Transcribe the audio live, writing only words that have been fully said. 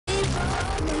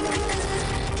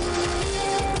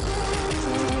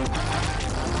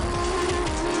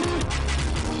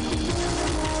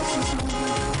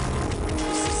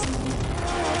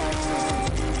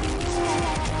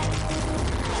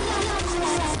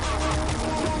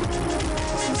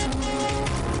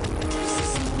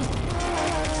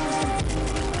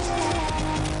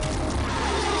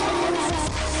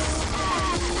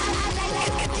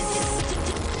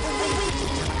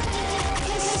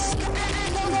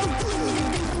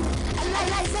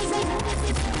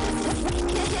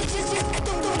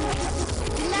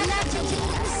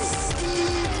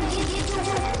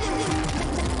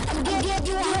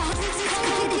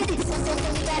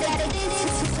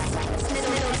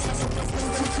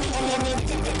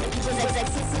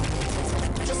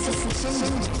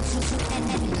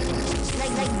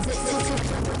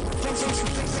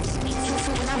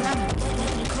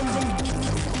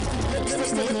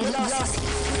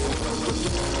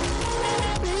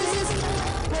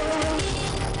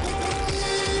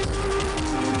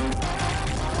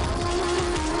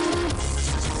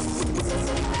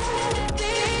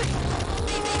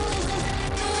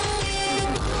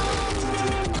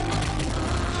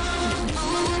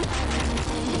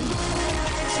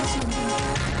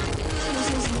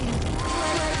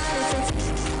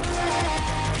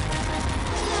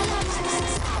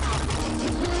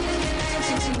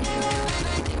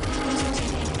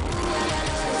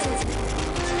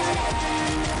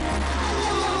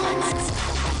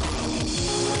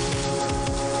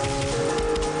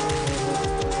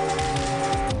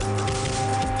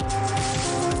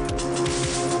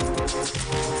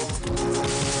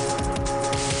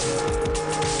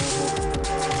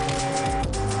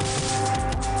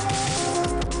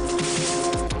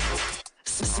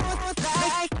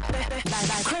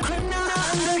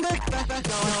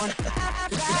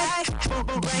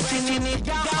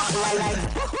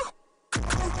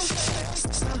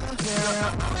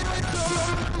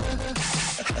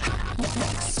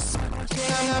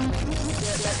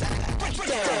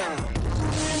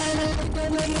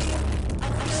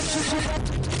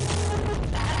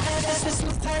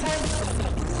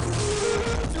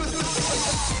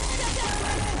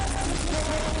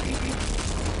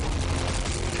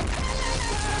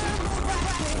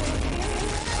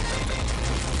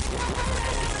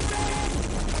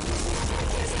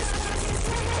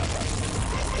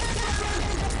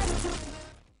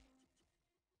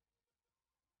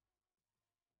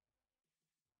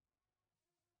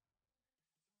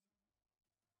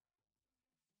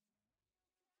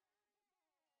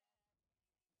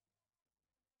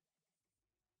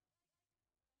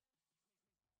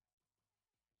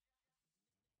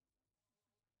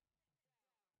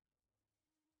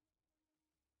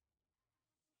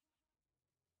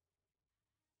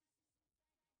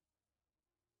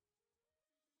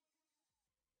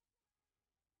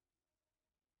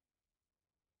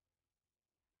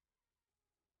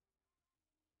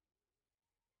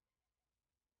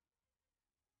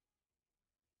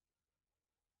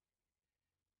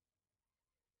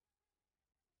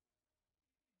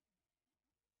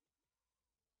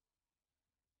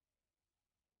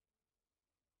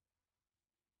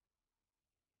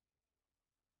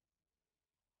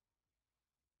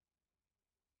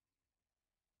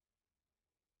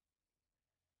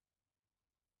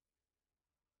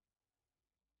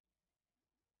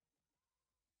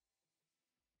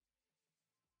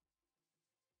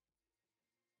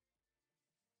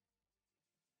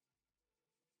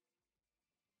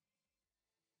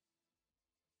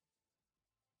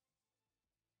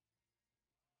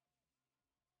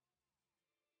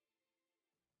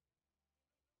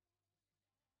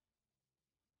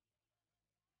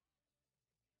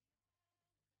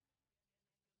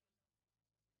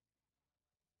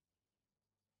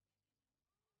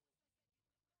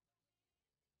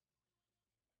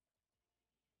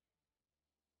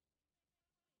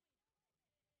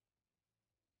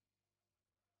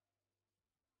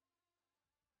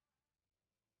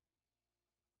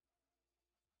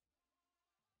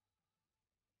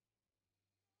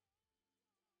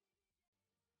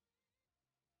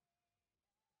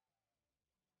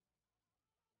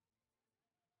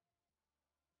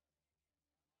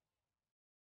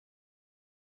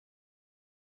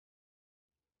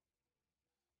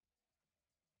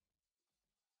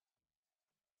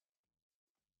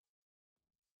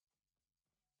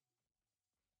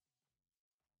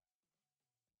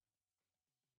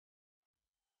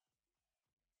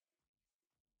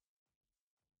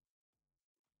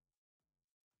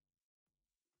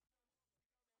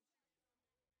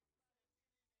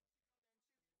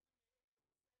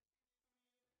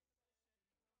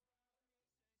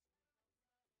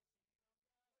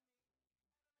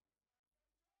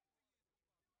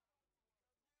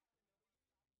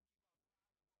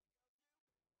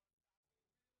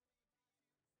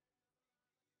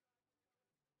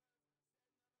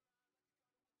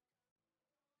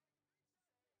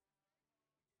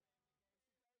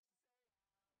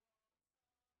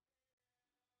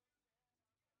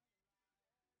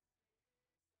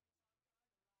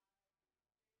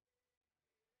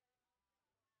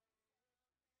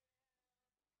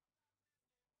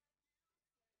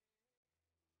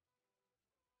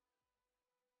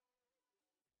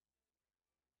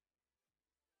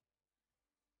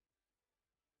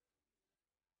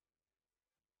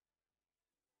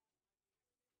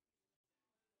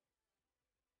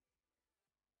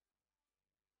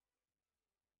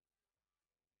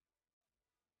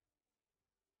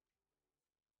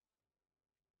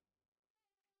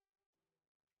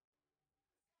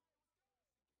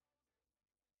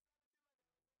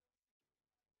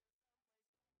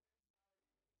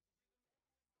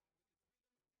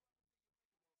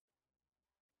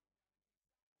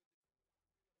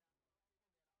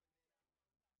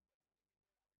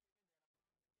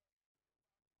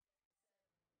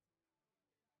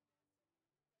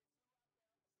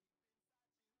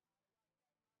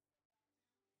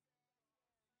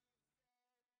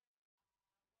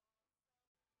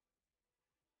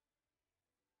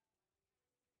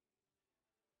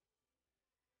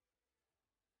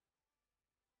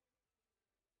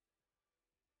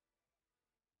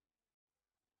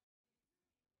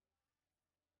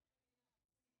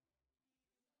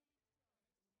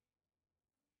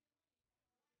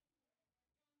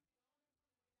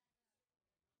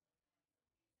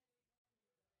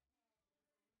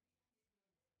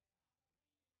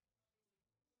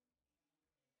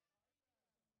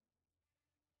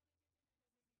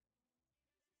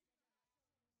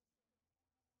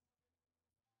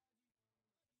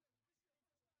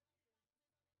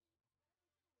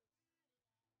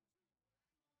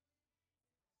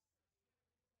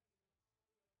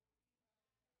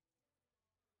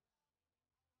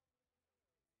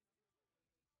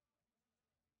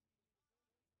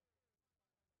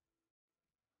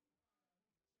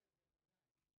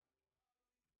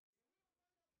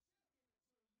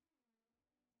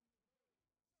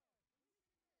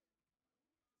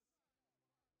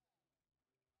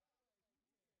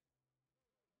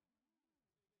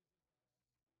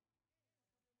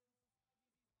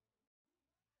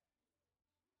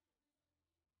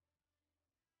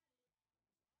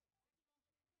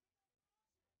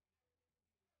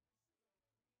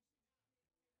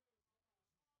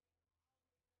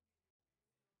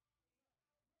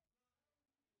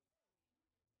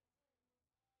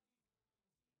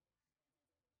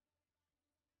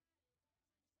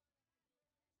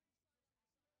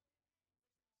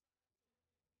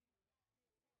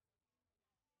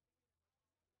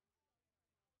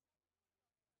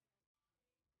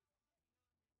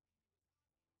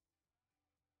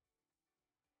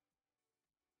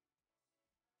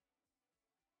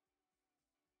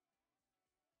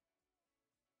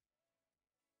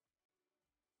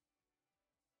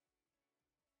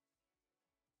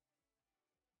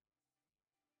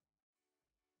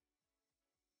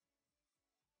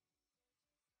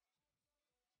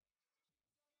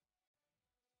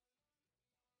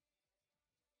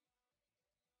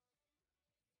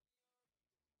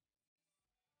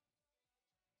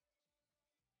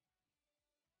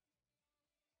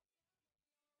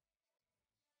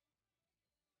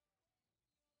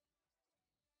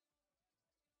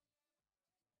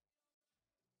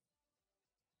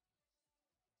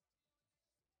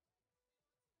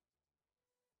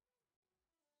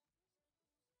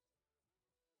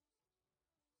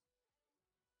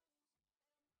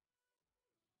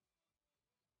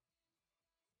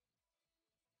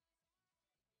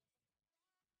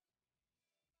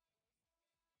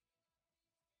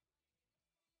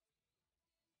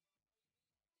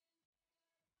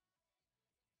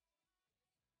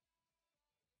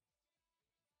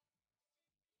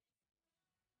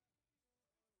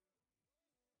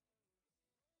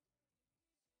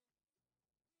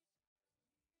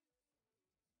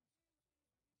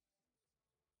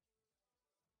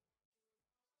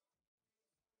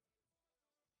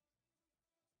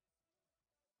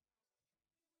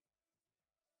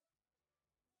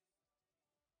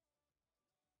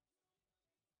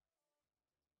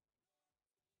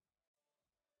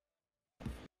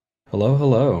Hello,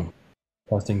 hello.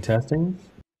 Testing, testing,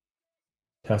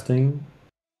 testing.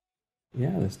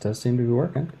 Yeah, this does seem to be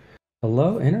working.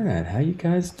 Hello, Internet. How you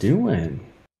guys doing?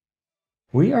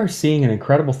 We are seeing an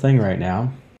incredible thing right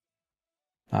now.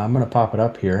 I'm going to pop it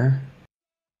up here.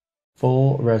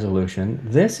 Full resolution.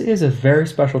 This is a very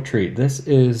special treat. This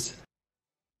is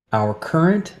our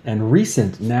current and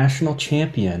recent national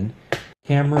champion,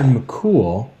 Cameron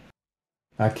McCool.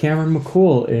 Cameron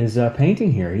McCool is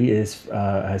painting here. He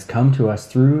has come to us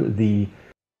through the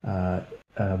uh,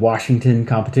 Washington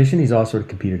competition. He's also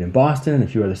competed in Boston and a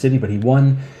few other cities, but he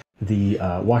won the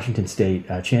Washington State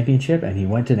Championship, and he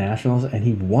went to nationals and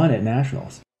he won at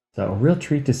nationals. So a real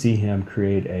treat to see him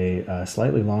create a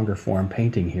slightly longer form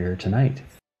painting here tonight.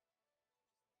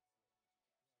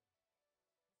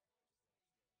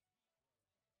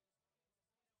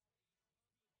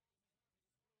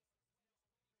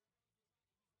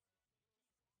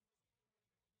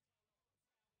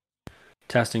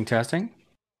 Testing, testing.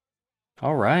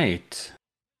 All right.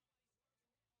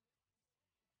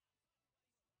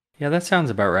 Yeah, that sounds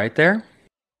about right there.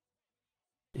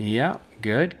 Yeah,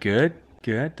 good, good,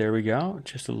 good. There we go.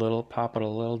 Just a little, pop it a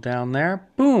little down there.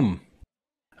 Boom.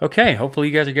 Okay, hopefully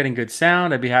you guys are getting good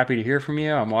sound. I'd be happy to hear from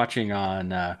you. I'm watching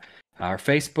on our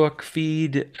Facebook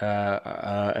feed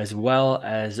as well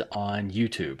as on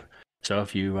YouTube. So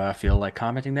if you feel like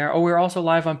commenting there. Oh, we're also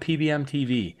live on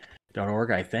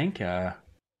pbmtv.org, I think.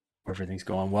 Everything's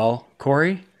going well.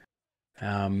 Corey,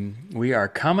 we are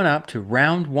coming up to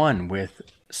round one with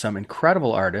some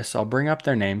incredible artists. I'll bring up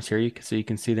their names here so you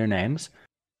can see their names.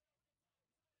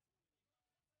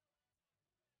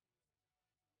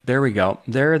 There we go.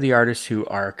 There are the artists who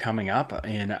are coming up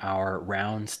in our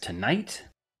rounds tonight.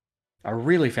 A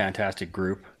really fantastic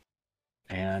group,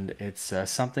 and it's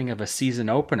something of a season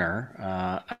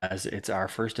opener as it's our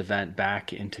first event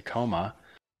back in Tacoma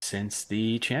since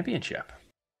the championship.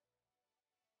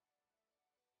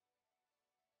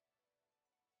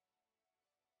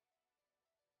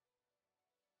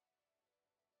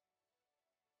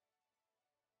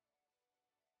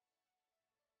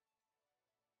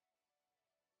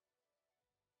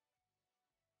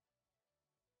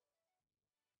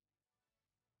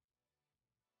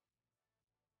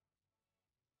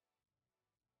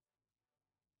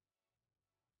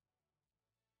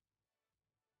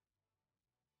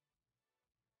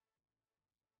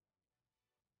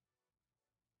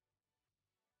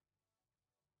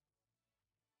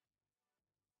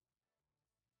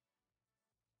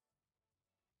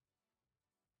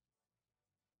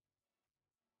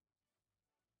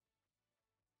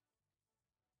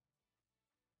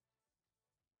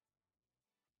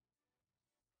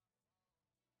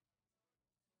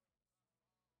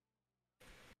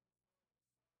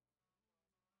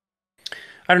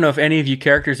 I don't know if any of you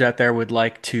characters out there would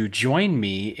like to join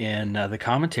me in the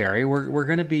commentary. We're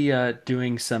going to be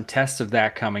doing some tests of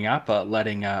that coming up,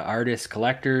 letting artists,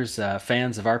 collectors,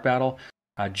 fans of Art Battle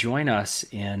join us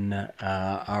in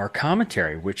our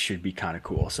commentary, which should be kind of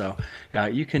cool. So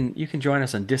you can join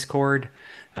us on Discord.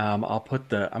 I'm going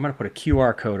to put a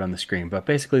QR code on the screen, but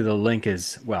basically the link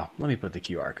is, well, let me put the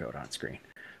QR code on screen.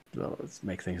 So let's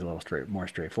make things a little more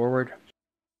straightforward.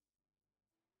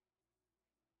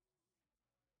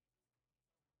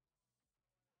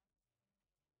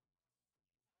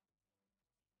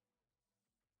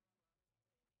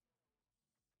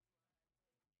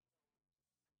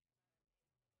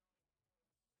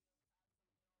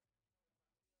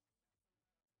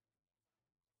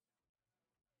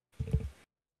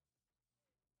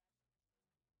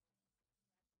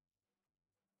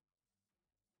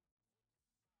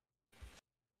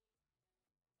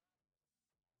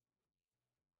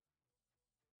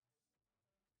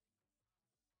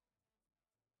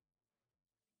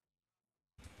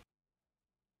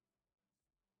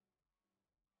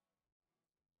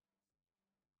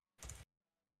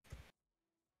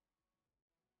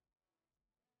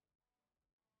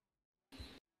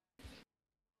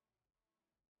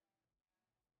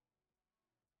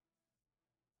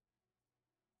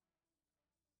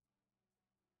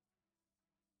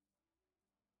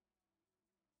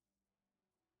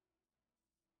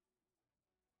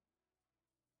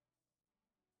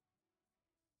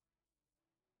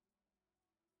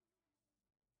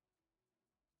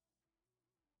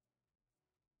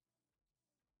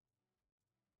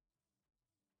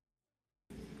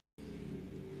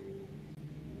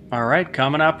 All right,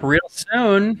 coming up real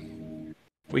soon.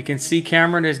 We can see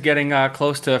Cameron is getting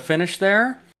close to a finish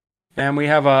there. And we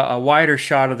have a wider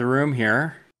shot of the room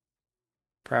here.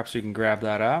 Perhaps we can grab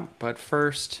that up. But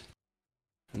first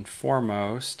and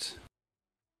foremost,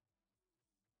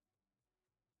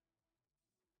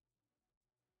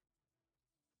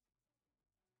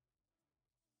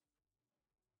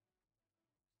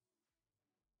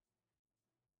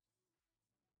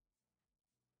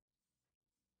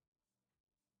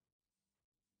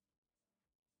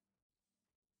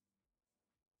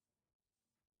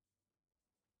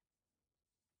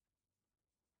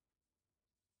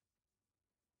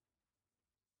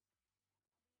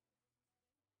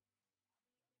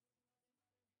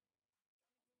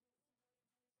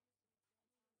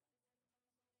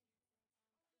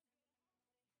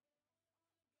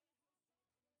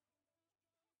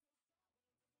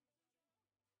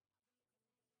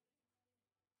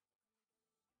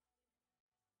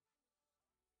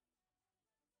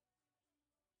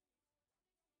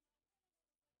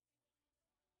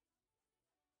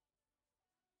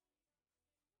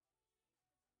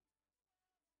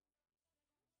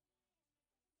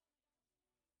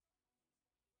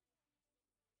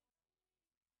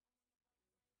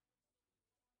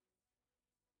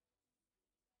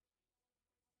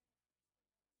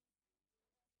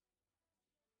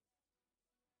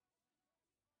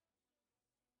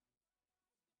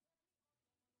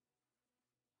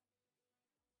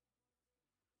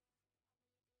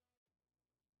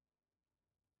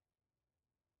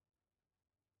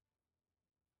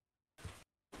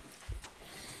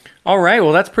 All right,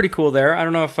 well that's pretty cool there. I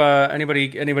don't know if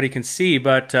anybody can see,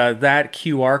 but that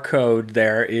QR code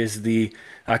there is the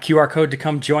QR code to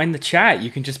come join the chat. You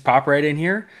can just pop right in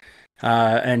here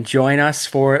and join us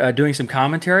for doing some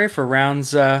commentary for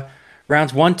rounds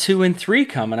 1, 2, and 3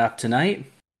 coming up tonight.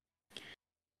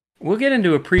 We'll get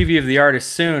into a preview of the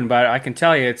artists soon, but I can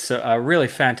tell you it's a really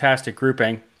fantastic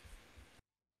grouping.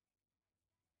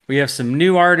 We have some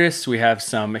new artists, we have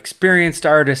some experienced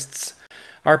artists,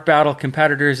 art battle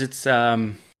competitors.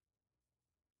 We're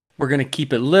going to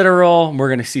keep it literal. We're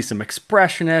going to see some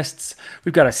expressionists.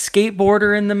 We've got a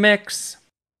skateboarder in the mix,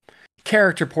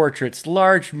 character portraits,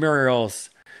 large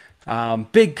murals,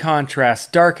 big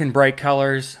contrast, dark and bright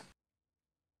colors,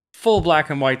 full black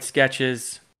and white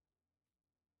sketches,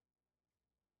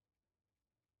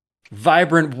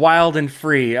 vibrant, wild, and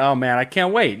free. Oh man, I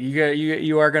can't wait.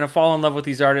 You are going to fall in love with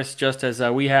these artists just as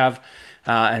we have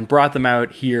and brought them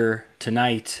out here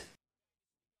tonight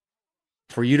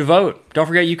for you to vote. Don't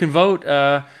forget you can vote.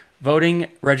 Voting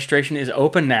registration is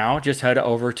open now. Just head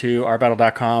over to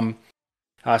ourbattle.com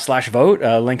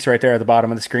 /vote. Links right there at the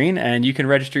bottom of the screen, and you can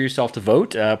register yourself to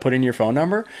vote. Put in your phone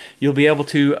number. You'll be able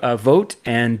to vote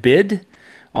and bid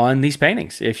on these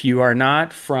paintings. If you are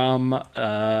not from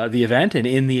the event and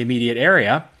in the immediate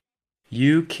area,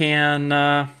 you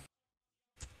can.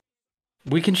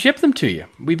 We can ship them to you.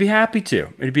 We'd be happy to.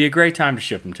 It'd be a great time to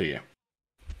ship them to you.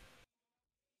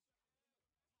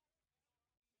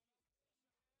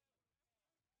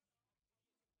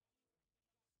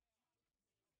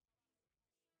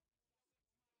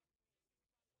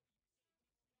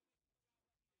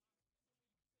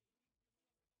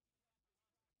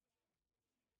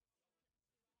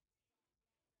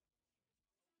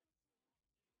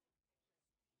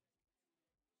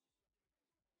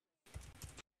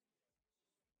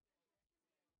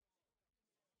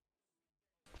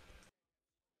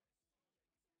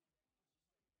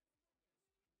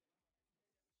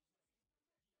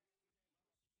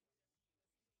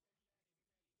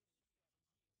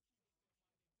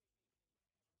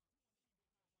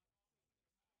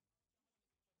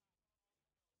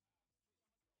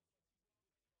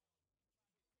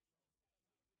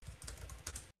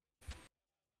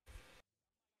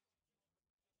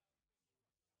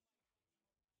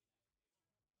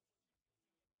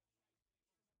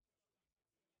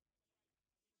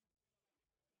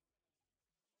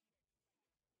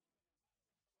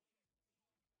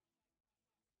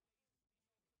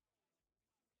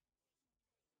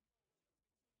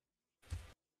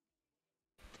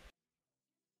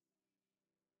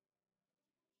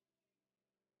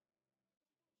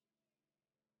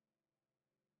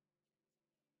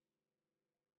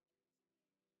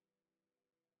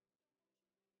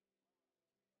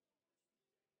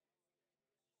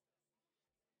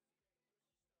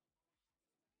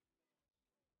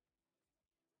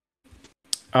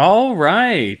 All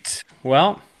right.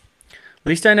 Well, at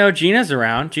least I know Gina's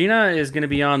around. Gina is going to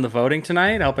be on the voting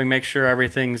tonight, helping make sure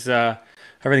everything's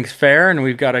fair and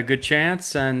we've got a good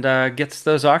chance and gets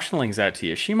those auction links out to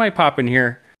you. She might pop in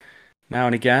here now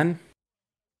and again,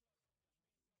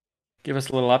 give us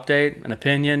a little update, an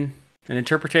opinion, an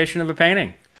interpretation of a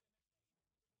painting.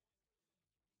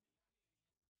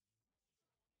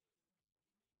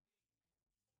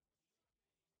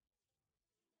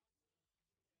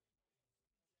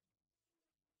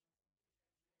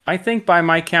 I think by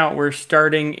my count, we're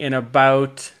starting in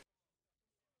about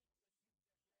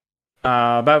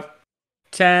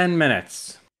 10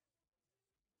 minutes.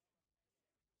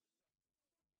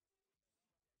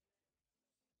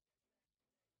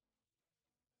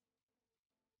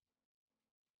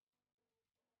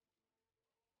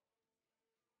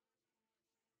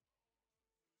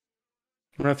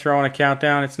 I'm going to throw in a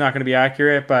countdown. It's not going to be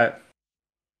accurate, but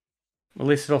at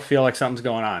least it'll feel like something's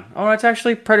going on. Oh, that's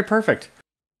actually pretty perfect.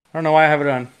 I don't know why I have it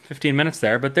on 15 minutes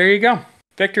there, but there you go.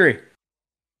 Victory.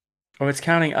 Oh, it's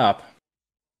counting up.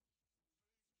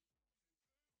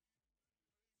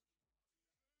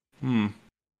 Hmm.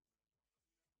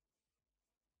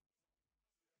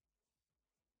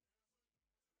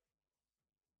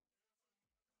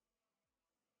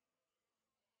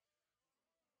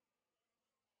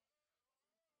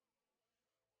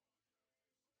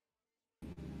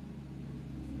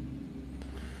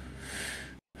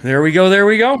 There we go. There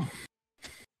we go.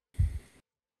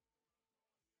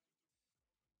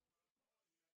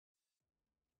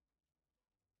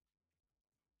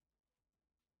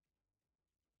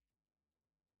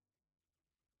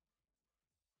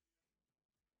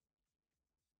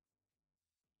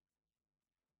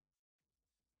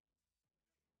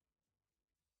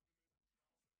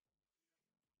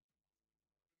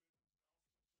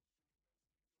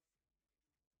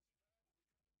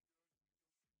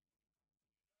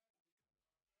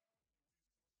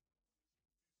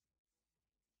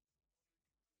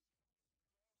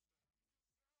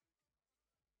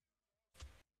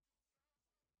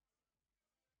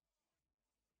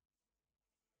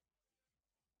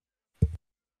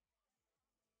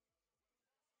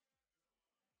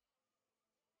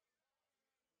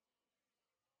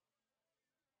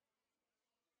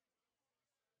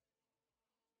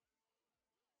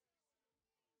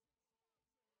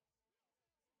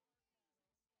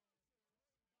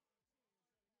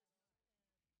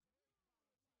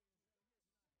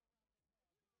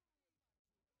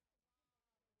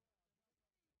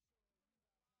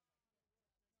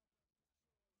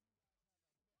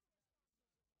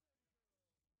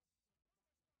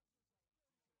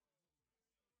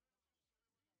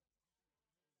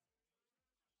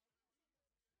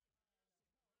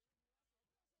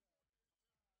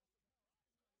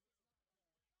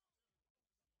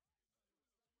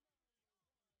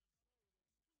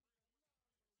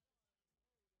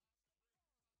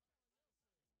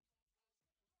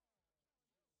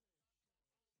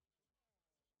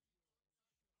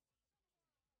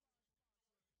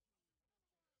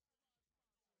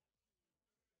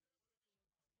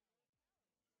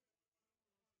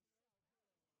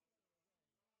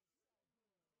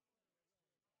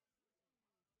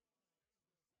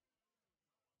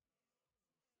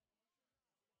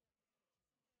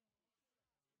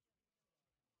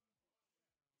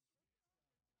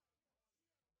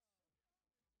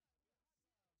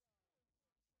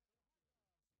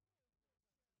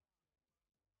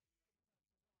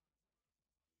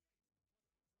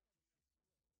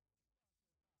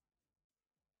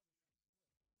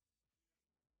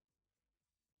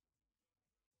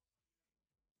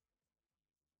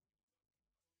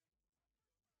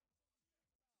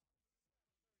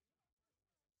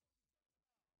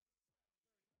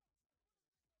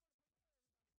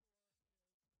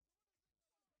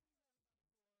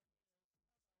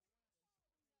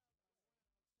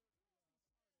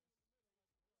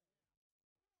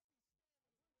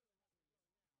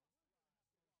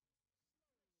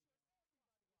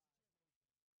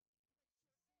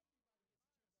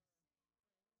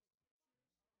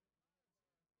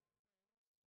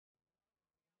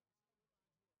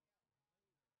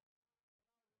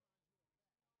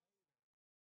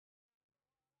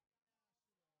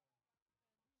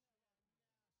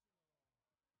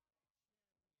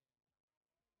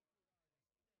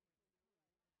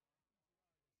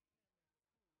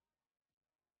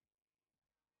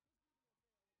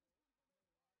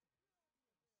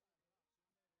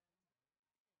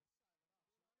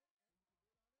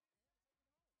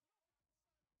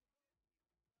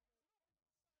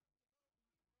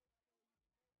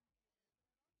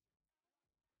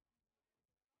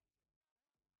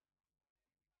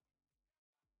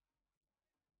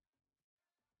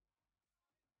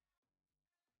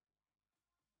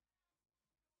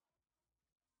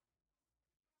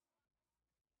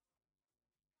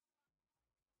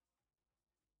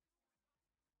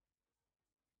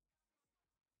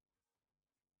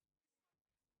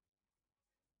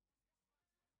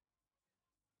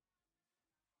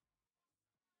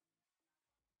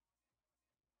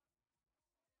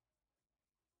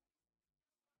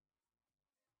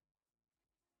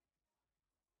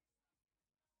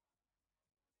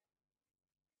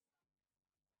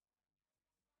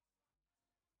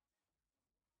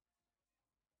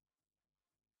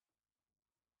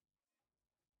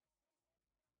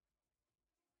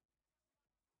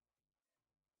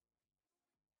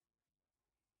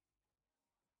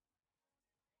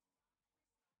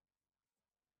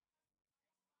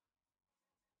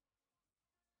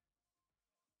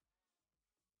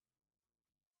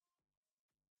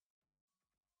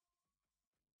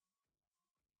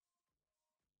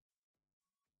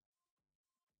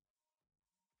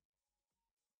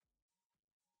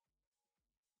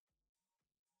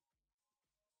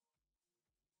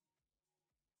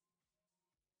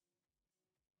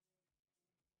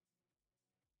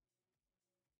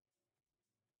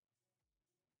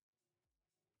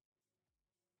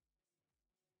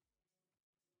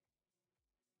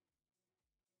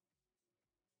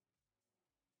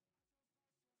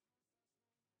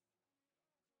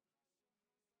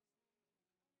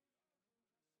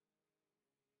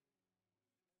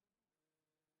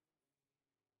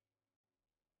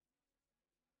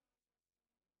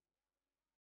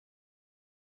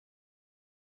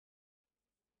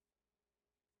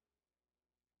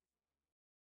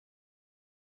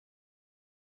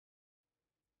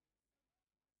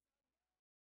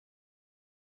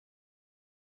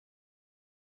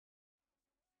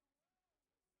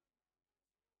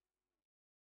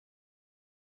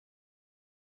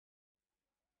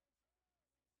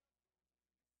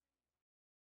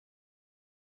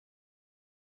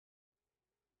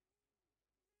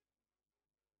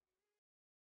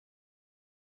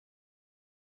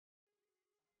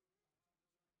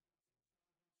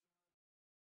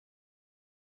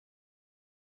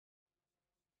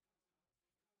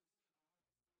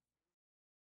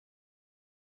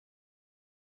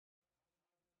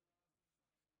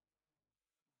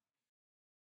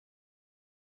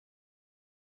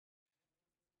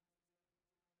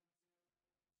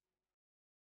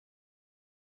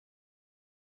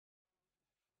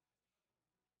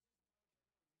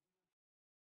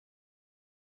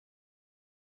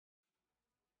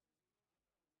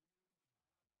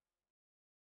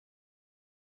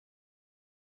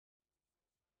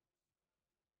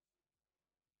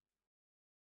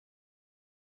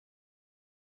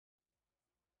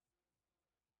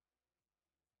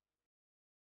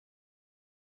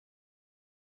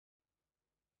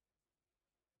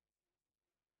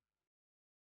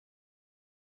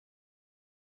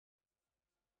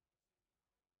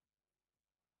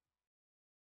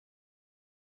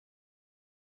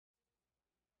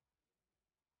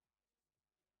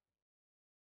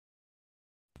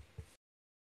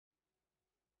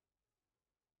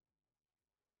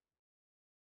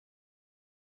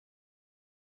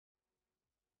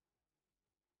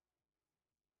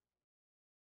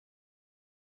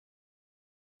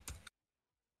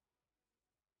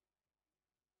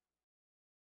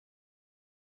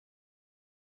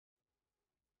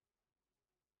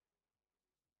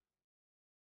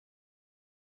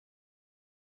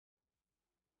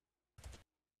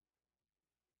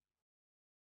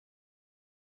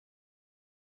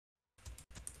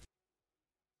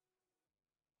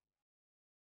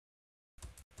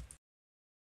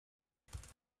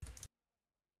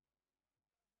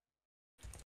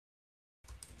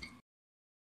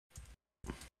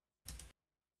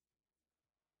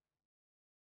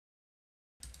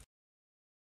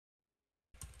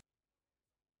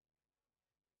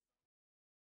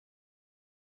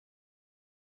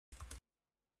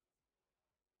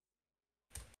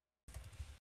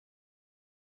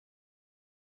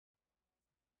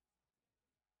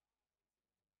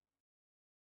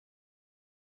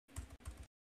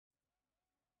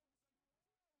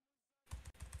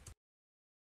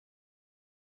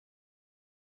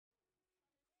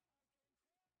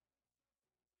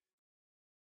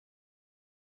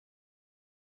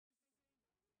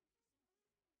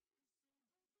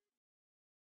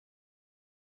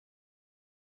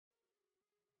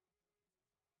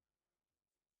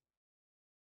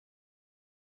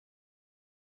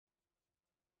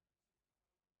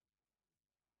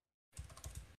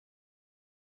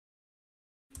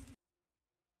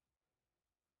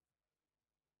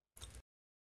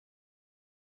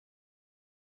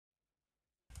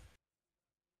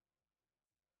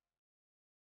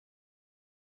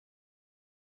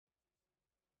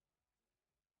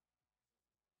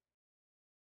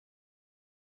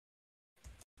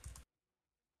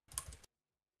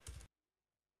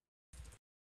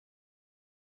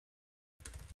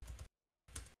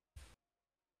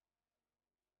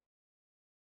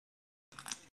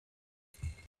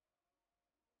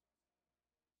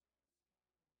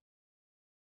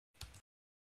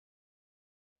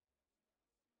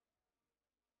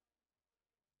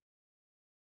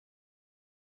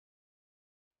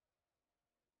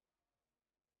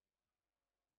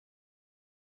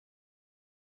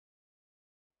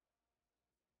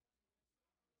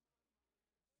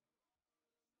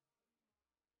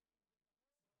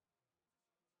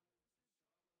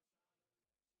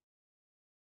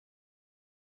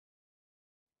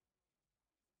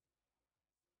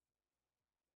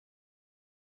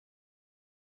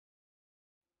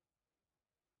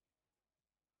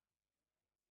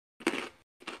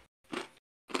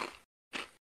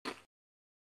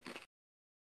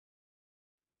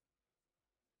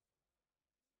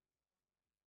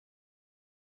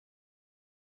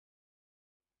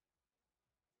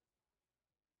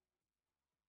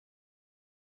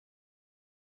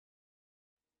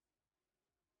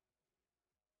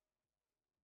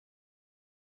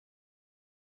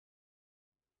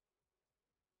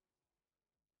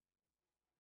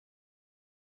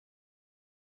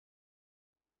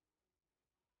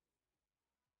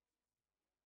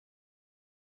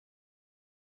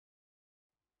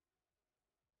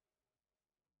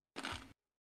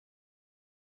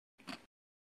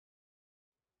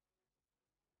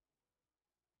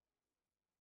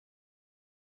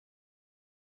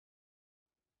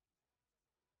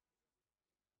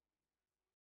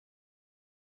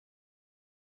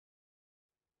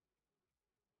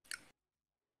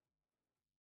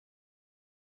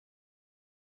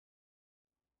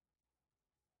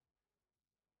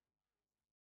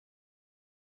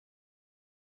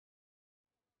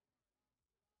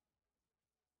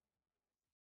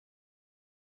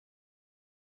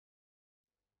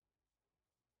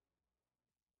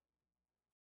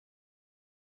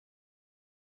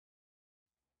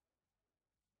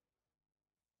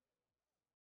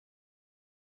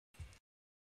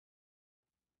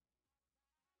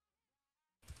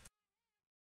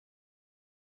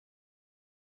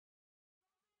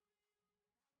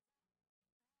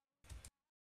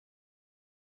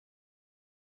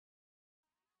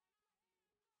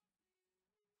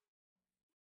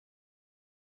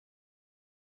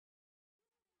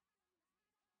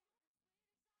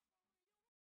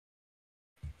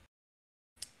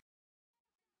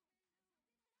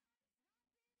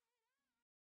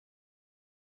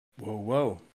 Whoa,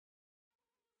 whoa.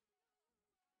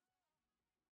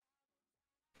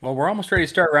 Well, we're almost ready to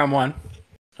start round one.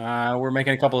 We're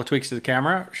making a couple of tweaks to the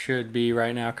camera. Should be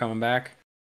right now coming back.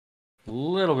 A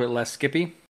little bit less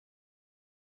skippy.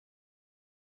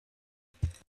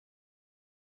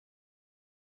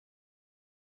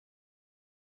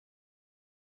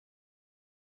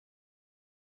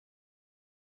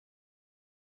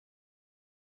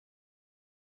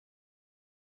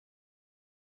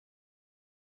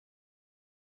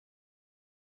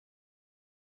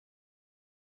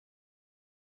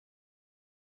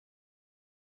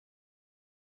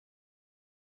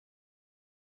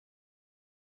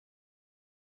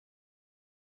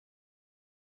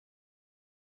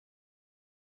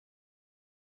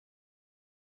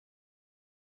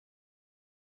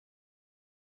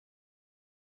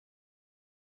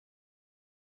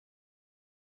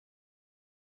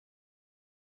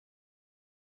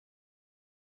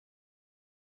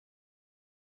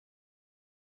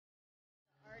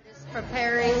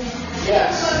 Preparing.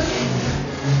 Yes.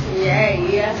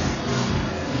 Yay. Yeah,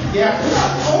 we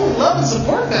got total love and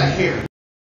support back here.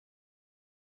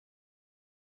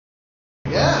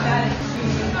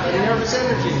 Yeah. Any nervous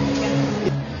energy.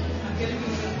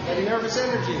 Any nervous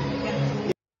energy.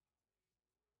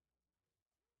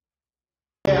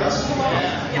 Yeah, let's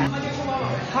come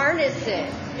on. Harness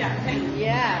it.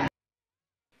 Yeah.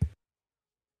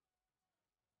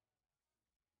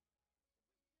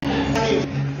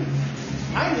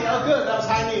 High knee. Oh, good. That was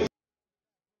high knee.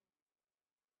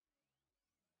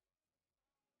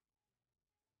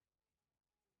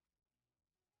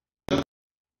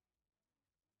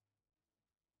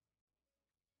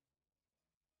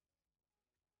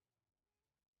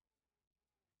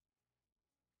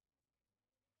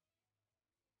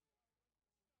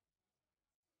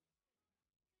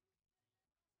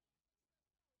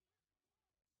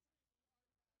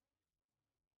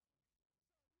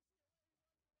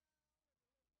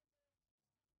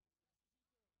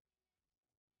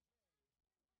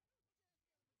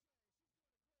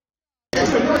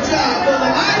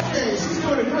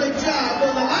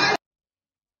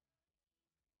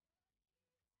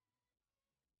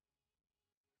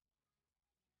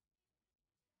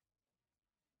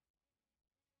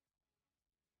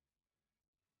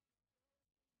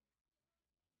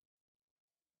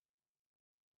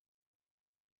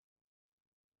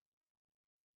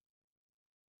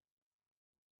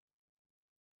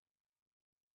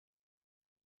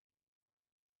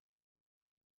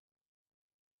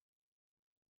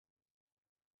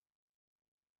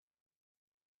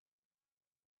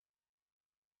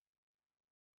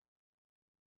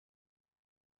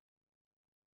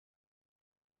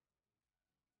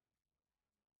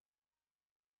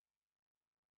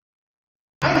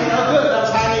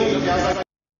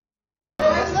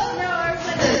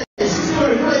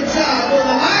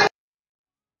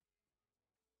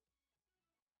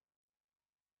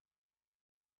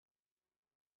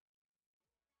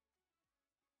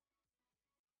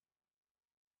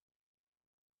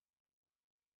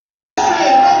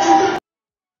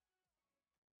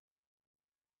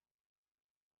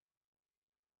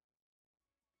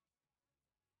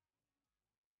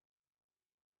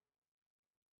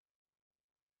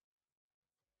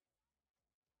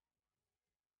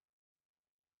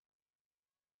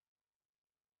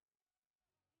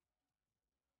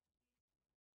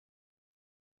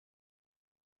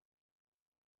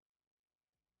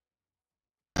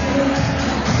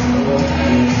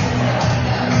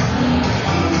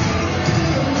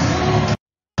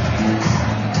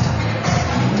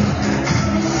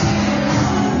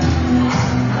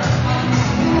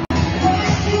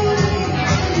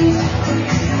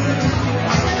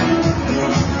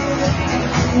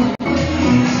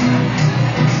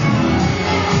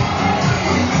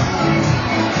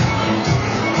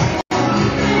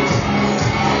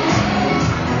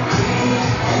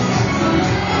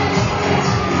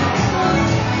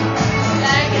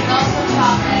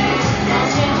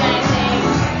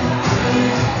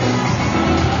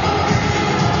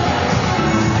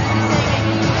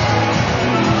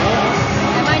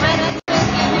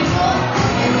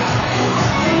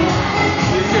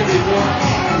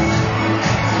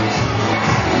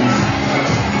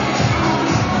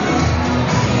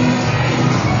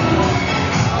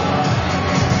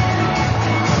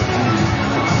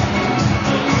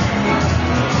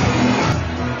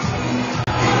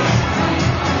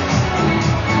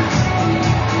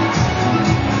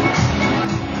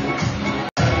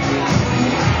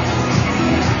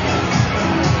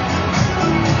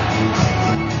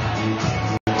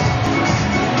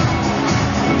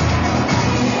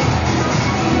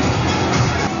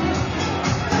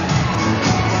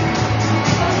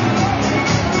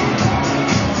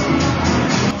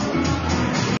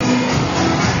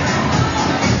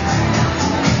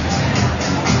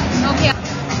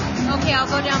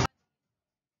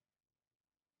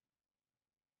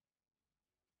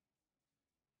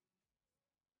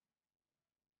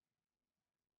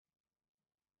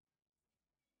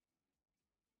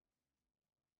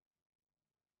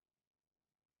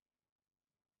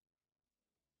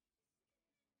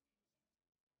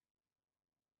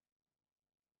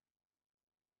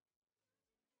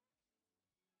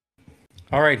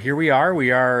 All right, here we are.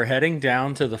 We are heading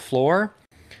down to the floor.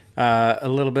 A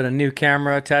little bit of new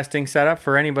camera testing setup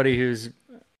for anybody who's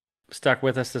stuck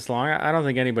with us this long. I don't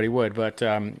think anybody would, but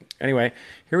anyway,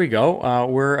 here we go.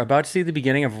 We're about to see the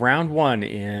beginning of round 1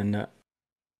 in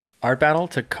Art Battle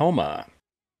Tacoma.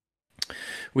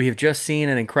 We have just seen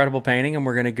an incredible painting, and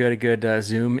we're going to get a good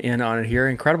zoom in on it here.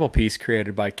 Incredible piece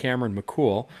created by Cameron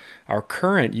McCool, our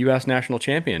current U.S. national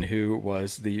champion, who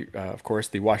was, of course,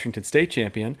 the Washington State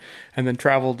champion, and then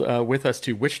traveled with us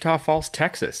to Wichita Falls,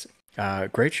 Texas.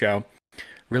 Great show.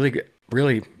 Really good.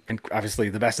 Really, and obviously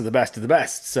the best of the best of the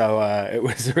best. So it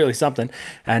was really something.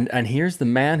 And here's the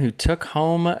man who took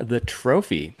home the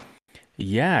trophy.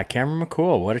 Yeah, Cameron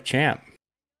McCool. What a champ.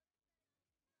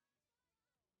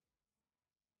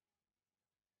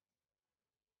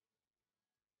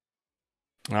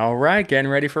 All right,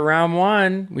 getting ready for round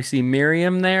 1. We see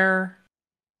Miriam there.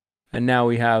 And now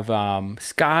we have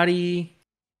Scotty.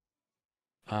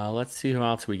 Let's see who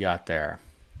else we got there.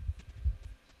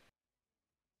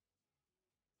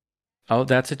 Oh,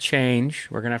 that's a change.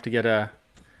 We're going to have to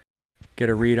get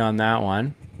a read on that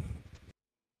one.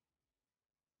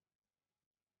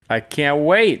 I can't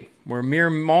wait. We're mere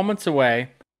moments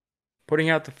away. Putting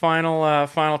out the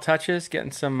final touches,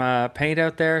 getting some paint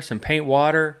out there, some paint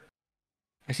water.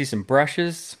 I see some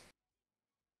brushes.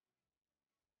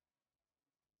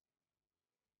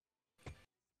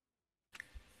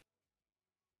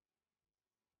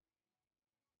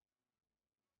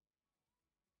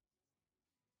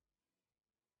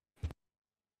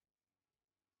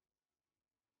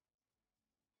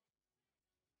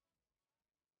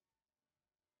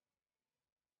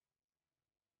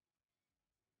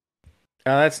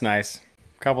 Oh, that's nice.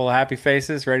 Couple of happy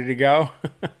faces ready to go.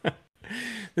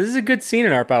 This is a good scene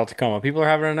in Art Battle Tacoma. People are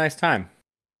having a nice time.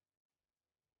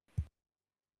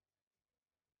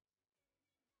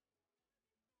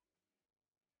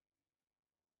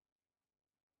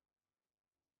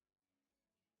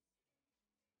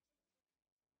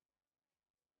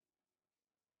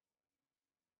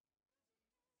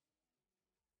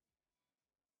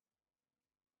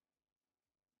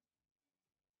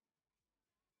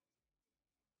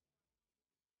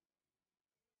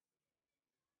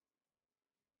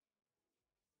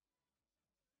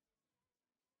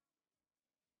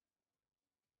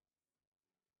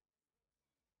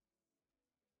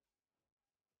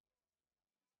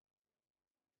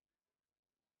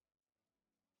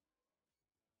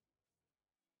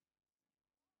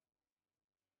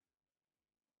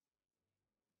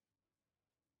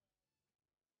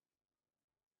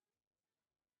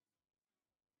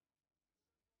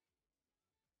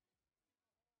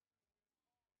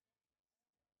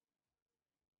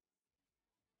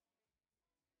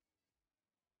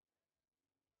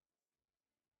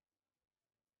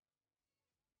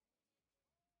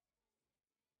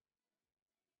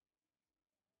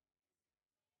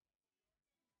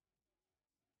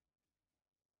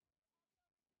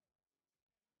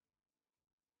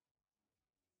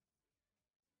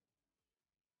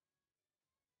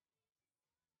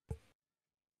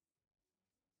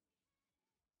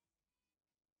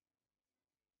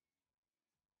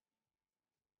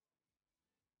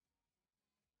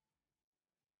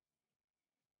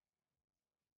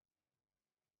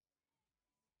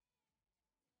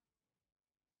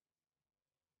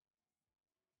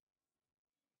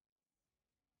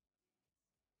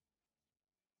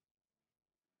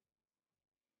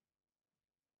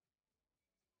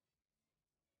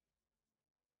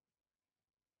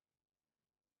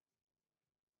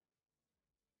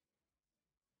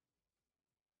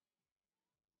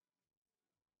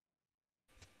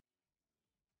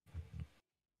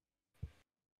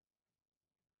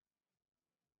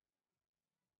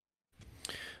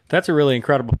 That's a really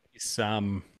incredible piece.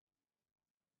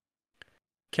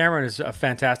 Cameron is a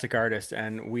fantastic artist,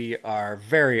 and we are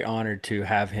very honored to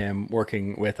have him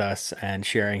working with us and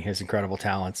sharing his incredible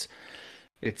talents.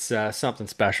 It's something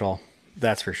special,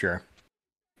 that's for sure.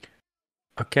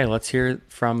 Okay, let's hear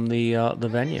from the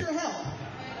venue.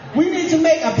 We need to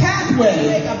make a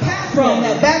pathway from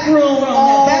that back room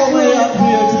all the way up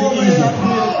here to the easel.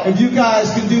 If you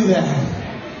guys can do that.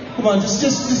 Come on,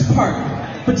 just part.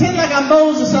 Pretend like I'm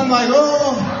Moses. I'm like,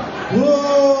 whoa.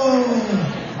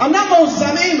 I'm not Moses,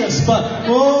 I'm Amos, but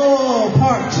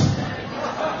part.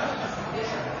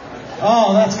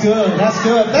 Oh, that's good.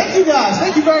 Thank you guys.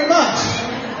 Thank you very much.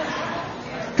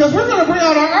 Because we're going to bring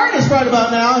out our artist right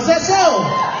about now. Is that so?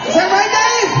 Is that right,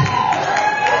 Dave?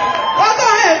 Oh, go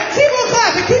ahead. Keep on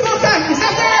clapping. Is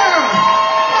that there?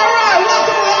 All right,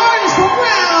 welcome to the artist for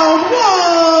round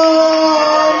 1.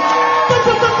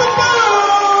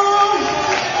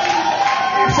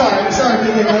 I'm sorry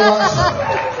for getting lost.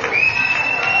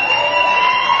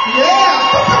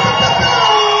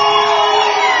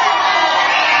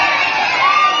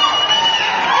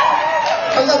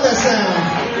 about that sound?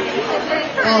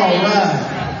 All right.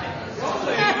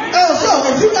 Oh, so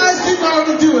if you guys didn't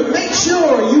already do it, make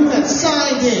sure you have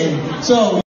signed in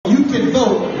so you can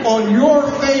vote on your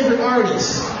favorite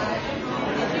artist.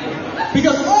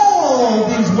 Because all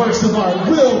these works of art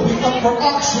will be up for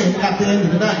auction at the end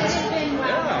of the night.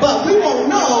 But we won't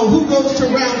know who goes to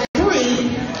round 3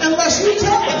 unless you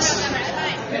tell us.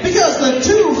 Because the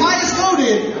 2 highest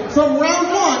voted from round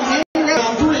 1 and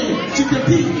round 3 to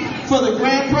compete for the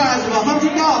grand prize of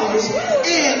 $100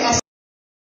 and a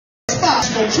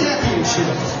national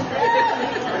championship.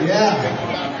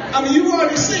 Yeah. I mean, you've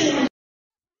already seen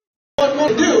what we're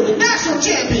going to do. The national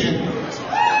champion,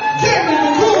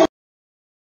 Cameron.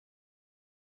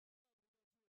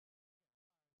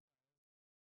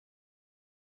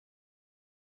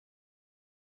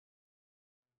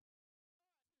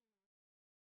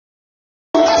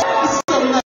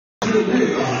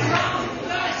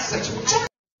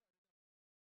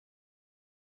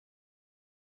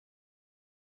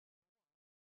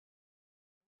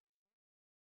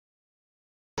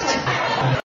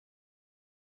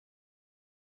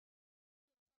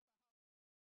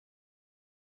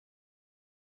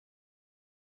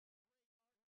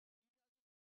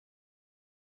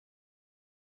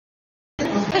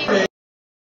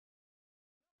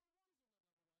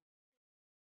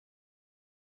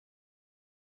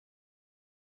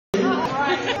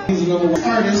 He's a number 1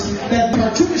 artist that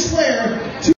cartoonish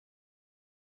flair to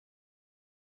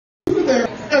their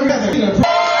every other.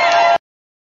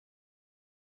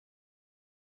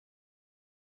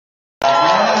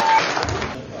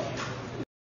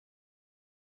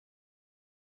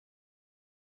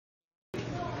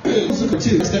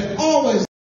 That always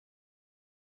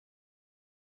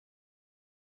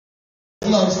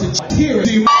loves to hear it.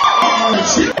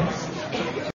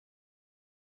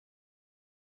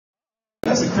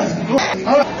 That's a crazy book.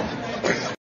 All right.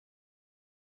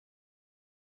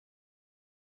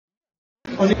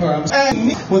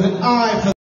 With an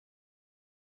eye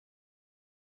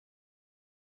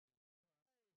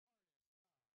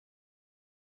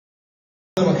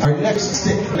for our next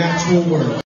stick, natural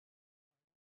world.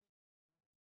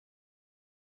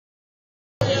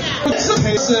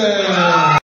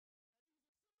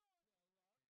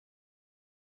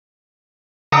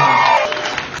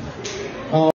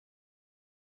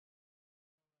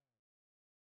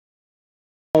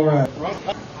 All right.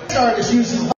 Artist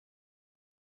uses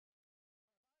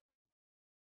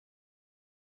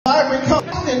vibrant color.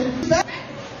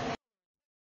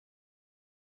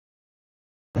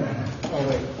 Oh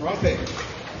wait, wrong page.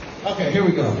 Okay, here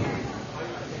we go.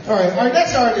 All right, our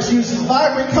next artist uses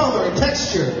vibrant color and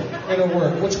texture in her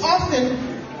work, which often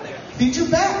feature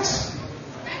bats.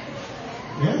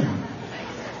 Yeah.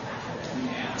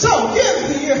 So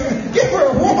give her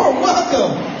a warm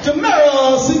welcome to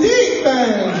Meryl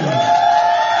sidikman.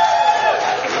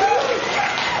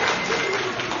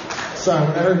 Sorry,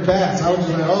 when I heard bats, I was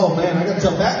just like, oh man, I gotta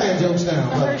tell Batman jokes now.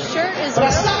 Her shirt is. But I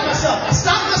stopped myself.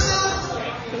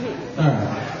 All right.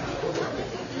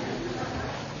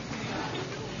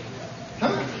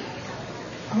 Huh?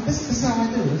 Oh, this is how I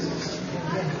do.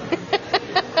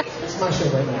 It's my show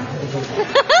right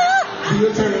now.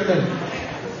 Your turn in a minute.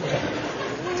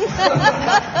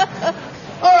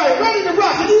 All right, ready to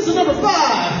rock. And user number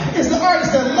 5 is the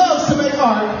artist that loves to make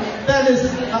art that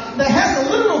has a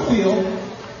literal feel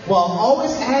while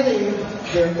always adding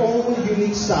their own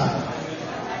unique style.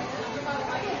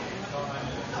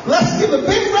 Let's give a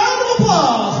big round of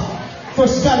applause for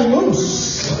Scotty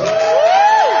Moose.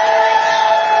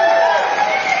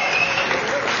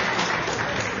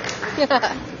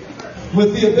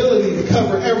 With the ability to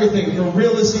cover everything from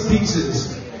realistic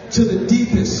pieces to the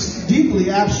deeply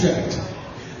abstract.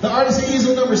 The artist at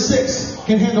easel number 6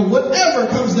 can handle whatever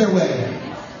comes their way.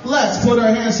 Let's put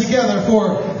our hands together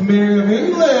for Miriam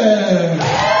English.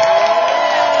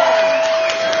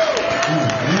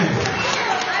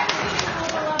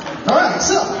 All right,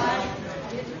 so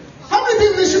how many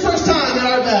people this is your first time at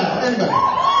our battle? Anybody?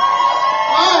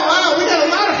 Oh wow, we got a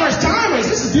lot of first timers.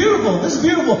 This is beautiful.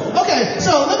 Okay,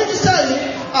 so let me just tell you,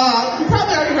 you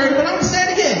probably already heard it, but I'm going to say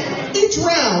it again. Each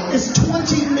round is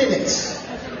 20 minutes.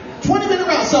 20-minute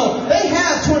round. So they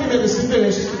have 20 minutes to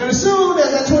finish, and as soon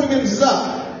as that 20 minutes is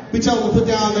up, we tell them to put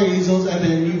down their easels, and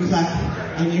then you clap,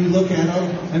 and you look at them,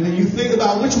 and then you think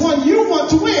about which one you want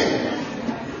to win.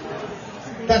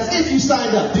 That's if you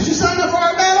signed up. Did you sign up for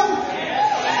our battle?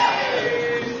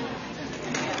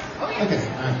 Okay,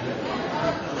 all right.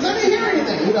 Let me hear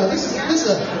anything. You know, this is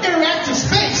an interactive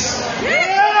space.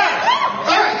 Yeah!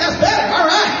 All right, that's better. All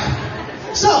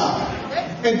right. So,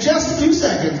 in just a few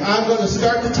seconds, I'm going to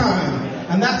start the time,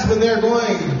 and that's when they're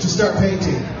going to start. start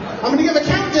painting. I'm going to give a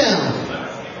countdown.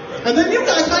 And then you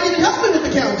guys might even help me with the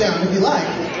countdown if you like.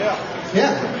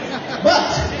 Yeah.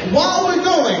 But while we're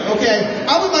going, okay,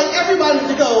 I would like everybody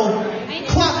to go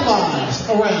clockwise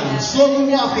around, slowly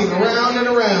walking around and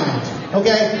around.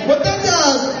 Okay? What that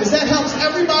does is that helps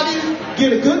everybody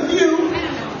get a good view.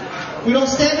 We don't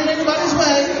stand in anybody's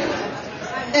way.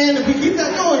 And if we keep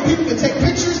that going, people can take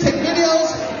pictures, take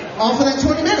videos, all for that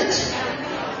 20 minutes.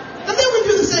 And then we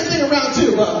do the same thing around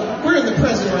two, but we're in the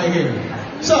present right here.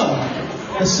 So,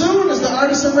 as soon as the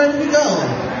artists are ready to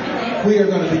go, we are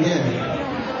going to begin.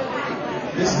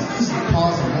 This is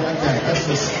pausing. I like that.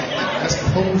 That's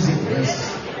posing.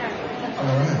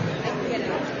 All right.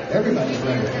 Everybody's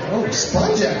ready. Oh,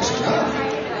 sponge action.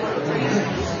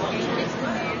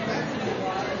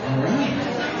 All right.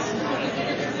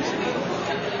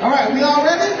 All right, we all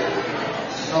ready?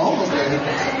 Oh, almost ready.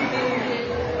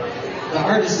 The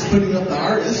artist is putting up the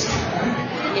artist.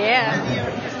 Yeah.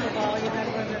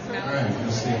 All right,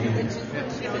 let's see. Let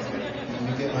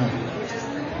me get my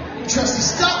trusty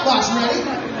stopwatch ready.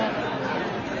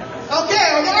 Okay,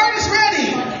 are the artists ready?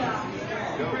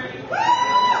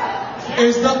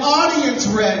 Is the audience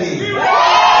ready?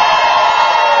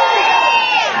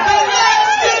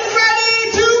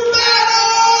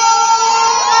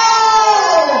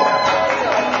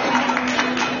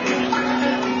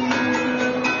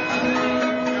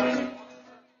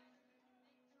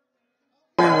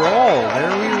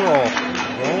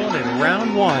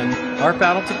 Art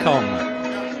Battle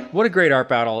Tacoma. What a great art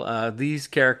battle. These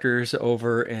characters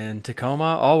over in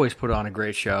Tacoma always put on a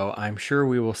great show. I'm sure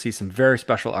we will see some very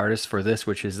special artists for this,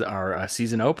 which is our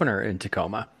season opener in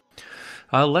Tacoma.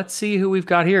 Let's see who we've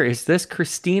got here. Is this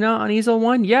Christina on easel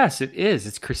 1? Yes, it is.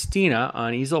 It's Christina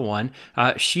on easel 1.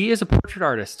 She is a portrait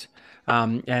artist.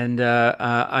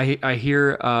 I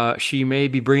hear she may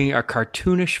be bringing a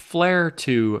cartoonish flair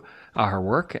to her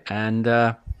work,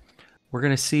 and we're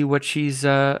going to see what she's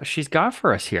got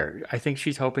for us here. I think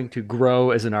she's hoping to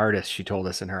grow as an artist, she told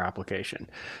us in her application.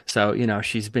 So, you know,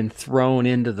 she's been thrown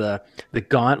into the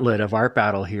gauntlet of art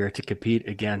battle here to compete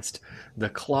against the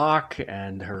clock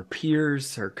and her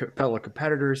peers, her fellow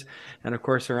competitors, and of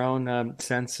course her own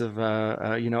sense of,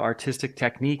 artistic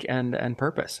technique and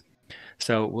purpose.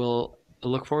 So we'll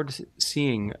look forward to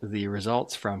seeing the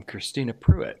results from Christina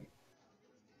Pruitt.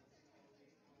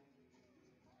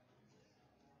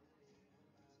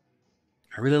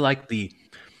 I really like the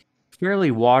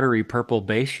fairly watery purple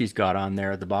base she's got on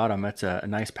there at the bottom. That's a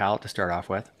nice palette to start off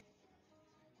with.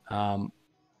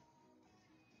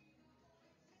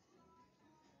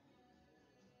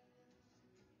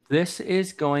 This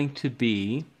is going to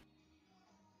be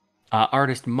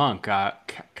artist Monk,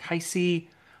 Kcie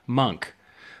Monk.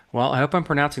 Well, I hope I'm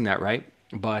pronouncing that right,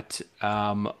 but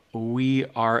we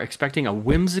are expecting a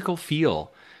whimsical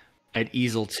feel at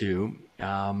easel 2.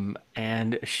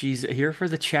 And she's here for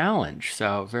the challenge.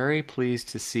 So very pleased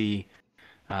to see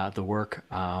the work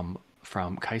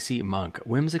from Kcie Monk.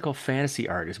 Whimsical fantasy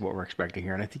art is what we're expecting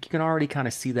here. And I think you can already kind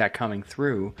of see that coming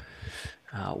through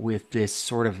with this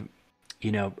sort of,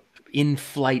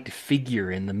 in-flight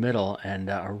figure in the middle and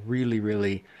a really,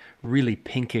 really, really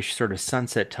pinkish sort of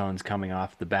sunset tones coming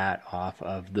off the bat, off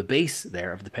of the base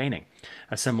there of the painting.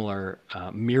 A similar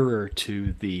mirror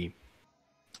to the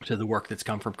work that's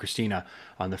come from Christina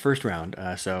on the first round.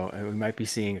 So we might be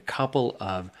seeing a couple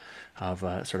of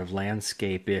sort of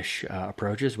landscape-ish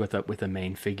approaches with a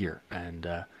main figure.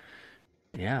 And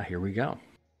yeah, here we go.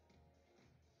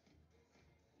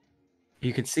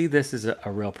 You can see this is a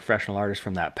real professional artist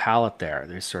from that palette there.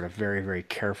 There's sort of very, very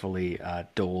carefully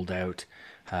doled out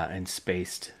and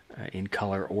spaced in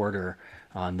color order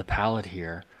on the palette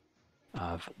here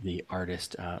of the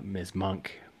artist Ms.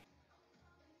 Monk.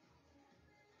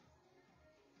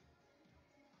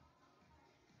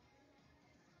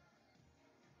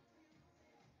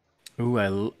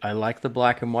 Ooh, I like the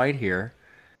black and white here.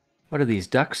 What are these,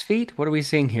 duck's feet? What are we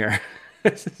seeing here?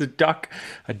 This is a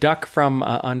duck from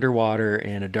underwater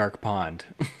in a dark pond.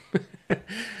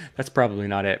 That's probably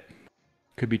not it.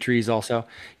 Could be trees also.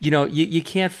 You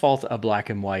can't fault a black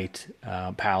and white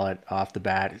palette off the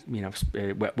bat,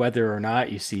 whether or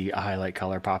not you see a highlight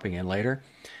color popping in later.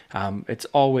 It's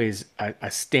always a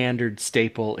standard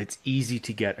staple. It's easy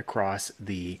to get across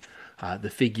the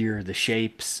figure, the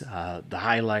shapes, the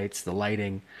highlights, the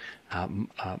lighting,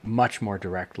 much more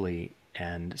directly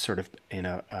and sort of in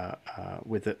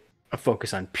with a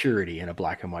focus on purity in a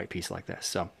black and white piece like this.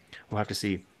 So we'll have to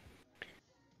see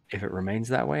if it remains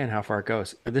that way and how far it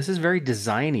goes. This is very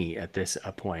designy at this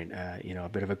point. A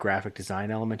bit of a graphic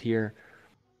design element here.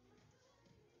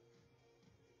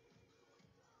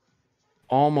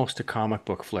 almost a comic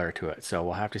book flair to it. So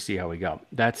we'll have to see how we go.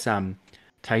 That's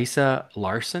Tasia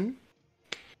Larsen,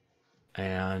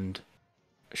 and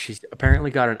she's apparently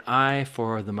got an eye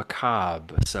for the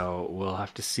macabre. So we'll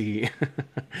have to see.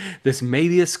 This may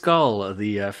be a skull,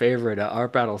 the favorite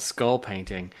Art Battle skull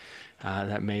painting.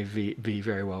 That may be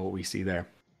very well what we see there.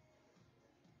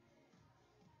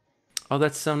 Oh,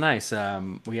 that's so nice.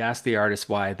 We asked the artists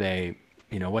why they,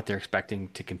 what they're expecting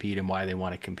to compete and why they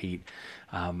want to compete.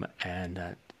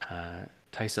 And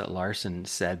Tasia Larsen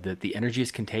said that the energy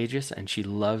is contagious and she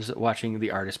loves watching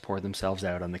the artists pour themselves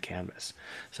out on the canvas.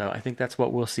 So I think that's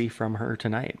what we'll see from her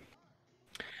tonight.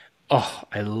 Oh,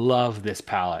 I love this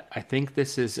palette. I think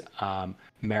this is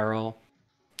Meryl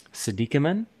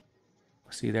sidikman.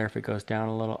 See there if it goes down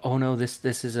a little. Oh no, this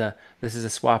is a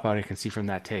swap out I can see from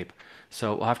that tape.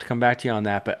 So we'll have to come back to you on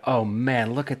that. But oh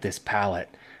man, look at this palette.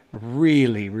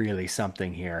 Really, really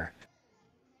something here.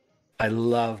 I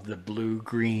love the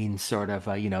blue-green sort of,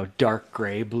 dark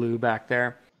gray blue back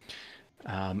there.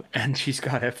 And she's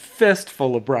got a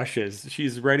fistful of brushes.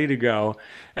 She's ready to go.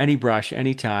 Any brush,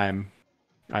 anytime.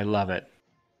 I love it.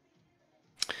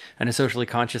 And a socially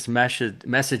conscious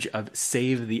message of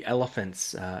save the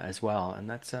elephants as well. And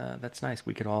that's nice.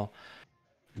 We could all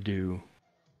do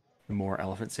more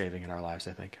elephant saving in our lives,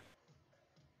 I think.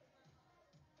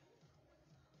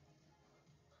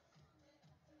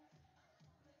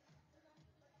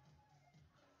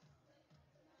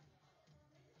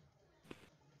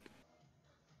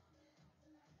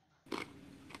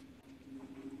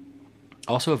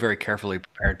 Also a very carefully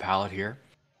prepared palette here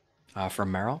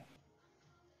from Meryl.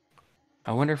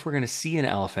 I wonder if we're going to see an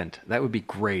elephant. That would be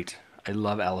great. I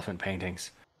love elephant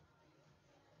paintings.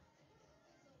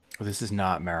 Well, this is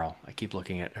not Meryl. I keep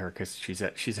looking at her because she's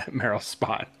at Meryl's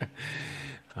spot.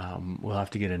 We'll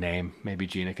have to get a name. Maybe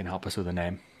Gina can help us with a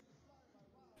name.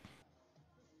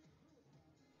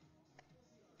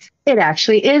 It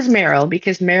actually is Meryl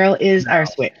because Meryl is our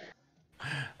switch.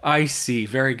 I see.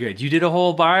 Very good. You did a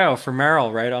whole bio for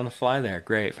Meryl right on the fly there.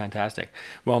 Great. Fantastic.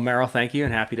 Well, Meryl, thank you,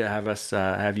 and happy to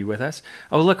have you with us.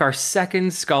 Oh, look, our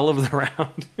second skull of the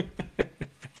round.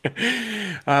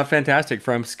 Fantastic.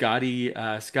 From Scotty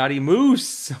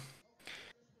Moose.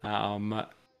 I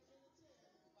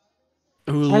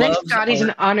think Scotty's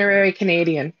an honorary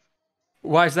Canadian.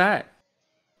 Why is that?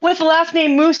 With the last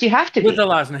name Moose, you have to be. With the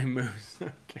last name Moose.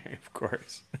 Okay, of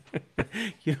course.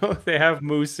 They have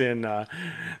moose in the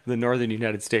northern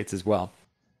United States as well.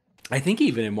 I think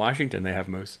even in Washington they have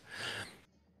moose.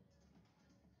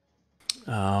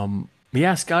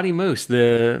 Yeah, Scotty Moose.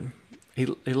 He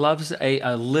loves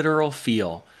a literal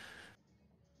feel.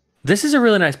 This is a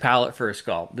really nice palette for a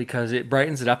skull because it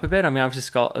brightens it up a bit. I mean, obviously,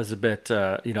 skull is a bit,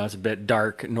 it's a bit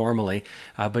dark normally,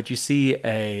 but you see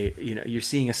you're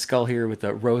seeing a skull here with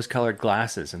the rose-colored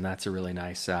glasses, and that's a really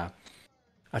nice.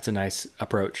 That's a nice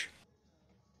approach.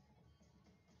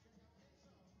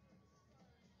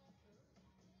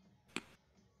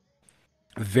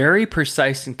 Very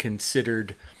precise and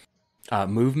considered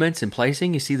movements and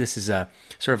placing. You see, this is a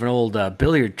sort of an old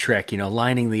billiard trick,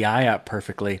 lining the eye up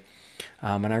perfectly.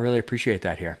 And I really appreciate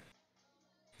that here.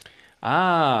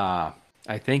 I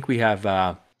think we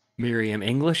have Miriam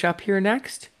English up here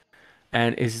next.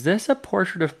 And is this a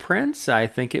portrait of Prince? I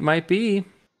think it might be.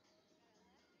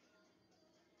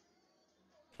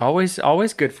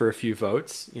 Always good for a few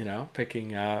votes,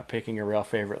 picking a real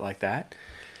favorite like that.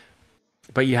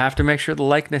 But you have to make sure the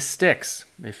likeness sticks.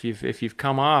 If you've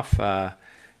come off,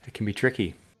 it can be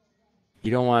tricky. You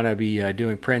don't want to be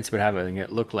doing Prince but having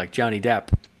it look like Johnny Depp.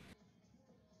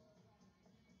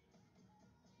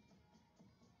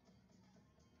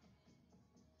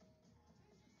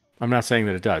 I'm not saying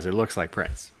that it does. It looks like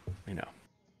Prince,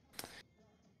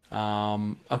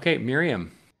 Okay,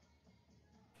 Miriam.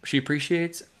 She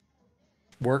appreciates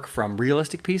work from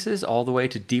realistic pieces all the way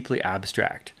to deeply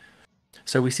abstract.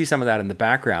 So we see some of that in the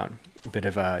background. A bit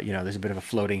of a, there's a bit of a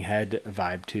floating head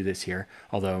vibe to this here,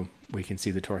 although we can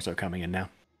see the torso coming in now.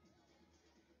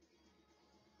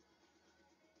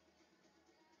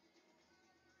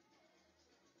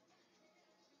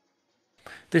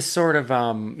 This sort of,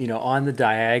 on the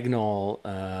diagonal,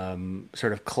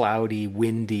 sort of cloudy,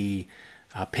 windy,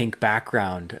 pink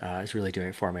background is really doing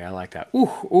it for me. I like that.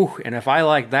 Ooh, and if I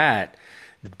like that,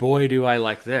 boy, do I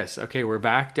like this. Okay, we're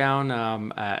back down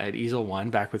at easel 1,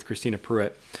 back with Christina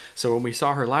Pruitt. So when we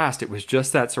saw her last, it was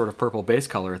just that sort of purple base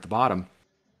color at the bottom.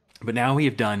 But now we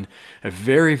have done a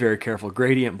very, very careful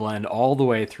gradient blend all the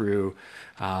way through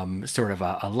sort of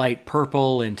a light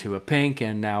purple into a pink,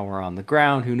 and now we're on the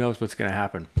ground. Who knows what's going to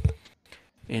happen?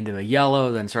 Into a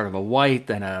yellow, then sort of a white,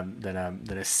 then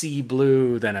a sea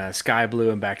blue, then a sky blue,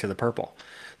 and back to the purple.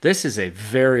 This is a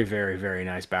very, very, very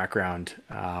nice background.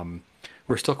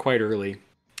 We're still quite early.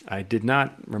 I did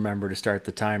not remember to start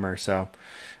the timer, so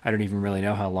I don't even really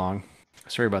know how long.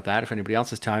 Sorry about that. If anybody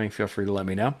else is timing, feel free to let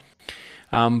me know.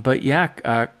 But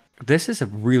yeah, this is a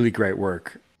really great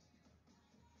work.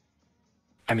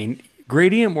 I mean,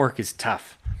 gradient work is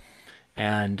tough,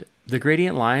 and the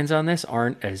gradient lines on this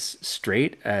aren't as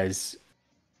straight as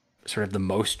sort of the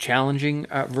most challenging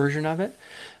version of it.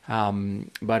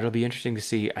 But it'll be interesting to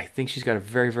see. I think she's got a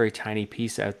very, very tiny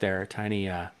piece out there,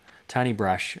 tiny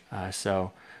brush.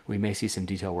 So we may see some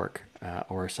detail work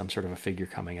or some sort of a figure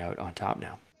coming out on top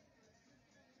now.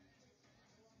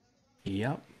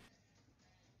 Yep.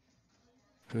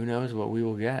 Who knows what we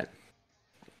will get?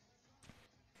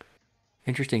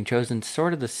 Interesting. Chosen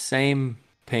sort of the same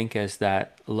pink as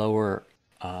that lower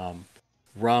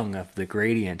rung of the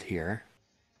gradient here.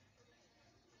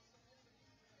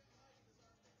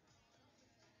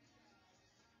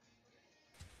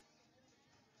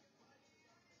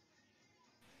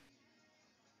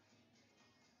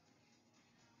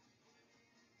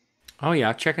 Oh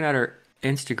yeah, checking out her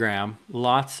Instagram.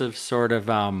 Lots of sort of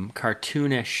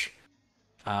cartoonish,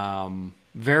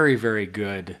 very, very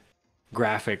good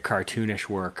graphic cartoonish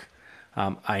work.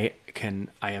 I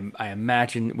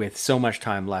imagine with so much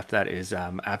time left, that is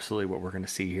absolutely what we're going to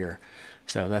see here.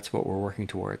 So that's what we're working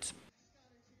towards.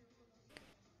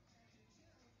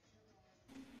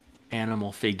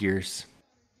 Animal figures.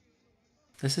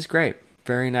 This is great.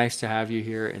 Very nice to have you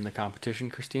here in the competition,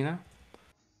 Christina.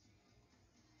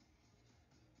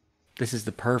 This is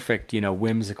the perfect,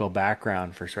 whimsical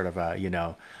background for sort of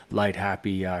a, light,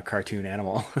 happy cartoon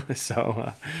animal.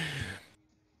 So,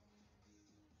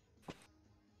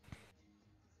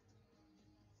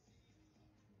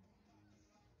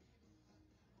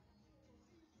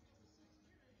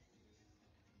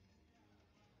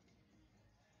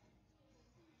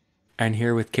 and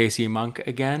here with Kcie Monk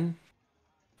again,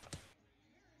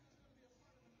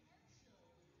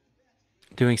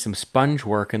 doing some sponge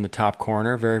work in the top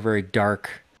corner, very, very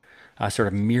dark, sort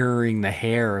of mirroring the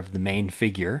hair of the main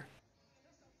figure.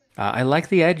 I like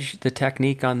the edge, the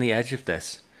technique on the edge of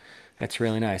this. It's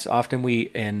really nice. Often we,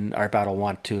 in Art Battle,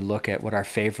 want to look at what our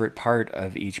favorite part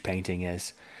of each painting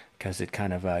is, because it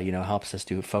kind of, helps us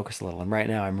to focus a little. And right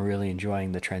now I'm really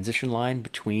enjoying the transition line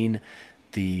between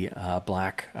the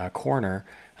black corner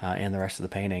and the rest of the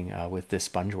painting with this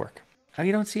sponge work.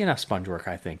 You don't see enough sponge work,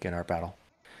 I think, in Art Battle.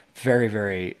 Very,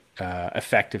 very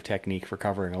effective technique for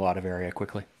covering a lot of area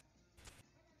quickly.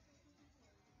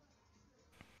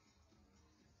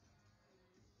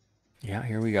 Yeah,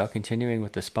 here we go. Continuing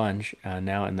with the sponge.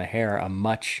 Now in the hair, a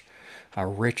much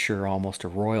richer, almost a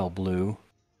royal blue.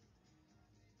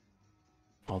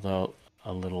 Although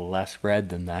a little less red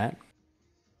than that.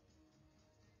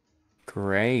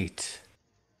 Great.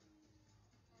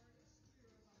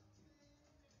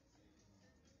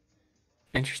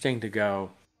 Interesting to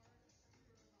go.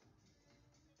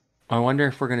 I wonder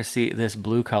if we're going to see this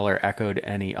blue color echoed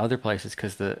any other places,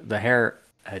 because the hair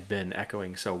had been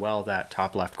echoing so well that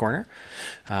top left corner.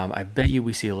 I bet you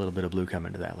we see a little bit of blue come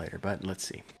into that later, but let's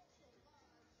see.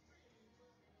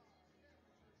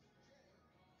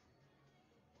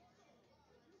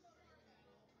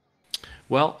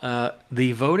 Well,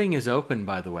 the voting is open,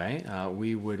 by the way.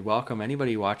 We would welcome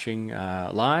anybody watching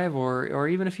live or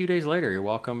even a few days later. You're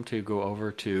welcome to go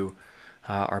over to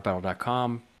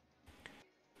artbattle.com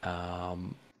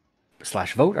 /vote,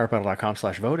 artbattle.com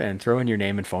 /vote, and throw in your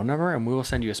name and phone number, and we will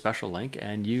send you a special link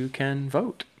and you can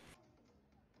vote.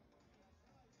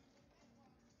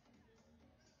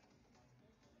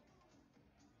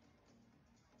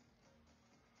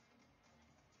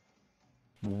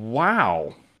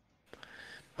 Wow.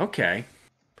 Okay.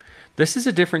 This is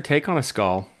a different take on a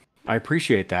skull. I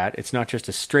appreciate that. It's not just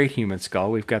a straight human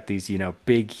skull. We've got these,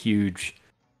 big, huge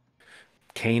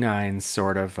canines,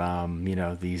 sort of,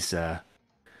 these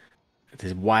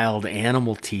wild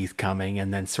animal teeth coming,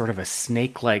 and then sort of a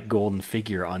snake-like golden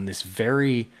figure on this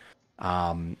very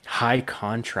high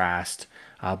contrast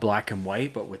black and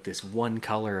white, but with this one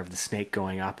color of the snake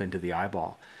going up into the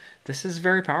eyeball. This is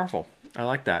very powerful. I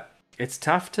like that. It's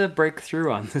tough to break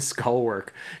through on the skull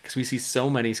work because we see so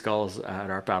many skulls at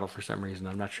Art Battle for some reason.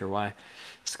 I'm not sure why.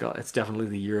 Skull. It's definitely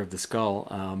the year of the skull,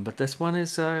 but this one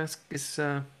is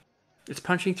it's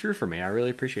punching through for me. I really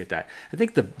appreciate that. I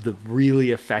think the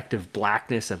really effective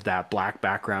blackness of that black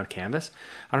background canvas.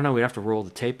 I don't know. We have to roll the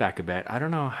tape back a bit. I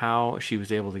don't know how she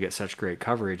was able to get such great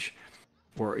coverage,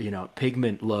 or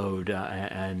pigment load,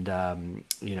 and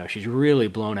she's really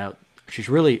blown out. She's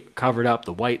really covered up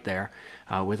the white there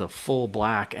with a full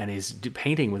black, and is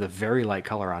painting with a very light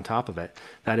color on top of it.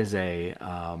 That is a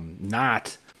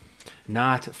not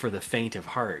not for the faint of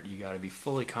heart. You got to be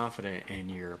fully confident in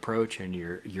your approach and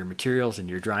your materials and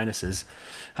your drynesses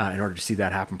in order to see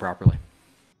that happen properly.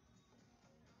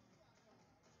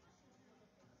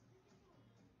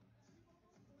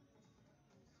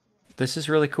 This is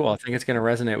really cool. I think it's going to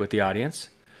resonate with the audience.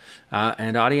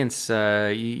 And audience,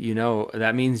 you know,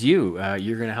 that means you.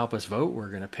 You're going to help us vote. We're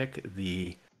going to pick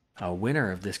the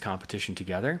winner of this competition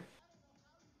together.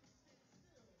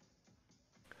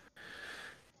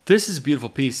 This is a beautiful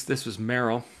piece. This was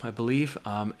Meryl, I believe,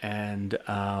 and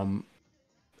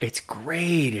it's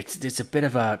great. It's a bit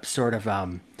of a sort of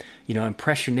you know,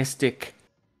 impressionistic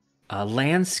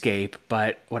landscape.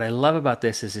 But what I love about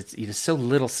this is it's so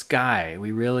little sky.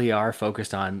 We really are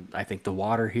focused on, I think, the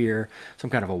water here, some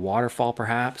kind of a waterfall,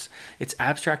 perhaps. It's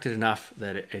abstracted enough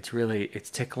that it's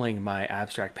tickling my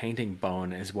abstract painting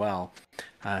bone as well.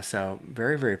 So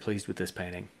very, very pleased with this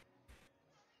painting.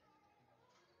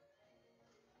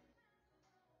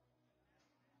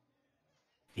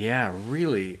 Yeah,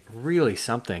 really, really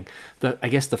something. I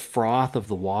guess the froth of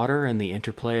the water and the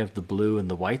interplay of the blue and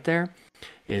the white there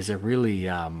is a really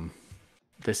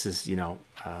this is, you know,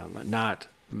 not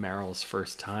Meryl's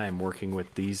first time working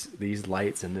with these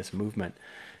lights and this movement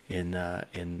in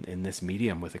this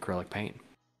medium with acrylic paint.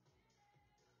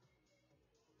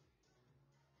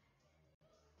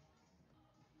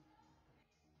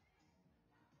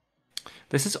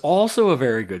 This is also a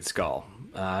very good skull.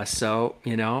 So,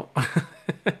 you know,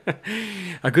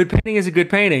 a good painting is a good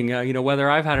painting. You know, whether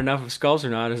I've had enough of skulls or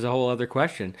not is a whole other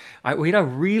question. What I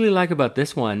really like about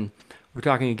this one, we're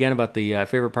talking again about the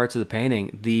favorite parts of the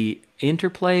painting, the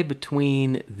interplay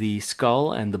between the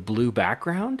skull and the blue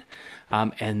background,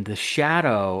 and the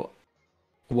shadow,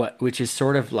 which is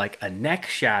sort of like a neck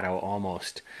shadow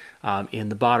almost, in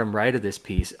the bottom right of this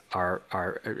piece are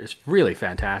is really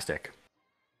fantastic.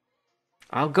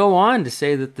 I'll go on to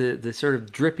say that the sort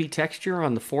of drippy texture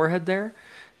on the forehead there,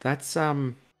 that's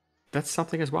that's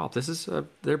something as well. This is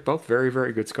they're both very,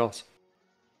 very good skulls.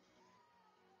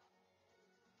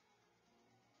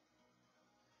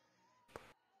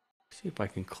 See if I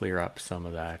can clear up some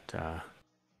of that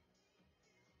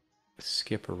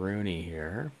skipperoonie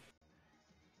here.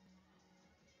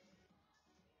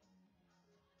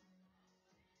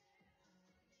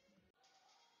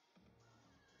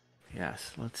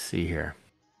 Yes, let's see here.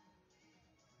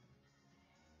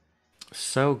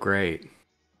 So great.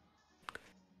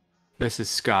 This is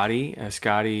Scotty.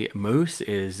 Scotty Moose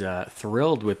is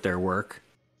thrilled with their work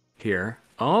here.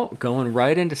 Oh, going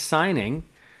right into signing.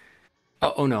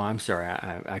 Oh no, I'm sorry.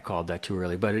 I called that too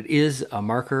early, but it is a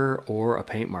marker or a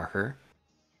paint marker.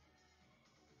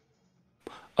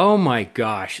 Oh my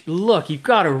gosh. Look, you've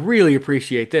got to really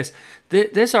appreciate this.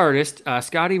 This artist,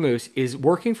 Scotty Moose, is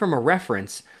working from a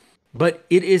reference, but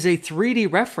it is a 3D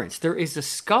reference. There is a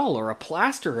skull or a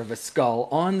plaster of a skull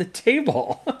on the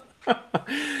table.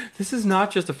 This is not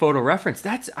just a photo reference.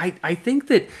 I think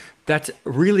that's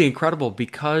really incredible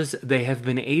because they have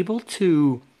been able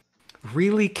to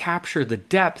really capture the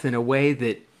depth in a way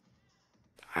that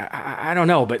I don't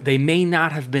know, but they may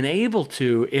not have been able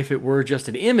to if it were just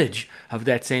an image of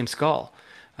that same skull.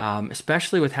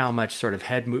 Especially with how much sort of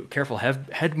careful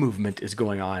head movement is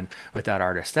going on with that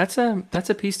artist. That's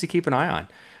a piece to keep an eye on.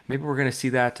 Maybe we're going to see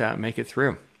that make it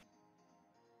through.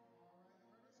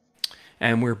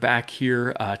 And we're back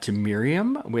here to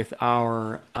Miriam with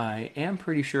our, I am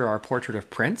pretty sure, our portrait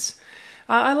of Prince.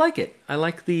 I like it. I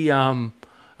like the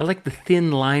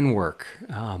thin line work.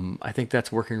 I think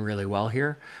that's working really well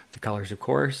here. The colors, of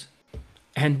course.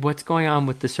 And what's going on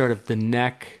with the sort of the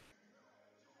neck,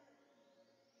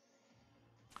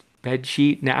 bed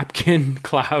sheet, napkin,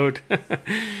 cloud.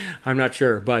 I'm not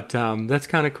sure, but that's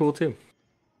kind of cool too.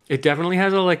 It definitely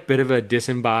has a like bit of a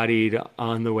disembodied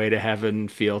on the way to heaven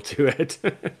feel to it.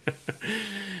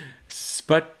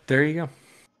 But there you go.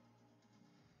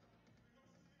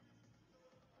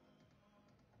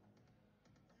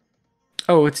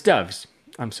 Oh, it's doves.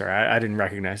 I'm sorry, I didn't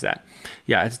recognize that.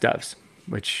 Yeah, it's doves,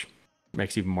 which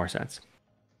makes even more sense.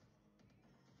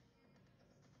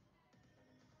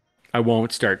 I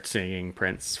won't start singing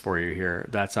Prince for you here.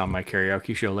 That's on my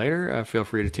karaoke show later. Feel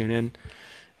free to tune in.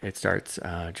 It starts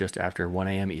just after 1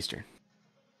 a.m. Eastern.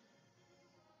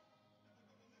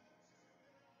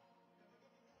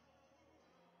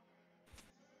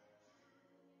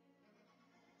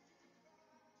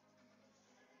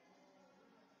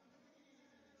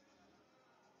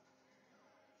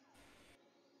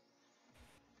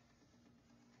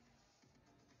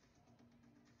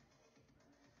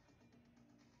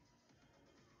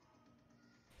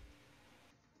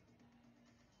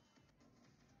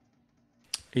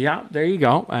 Yeah, there you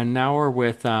go. And now we're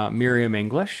with Miriam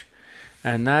English.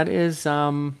 And that is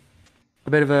a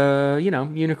bit of a,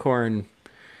 unicorn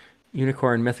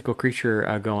mythical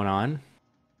creature going on.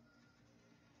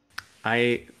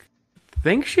 I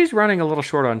think she's running a little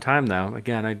short on time, though.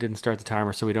 Again, I didn't start the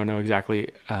timer, so we don't know exactly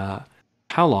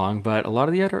how long. But a lot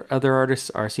of the other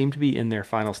artists seem to be in their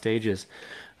final stages.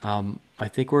 I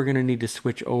think we're going to need to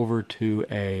switch over to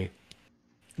a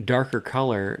darker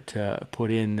color to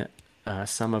put in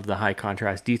some of the high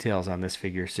contrast details on this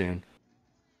figure soon.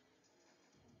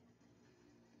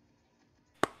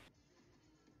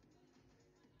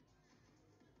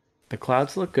 The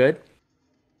clouds look good.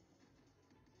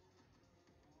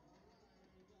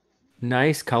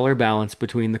 Nice color balance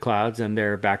between the clouds and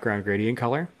their background gradient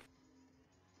color.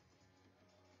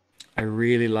 I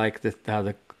really like how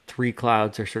the three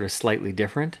clouds are sort of slightly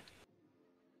different.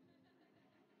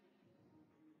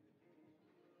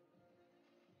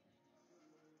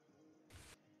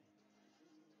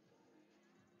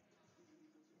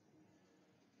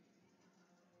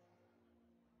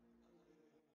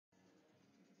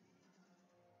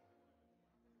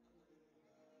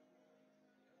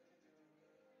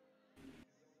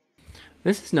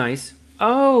 This is nice.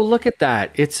 Oh, look at that.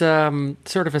 It's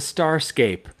sort of a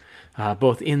starscape,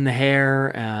 both in the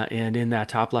hair and in that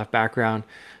top left background.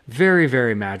 Very,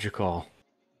 very magical.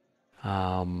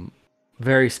 Um,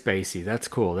 very spacey. That's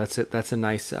cool. That's a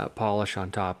nice polish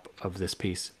on top of this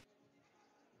piece.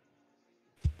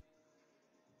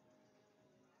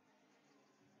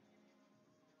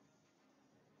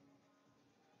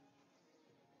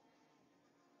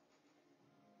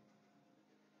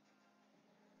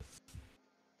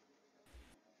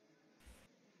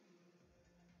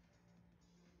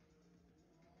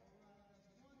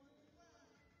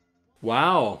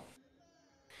 Wow.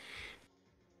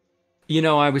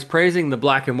 I was praising the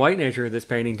black and white nature of this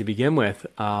painting to begin with,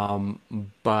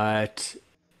 but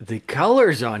the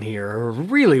colors on here are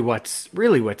really what's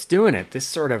doing it. This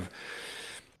sort of,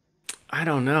 I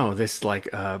don't know, this like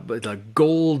the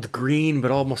gold green, but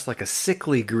almost like a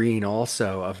sickly green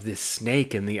also of this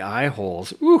snake in the eye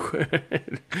holes. Ooh,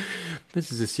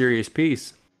 this is a serious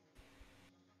piece.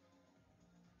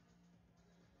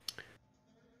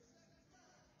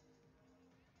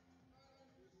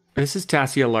 This is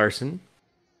Tasia Larsen.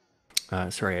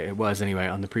 Sorry, it was anyway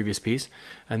on the previous piece.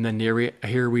 And then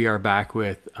here we are back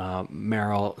with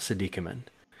Meryl sidikman.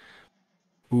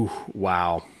 Ooh,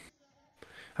 wow.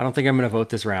 I don't think I'm going to vote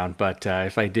this round, but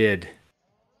if I did,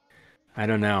 I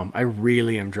don't know. I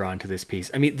really am drawn to this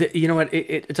piece. I mean, you know what?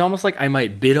 It's almost like I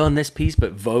might bid on this piece,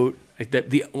 but vote. Like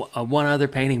the one other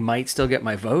painting might still get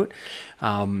my vote,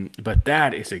 but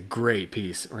that is a great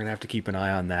piece. We're gonna have to keep an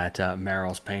eye on that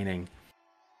Meryl's painting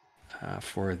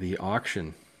for the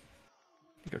auction.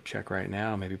 Go check right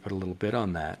now. Maybe put a little bid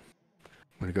on that.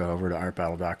 I'm gonna go over to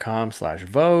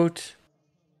artbattle.com/vote.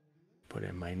 Put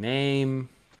in my name,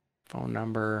 phone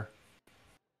number.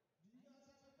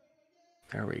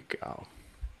 There we go.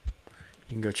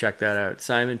 You can go check that out.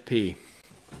 Simon P.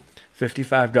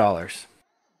 $55.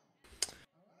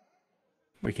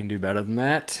 We can do better than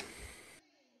that.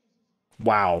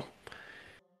 Wow.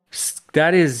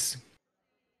 That is...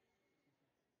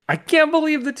 I can't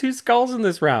believe the two skulls in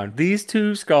this round. These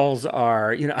two skulls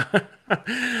are,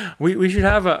 we should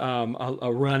have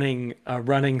a running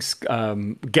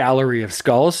gallery of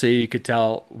skulls so you could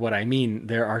tell what I mean.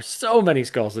 There are so many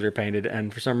skulls that are painted,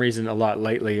 and for some reason, a lot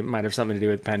lately. It might have something to do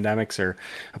with pandemics or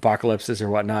apocalypses or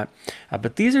whatnot.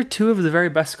 But these are two of the very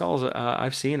best skulls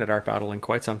I've seen at Art Battle in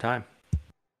quite some time.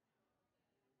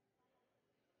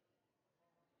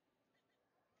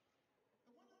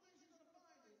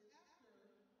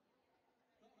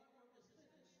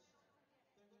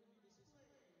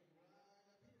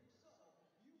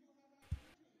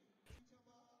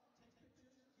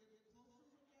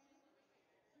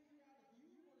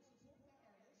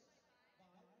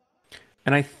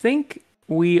 And I think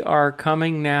we are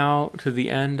coming now to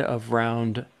the end of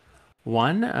round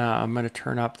one. I'm going to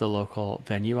turn up the local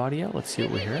venue audio. Let's see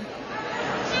what we hear.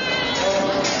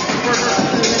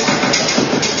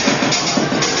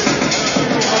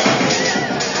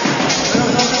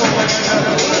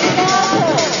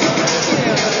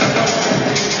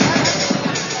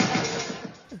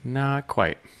 Not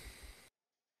quite.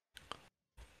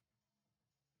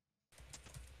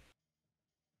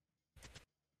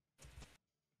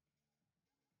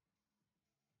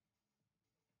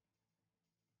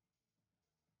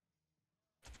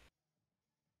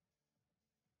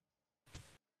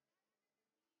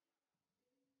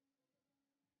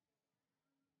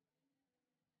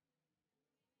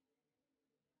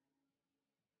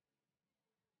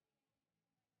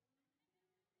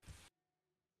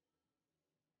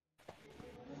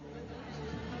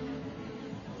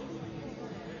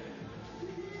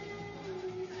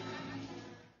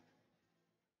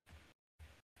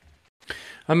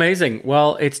 Amazing.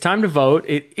 Well, it's time to vote.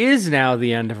 It is now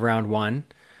the end of round one.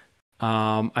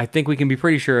 I think we can be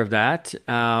pretty sure of that.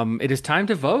 It is time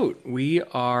to vote. We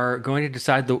are going to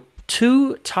decide the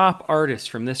two top artists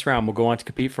from this round will go on to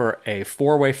compete for a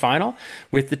four-way final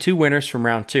with the two winners from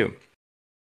round two.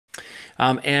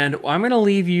 And I'm going to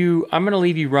leave you. I'm going to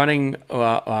leave you running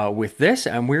with this,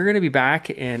 and we're going to be back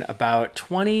in about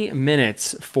 20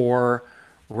 minutes for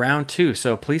round two.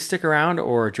 So please stick around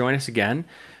or join us again,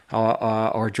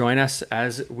 or join us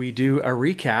as we do a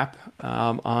recap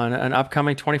on an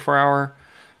upcoming 24-hour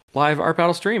live art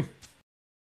battle stream.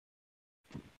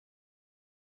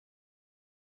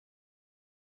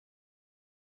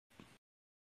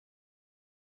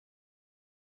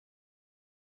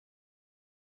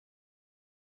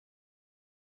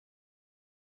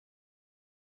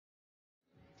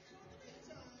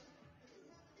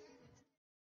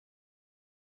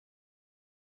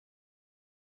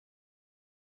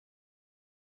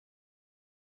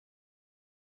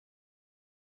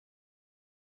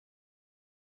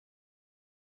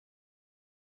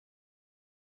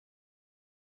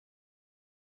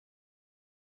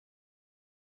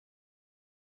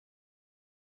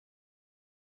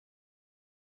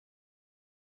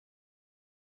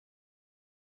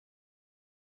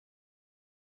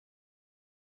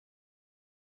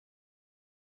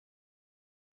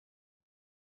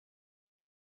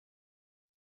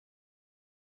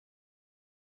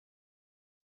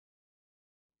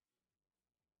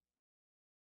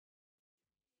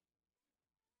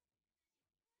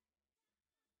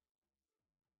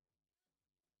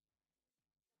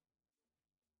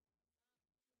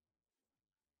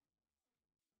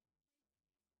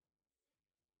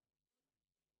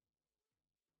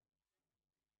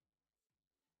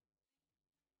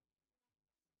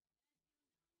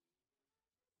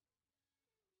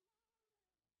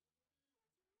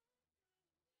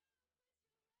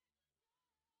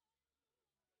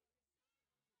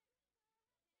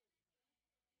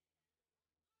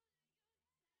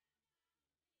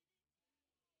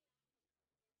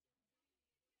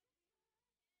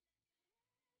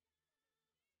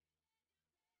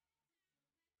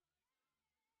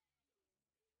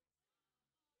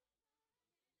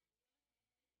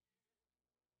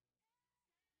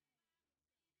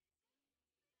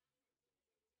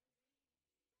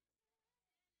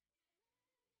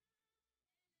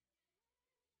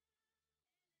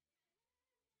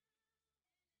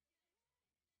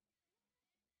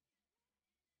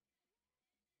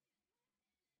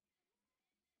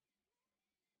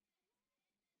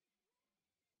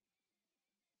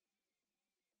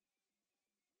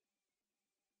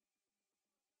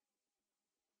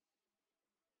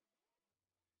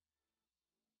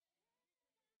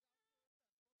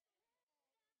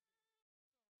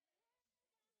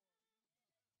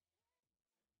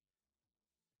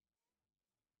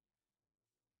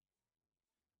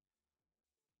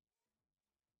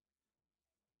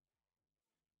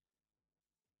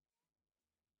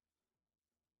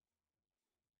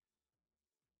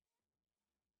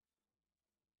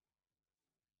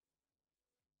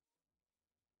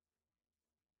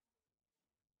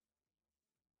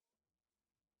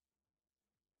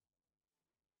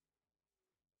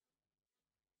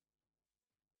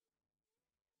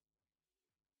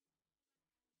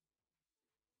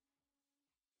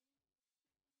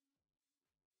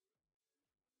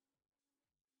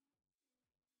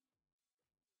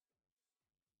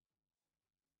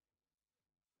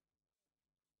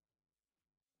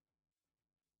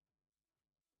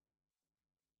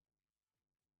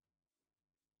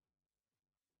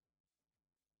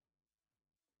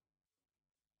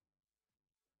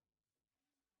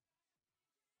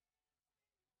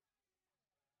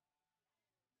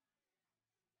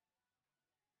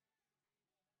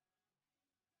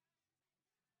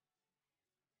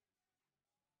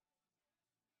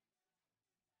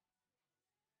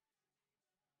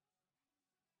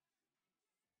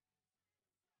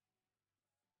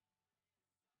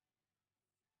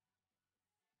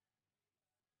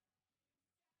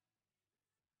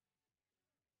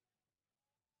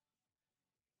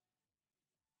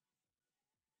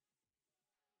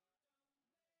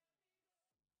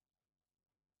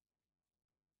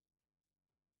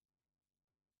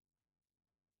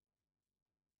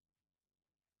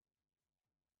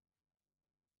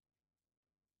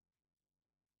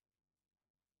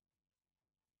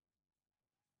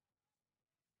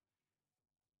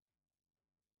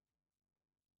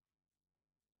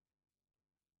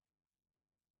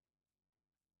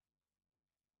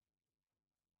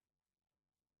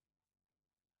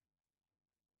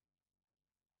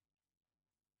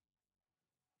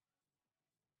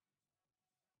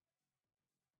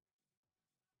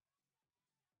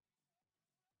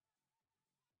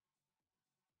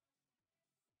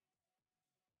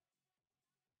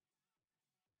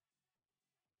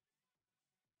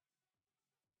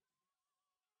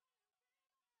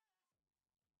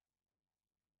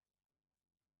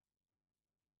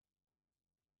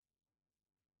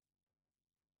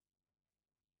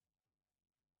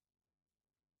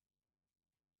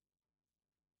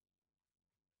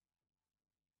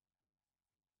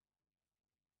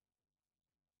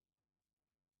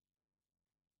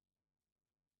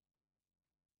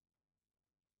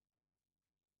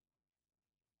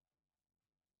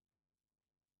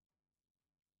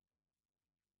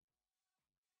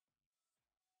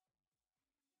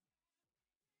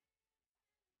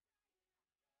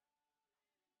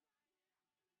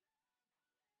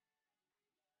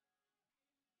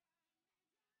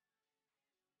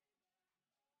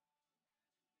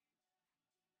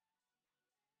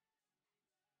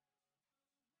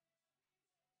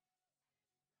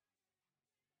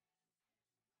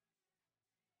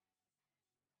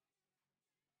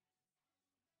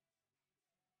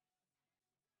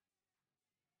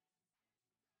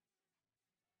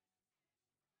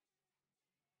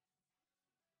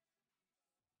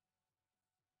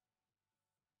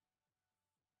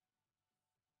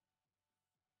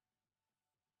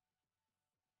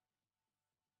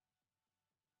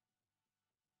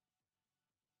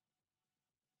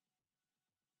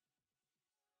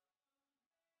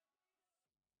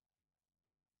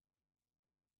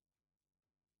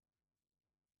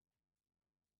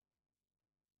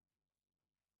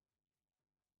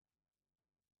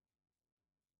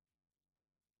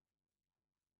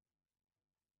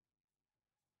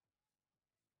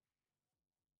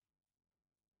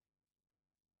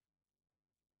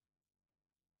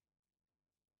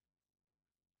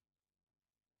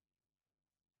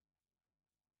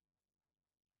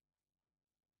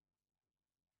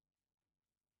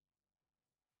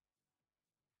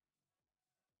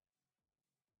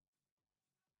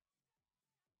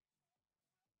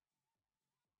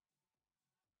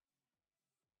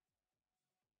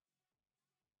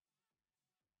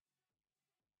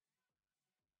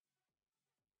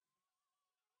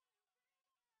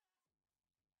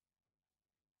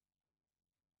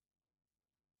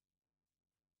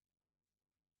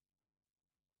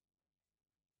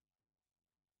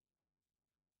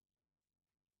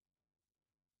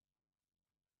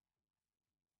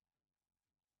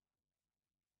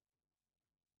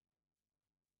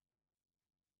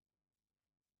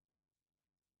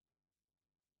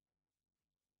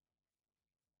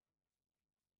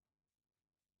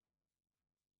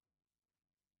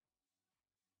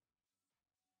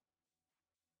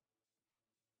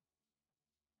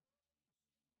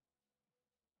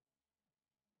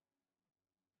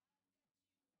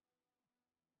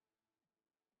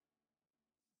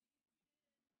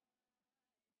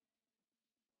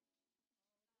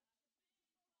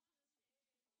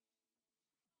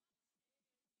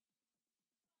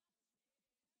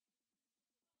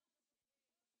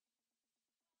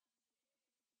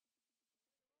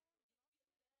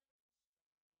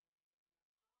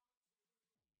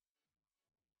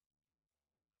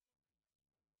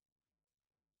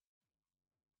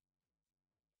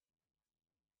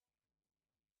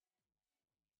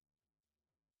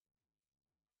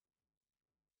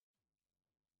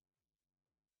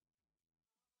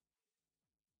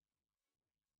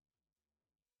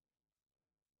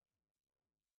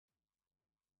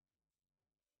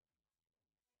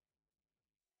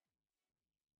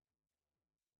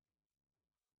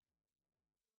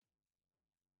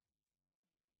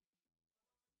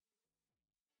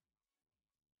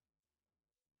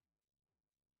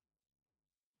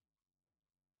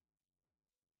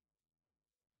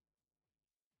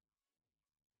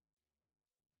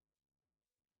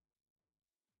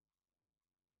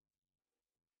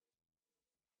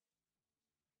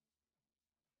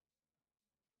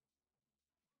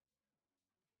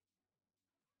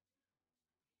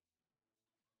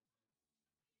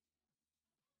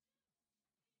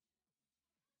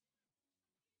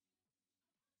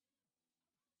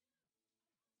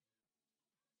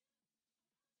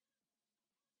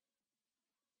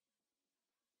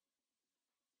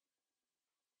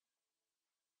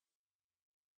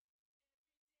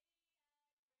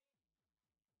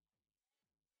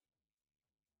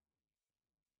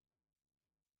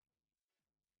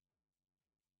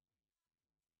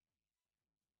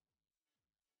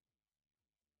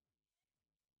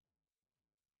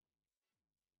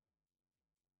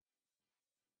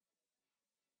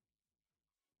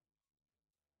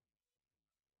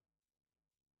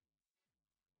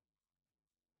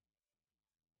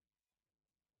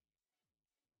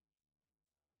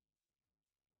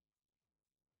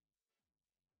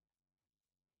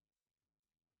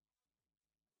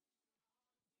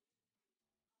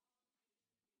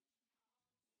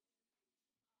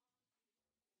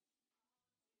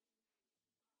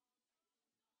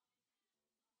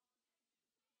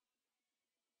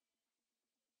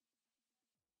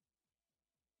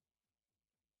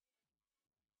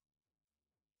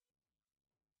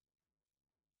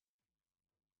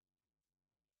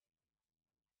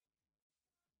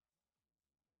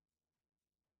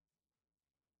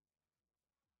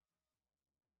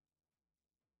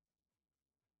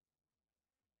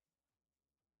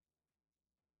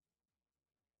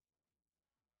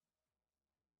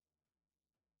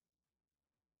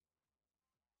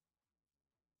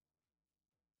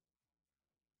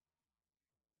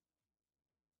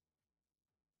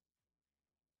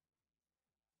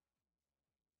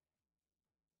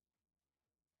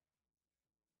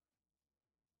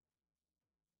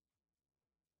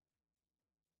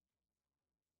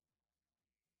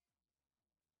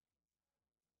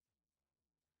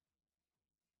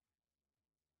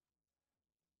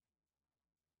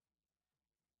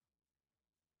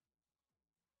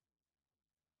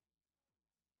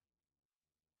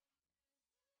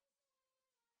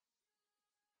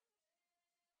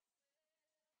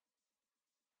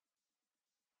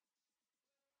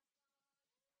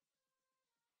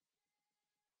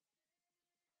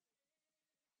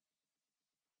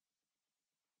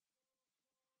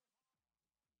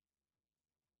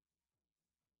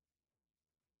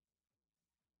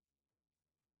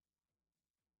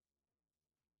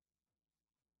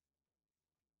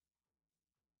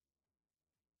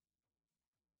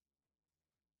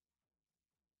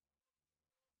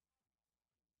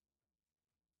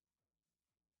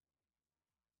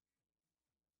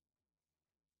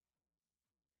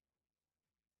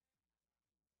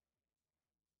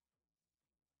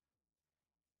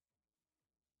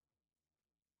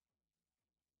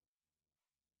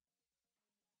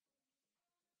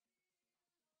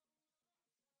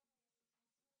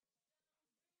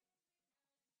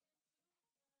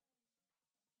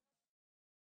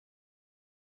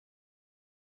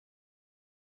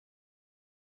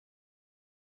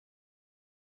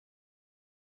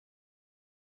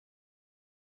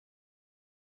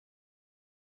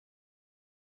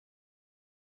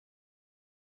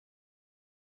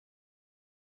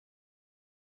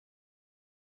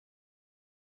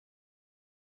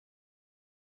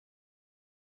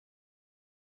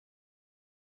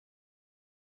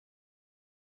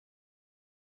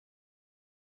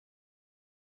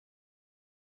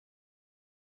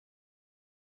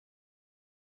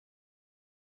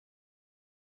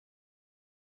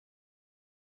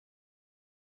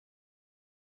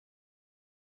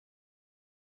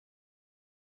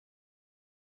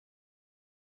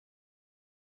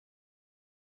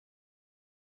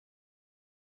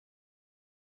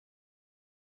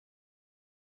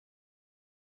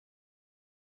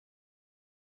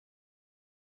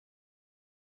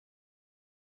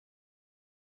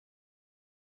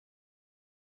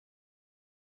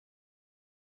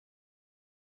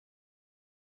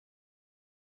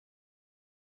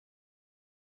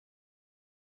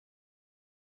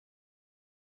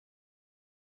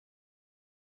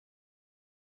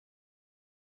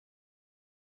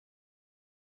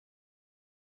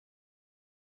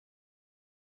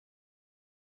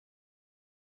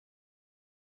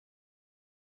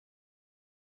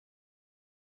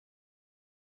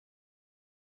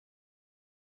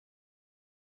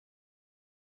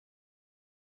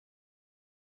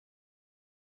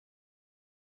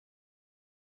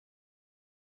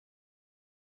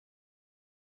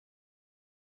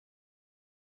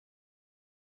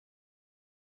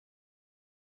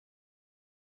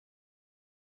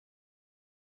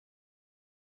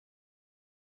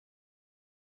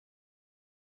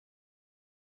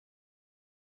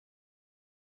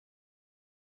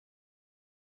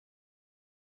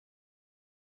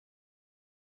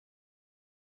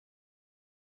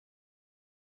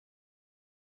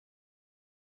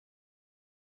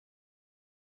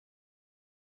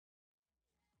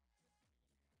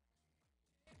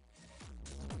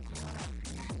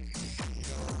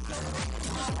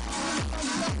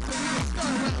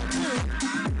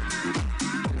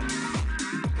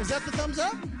 thumbs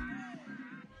up?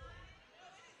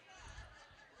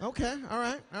 Okay, all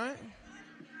right.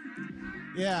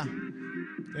 Yeah.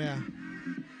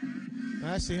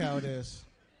 I see how it is.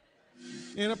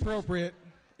 Inappropriate.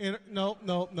 Nope.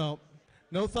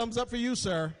 No thumbs up for you,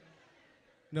 sir.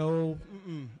 No.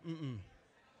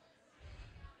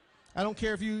 I don't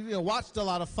care if you watched a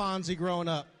lot of Fonzie growing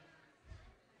up.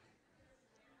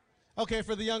 Okay,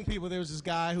 for the young people, there was this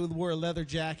guy who wore a leather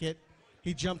jacket.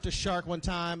 He jumped a shark one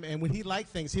time, and when he liked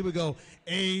things, he would go,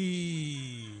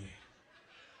 "Ayy."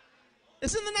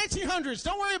 It's in the 1900s.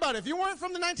 Don't worry about it. If you weren't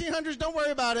from the 1900s, don't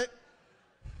worry about it.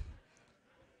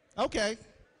 Okay.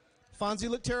 Fonzie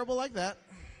looked terrible like that.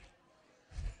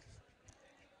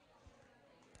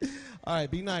 All right,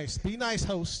 be nice. Be nice,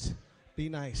 host. Be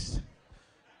nice.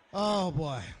 Oh,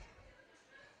 boy.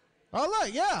 All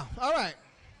right, yeah. All right.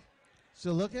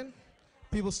 Still looking?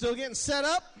 People still getting set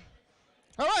up?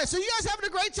 All right, so you guys having a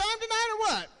great time tonight or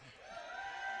what?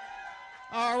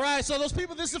 All right, so those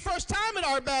people, this is the first time at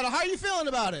Art Battle. How are you feeling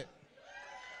about it?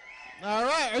 All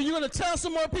right, are you going to tell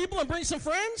some more people and bring some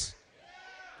friends?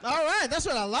 All right, that's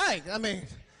what I like. I mean,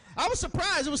 I was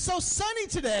surprised. It was so sunny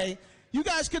today. You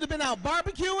guys could have been out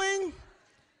barbecuing.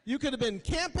 You could have been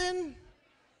camping.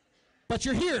 But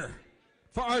you're here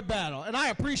for Art Battle, and I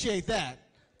appreciate that.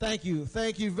 Thank you.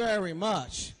 Thank you very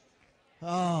much.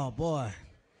 Oh, boy.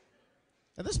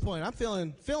 At this point, I'm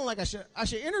feeling like I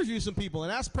should interview some people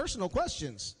and ask personal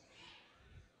questions.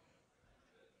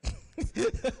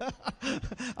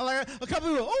 I like a couple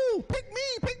people, oh,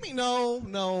 pick me.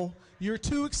 No, you're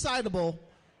too excitable.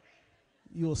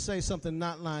 You will say something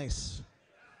not nice.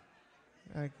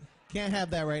 I can't have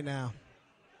that right now.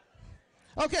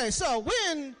 Okay, so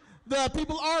when the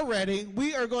people are ready,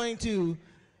 we are going to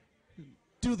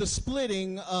do the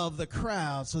splitting of the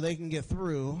crowd so they can get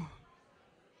through.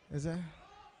 Is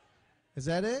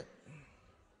that it?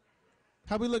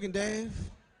 How we looking, Dave?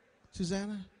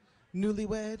 Susanna?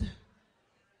 Newlywed?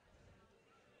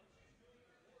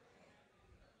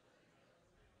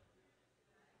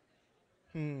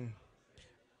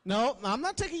 No, I'm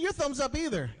not taking your thumbs up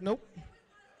either. Nope.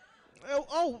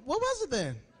 Oh, what was it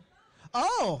then?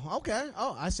 Oh, okay.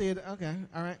 Oh, I see it. Okay,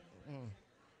 all right.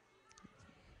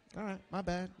 All right, my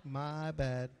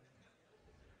bad.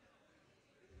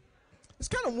 It's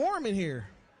kind of warm in here.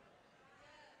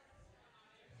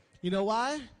 You know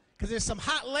why? Because there's some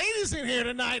hot ladies in here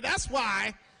tonight. That's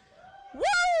why.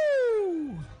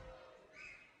 Woo!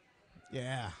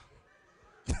 Yeah.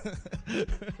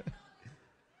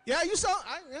 Yeah, you saw.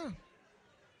 Yeah.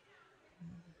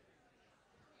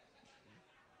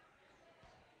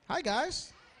 Hi,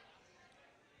 guys.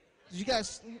 Did you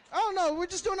guys? Oh no, we're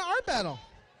just doing an art battle.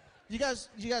 You guys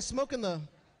smoking the?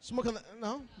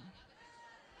 No.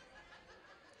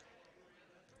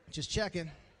 Just checking.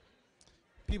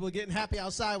 People are getting happy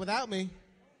outside without me.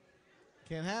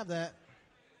 Can't have that.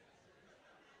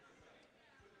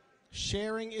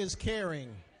 Sharing is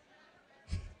caring.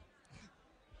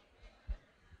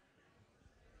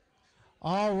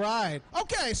 All right.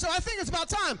 Okay, so I think it's about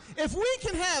time. If we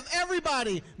can have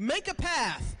everybody make a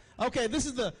path. Okay, this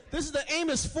is the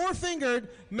Amos four-fingered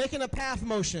making a path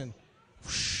motion.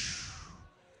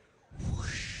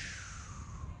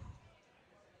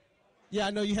 Yeah,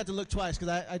 I know you had to look twice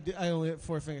because I only have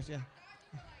four fingers. Yeah.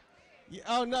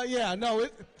 Oh no, yeah, no.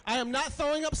 I am not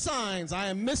throwing up signs. I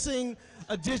am missing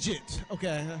a digit.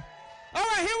 Okay. All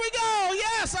right, here we go.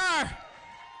 Yes,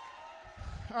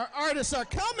 our artists are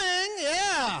coming.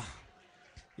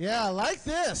 Yeah, like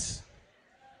this.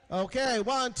 Okay,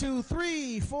 1, 2,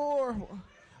 3, 4.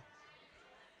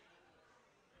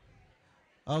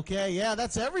 Okay, yeah,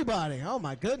 that's everybody. Oh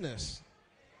my goodness.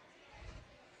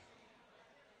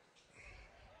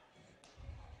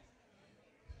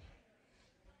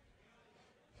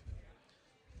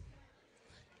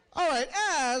 All right,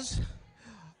 as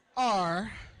our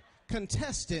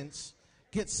contestants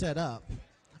get set up,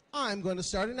 I'm going to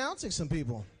start announcing some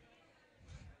people.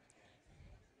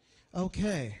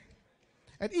 Okay.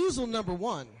 At easel number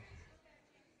 1,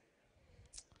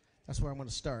 that's where I'm going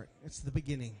to start. It's the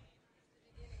beginning.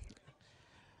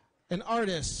 An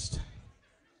artist,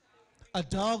 a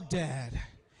dog dad,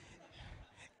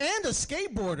 and a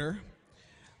skateboarder.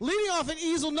 Leading off at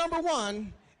easel number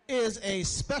 1 is a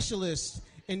specialist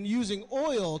in using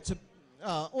oil to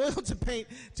paint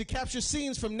to capture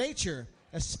scenes from nature,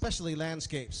 especially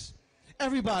landscapes.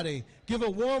 Everybody, give a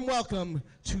warm welcome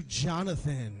to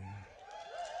Jonathon.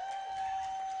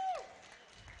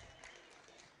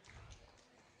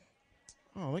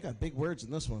 Oh, we got big words in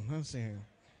this one. Let's see here.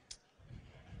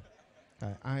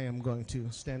 I am going to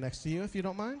stand next to you if you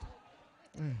don't mind.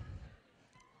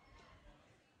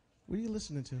 What are you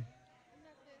listening to?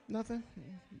 Nothing?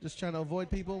 Just trying to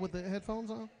avoid people with the headphones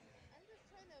on? I'm just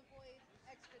trying to avoid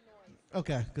extra noise.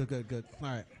 Okay, good. All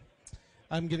right.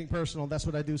 I'm getting personal. That's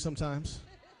what I do sometimes.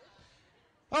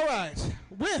 All right.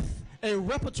 With a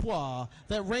repertoire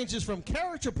that ranges from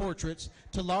character portraits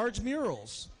to large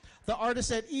murals, the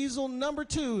artist at easel number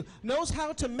 2 knows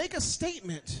how to make a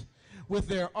statement with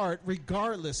their art,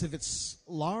 regardless if it's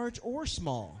large or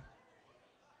small.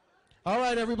 All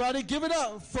right, everybody, give it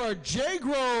up for J.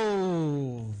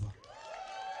 Grove.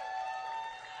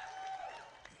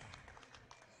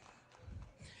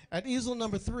 At easel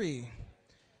number 3,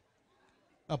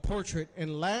 a portrait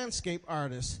and landscape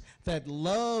artist that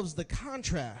loves the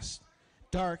contrast,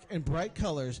 dark and bright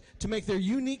colors to make their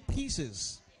unique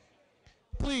pieces.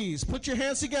 Please put your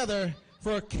hands together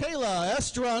for Kayla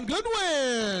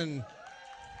Esteron-Goodwin.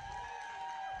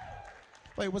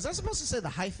 Wait, was I supposed to say the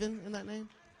hyphen in that name?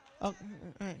 Oh, all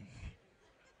right.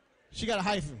 She got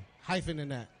a hyphen in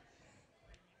that.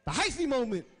 The hyphy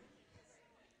moment.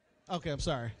 Okay, I'm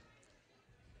sorry.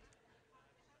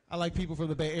 I like people from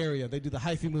the Bay Area. They do the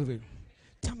hyphy movie.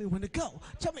 Tell me when to go.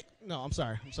 Tell me. No, I'm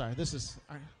sorry. This is.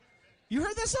 You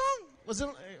heard that song? Was it?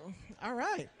 All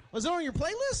right. Was it on your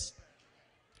playlist?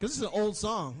 Because this is an old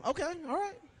song. Okay. All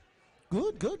right.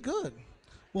 Good.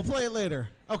 We'll play it later.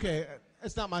 Okay.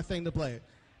 It's not my thing to play it.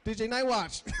 DJ Night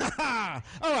Watch. All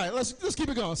right. Let's keep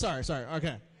it going. Sorry.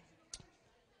 Okay.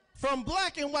 From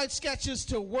black and white sketches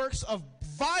to works of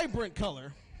vibrant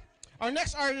color, our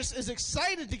next artist is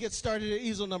excited to get started at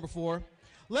easel number 4.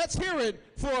 Let's hear it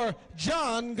for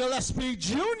John Gillespie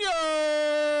Jr.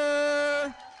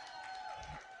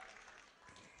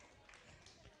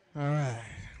 All right.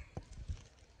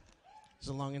 These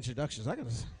are long introductions. I got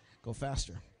to go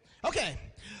faster. Okay.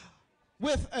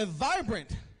 With a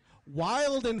vibrant,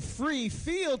 wild, and free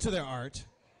feel to their art,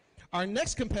 our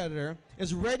next competitor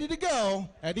is ready to go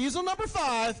at easel number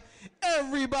 5.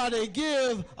 Everybody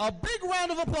give a big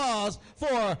round of applause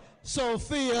for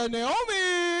Sophia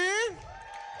Noemi.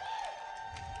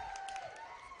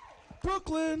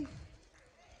 Brooklyn.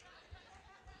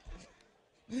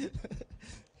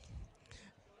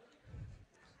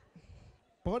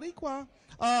 Boricua.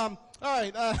 All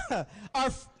right.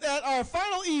 Our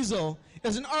final easel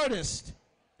is an artist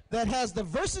that has the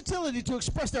versatility to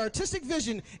express their artistic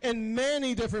vision in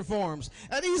many different forms.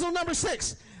 At easel number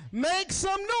 6, make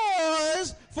some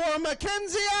noise for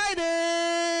Mackenzie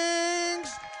Iddings.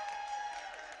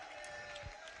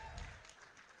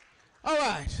 All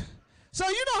right. So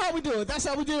you know how we do it. That's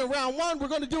how we did it in round 1. We're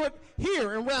going to do it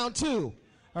here in round 2.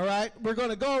 All right. We're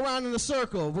going to go around in a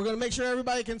circle. We're going to make sure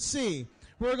everybody can see.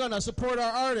 We're going to support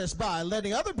our artists by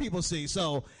letting other people see.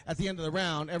 So at the end of the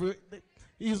round,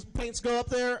 paints go up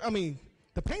there.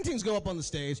 The paintings go up on the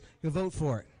stage. You vote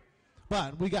for it.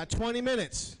 But we got 20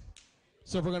 minutes.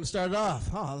 So we're going to start it off.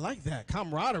 Oh, I like that.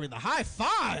 Camaraderie, the high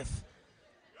 5.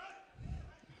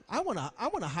 I want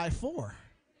a high 4.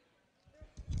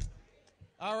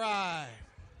 All right.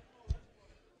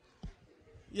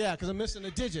 Yeah, because I'm missing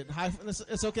a digit.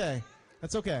 It's okay.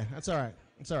 That's okay. That's all right.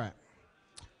 It's all right.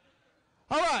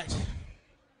 All right.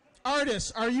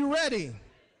 Artists, are you ready?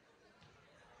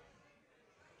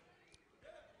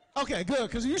 Okay, good,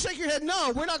 because you shake your head,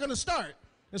 no, we're not going to start.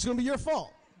 It's going to be your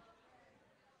fault.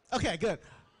 Okay, good.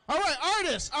 All right,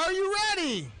 artists, are you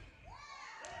ready?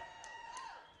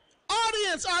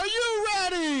 Audience, are you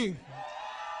ready?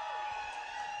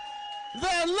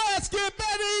 Then let's get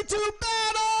ready to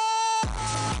battle!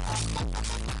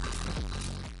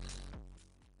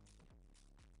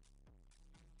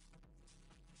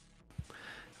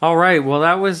 All right, well,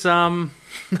 that was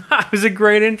that was a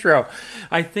great intro.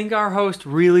 I think our host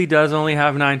really does only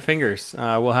have 9 fingers.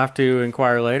 We'll have to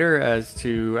inquire later as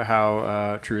to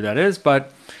how true that is,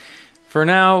 but for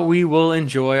now, we will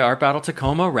enjoy Art Battle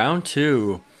Tacoma Round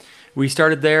 2. We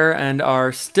started there and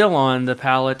are still on the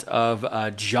palette of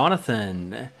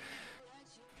Jonathon,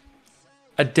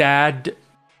 a dog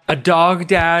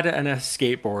dad, and a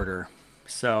skateboarder.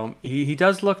 So he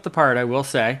does look the part, I will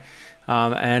say.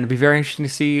 And it'd be very interesting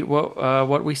to see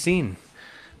what we seen.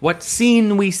 What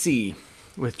scene we see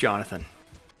with Jonathon.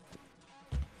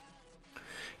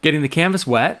 Getting the canvas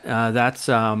wet, that's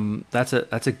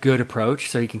a good approach.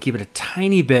 So you can keep it a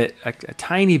tiny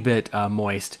bit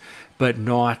moist, but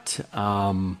not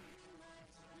not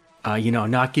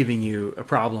giving you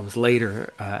problems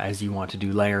later as you want to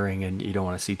do layering and you don't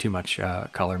want to see too much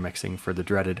color mixing for the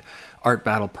dreaded Art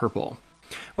Battle Purple.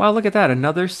 Well, look at that.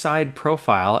 Another side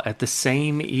profile at the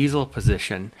same easel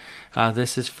position.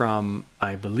 This is from,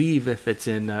 I believe, if it's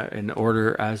in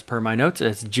order as per my notes,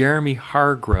 it's Jeremy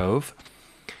Hargrove.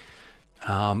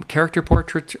 Character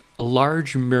portraits,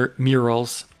 large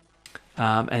murals,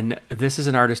 And this is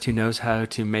an artist who knows how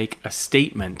to make a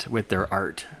statement with their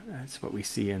art. That's what we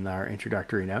see in our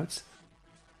introductory notes.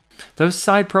 Those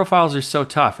side profiles are so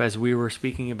tough, as we were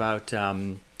speaking about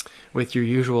with your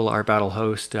usual Art Battle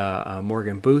host,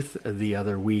 Morgan Booth, the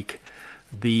other week.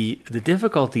 The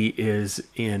difficulty is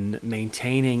in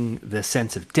maintaining the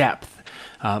sense of depth.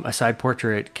 A side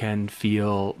portrait can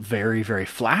feel very, very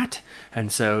flat.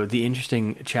 And so the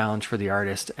interesting challenge for the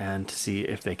artist, and to see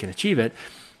if they can achieve it,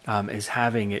 is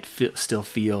having it still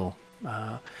feel.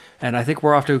 And I think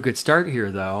we're off to a good start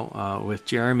here, though, with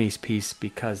Jeremy's piece,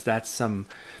 because that's some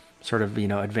sort of,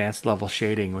 advanced level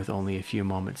shading with only a few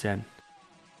moments in.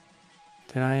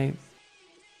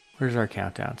 Where's our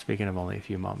countdown? Speaking of only a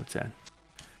few moments in.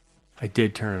 I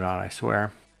did turn it on, I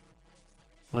swear.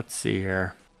 Let's see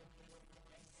here.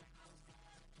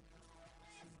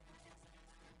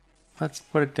 Let's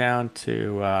put it down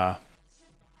to,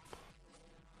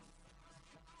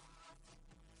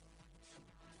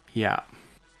 yeah.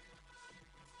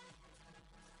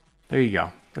 There you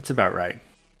go. That's about right.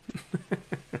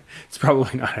 It's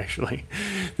probably not, actually.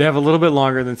 They have a little bit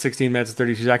longer than 16 minutes and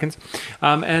 32 seconds.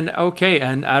 And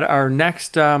at our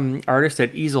next artist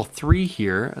at easel 3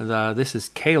 here, this is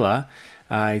Kayla.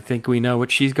 I think we know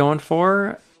what she's going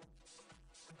for.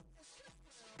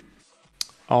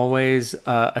 Always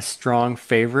a strong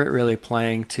favorite, really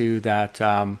playing to that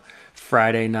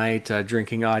Friday night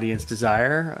drinking audience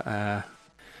desire.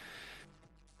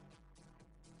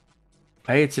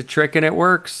 Hey, it's a trick and it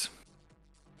works.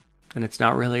 And it's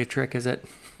not really a trick, is it?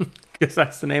 Because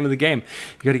that's the name of the game.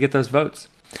 You got to get those votes.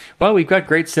 Well, we've got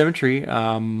great symmetry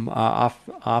off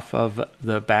of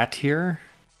the bat here.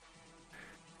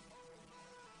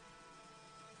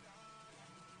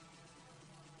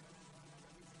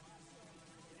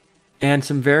 And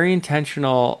some very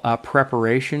intentional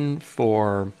preparation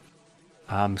for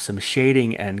some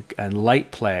shading and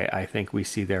light play. I think we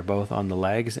see there, both on the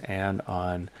legs and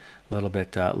on a little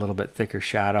bit thicker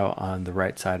shadow on the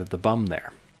right side of the bum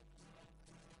there.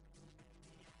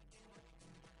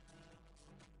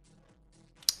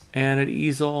 And at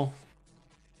easel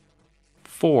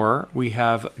 4, we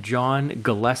have John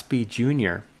Gillespie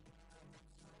Jr.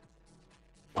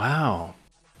 Wow.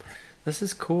 This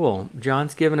is cool.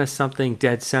 John's given us something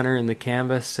dead center in the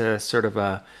canvas, sort of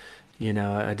a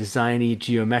designy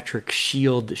geometric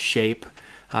shield shape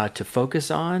to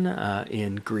focus on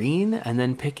in green, and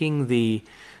then picking the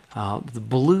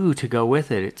blue to go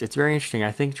with it. It's very interesting.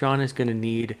 I think John is going to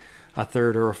need a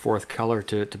third or a fourth color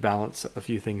to balance a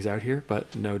few things out here,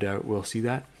 but no doubt we'll see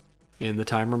that in the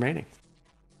time remaining.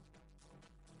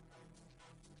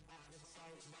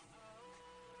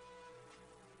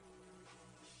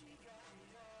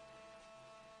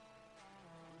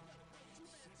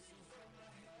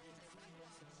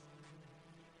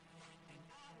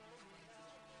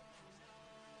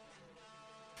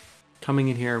 Coming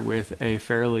in here with a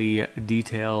fairly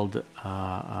detailed,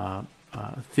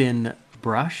 thin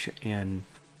brush and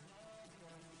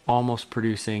almost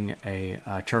producing a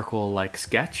charcoal-like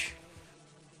sketch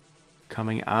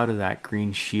coming out of that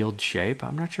green shield shape.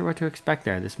 I'm not sure what to expect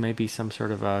there. This may be some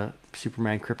sort of a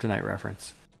Superman Kryptonite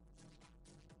reference.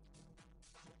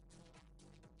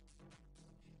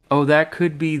 Oh, that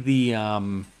could be the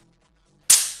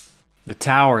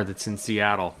tower that's in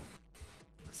Seattle.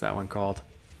 What's that one called?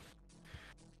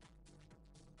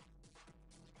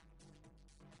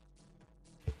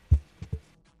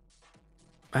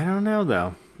 I don't know,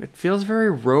 though. It feels very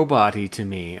robot-y to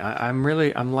me.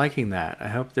 I'm liking that. I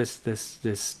hope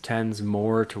this tends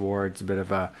more towards a bit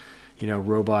of a,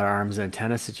 robot arms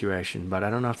antenna situation, but I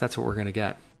don't know if that's what we're going to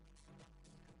get.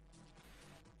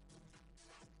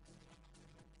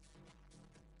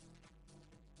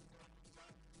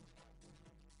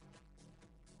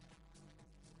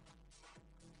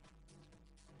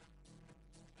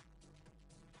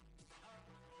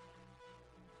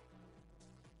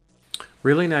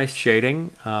 Really nice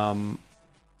shading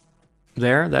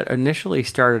there. That initially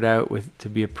started out to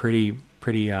be a pretty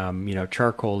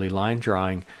charcoal-y line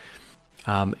drawing,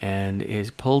 and is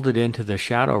pulled it into the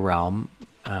shadow realm.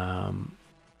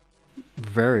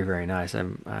 Very, very nice.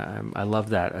 I love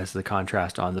that as the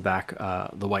contrast on the back,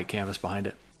 the white canvas behind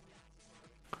it.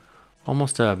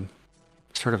 Almost a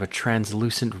sort of a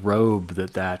translucent robe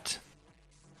that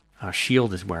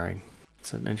shield is wearing.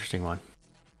 It's an interesting one.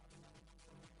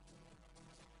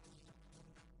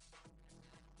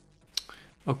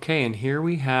 Okay, and here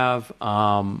we have,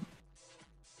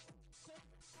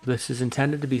 this is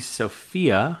intended to be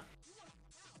Sophia.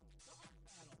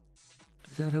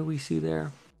 Is that who we see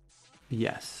there?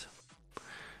 Yes.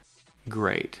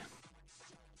 Great.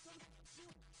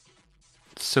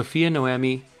 Sophia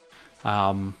Noemi,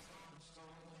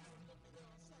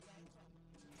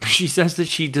 She says that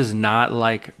she does not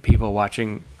like people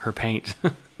watching her paint,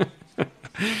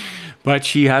 but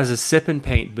she has a sip and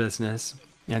paint business.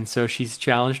 And so she's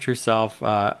challenged herself.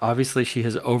 Obviously, she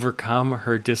has overcome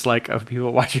her dislike of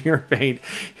people watching her paint.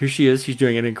 Here she is. She's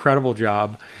doing an incredible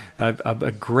job.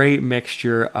 A great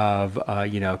mixture of,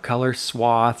 color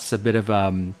swaths, a bit of,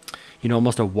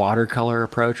 almost a watercolor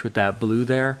approach with that blue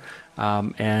there.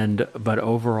 But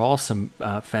overall, some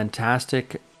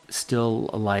fantastic still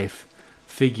life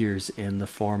figures in the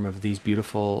form of these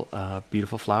beautiful,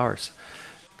 beautiful flowers.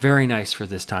 Very nice for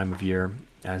this time of year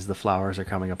as the flowers are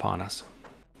coming upon us.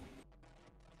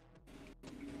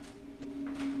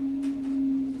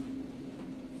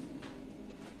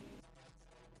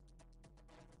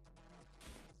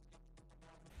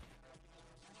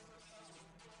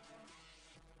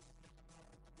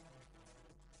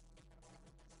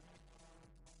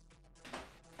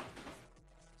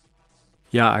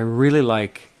 Yeah, I really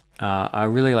like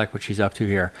what she's up to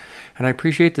here, and I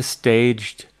appreciate the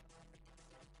staged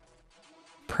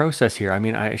process here. I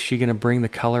mean, is she going to bring the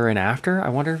color in after? I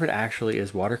wonder if it actually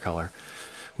is watercolor.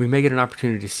 We may get an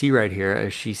opportunity to see right here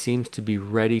as she seems to be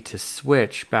ready to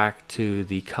switch back to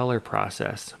the color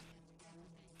process.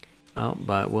 Oh,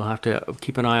 but we'll have to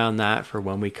keep an eye on that for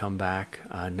when we come back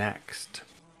next.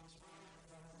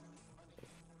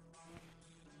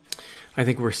 I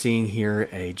think we're seeing here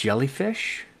a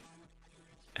jellyfish,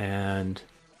 and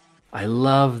I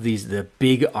love the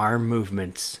big arm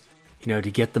movements, to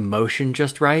get the motion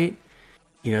just right.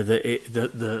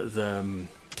 The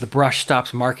brush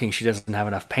stops marking. She doesn't have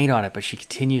enough paint on it, but she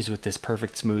continues with this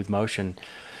perfect smooth motion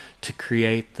to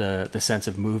create the sense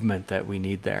of movement that we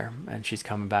need there. And she's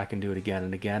coming back and do it again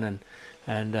and again,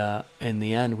 and in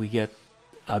the end we get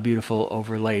a beautiful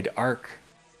overlaid arc.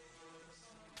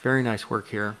 Very nice work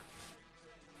here.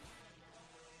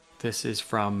 This is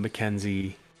from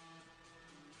Mackenzie.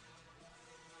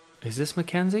 Is this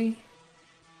Mackenzie?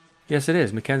 Yes, it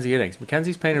is. Mackenzie Iddings.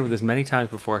 Mackenzie's painted with this many times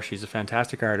before. She's a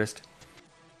fantastic artist.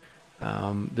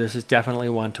 This is definitely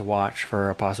one to watch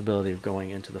for a possibility of going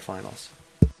into the finals.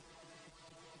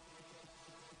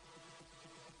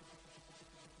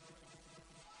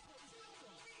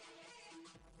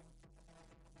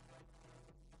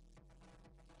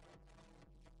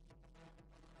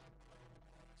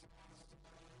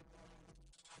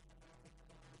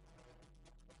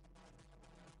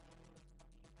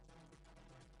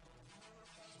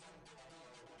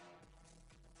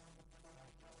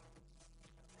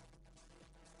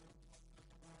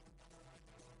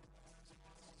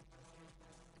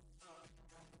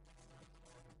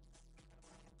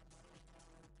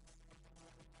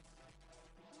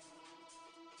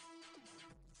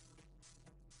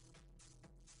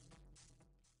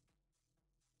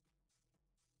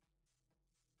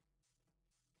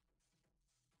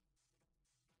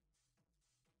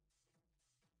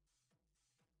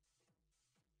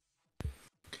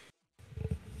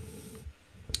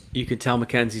 You can tell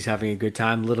Mackenzie's having a good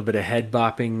time. A little bit of head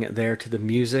bopping there to the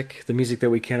music that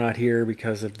we cannot hear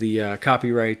because of the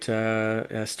copyright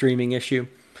streaming issue.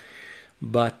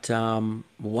 But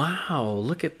wow,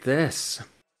 look at this.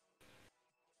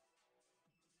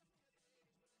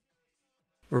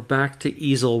 We're back to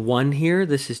easel 1 here.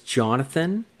 This is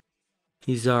Jonathon.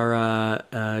 He's our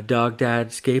dog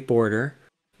dad skateboarder,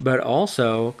 but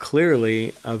also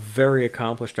clearly a very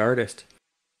accomplished artist.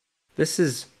 This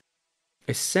is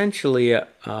essentially a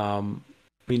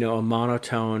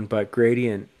monotone but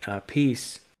gradient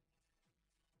piece,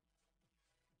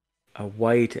 a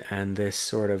white and this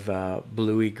sort of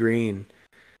bluey green.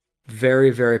 Very,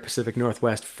 very Pacific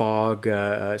Northwest fog,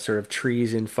 sort of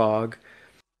trees in fog.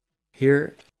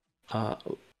 Here,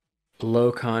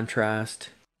 low contrast,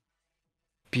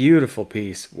 beautiful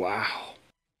piece. Wow.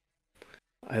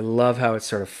 I love how it's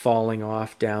sort of falling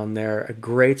off down there. A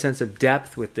great sense of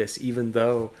depth with this, even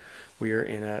though we're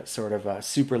in a sort of a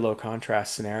super low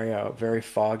contrast scenario, very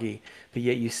foggy, but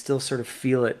yet you still sort of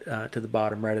feel it to the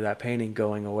bottom right of that painting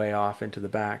going away off into the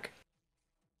back.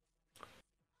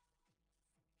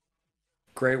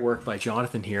 Great work by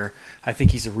Jonathon here. I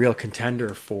think he's a real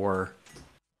contender for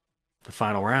the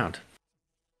final round.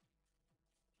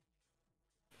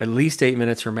 At least 8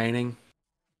 minutes remaining.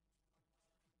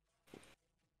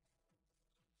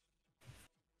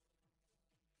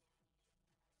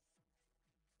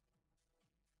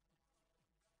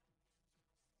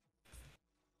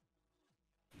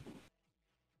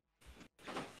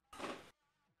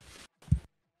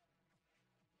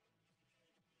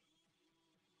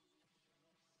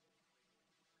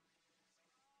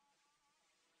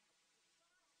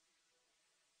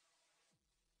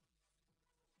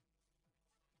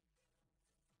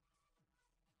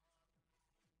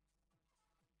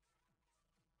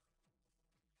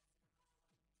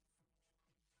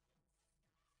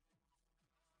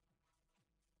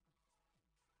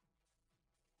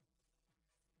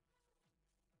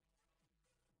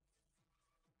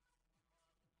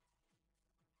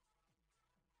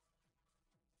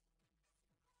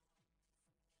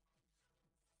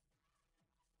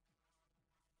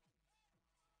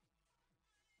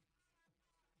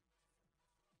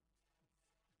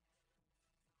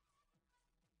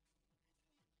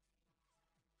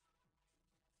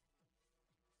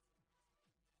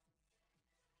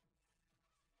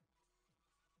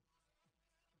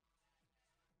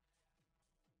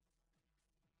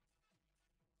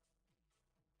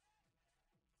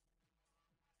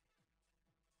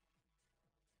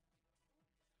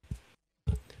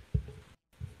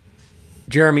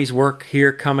 Jeremy's work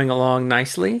here coming along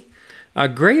nicely. A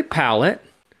gray palette.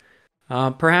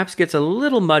 Perhaps gets a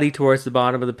little muddy towards the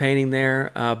bottom of the painting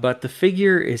there, but the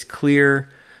figure is clear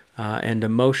and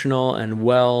emotional and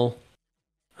well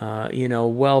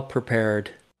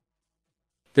prepared.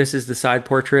 This is the side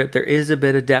portrait. There is a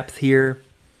bit of depth here.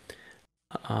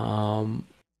 I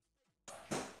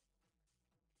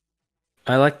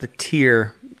like the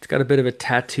tear. It's got a bit of a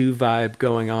tattoo vibe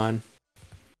going on.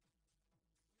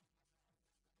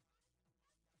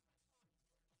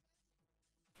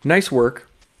 Nice work.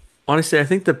 Honestly, I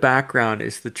think the background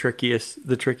is the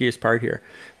trickiest part here.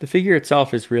 The figure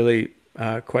itself is really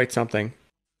quite something.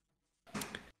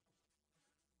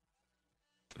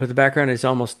 But the background is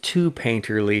almost too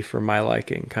painterly for my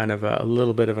liking. Kind of a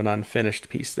little bit of an unfinished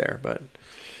piece there. But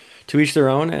to each their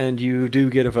own, and you do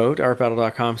get a vote.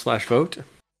 artbattle.com/vote.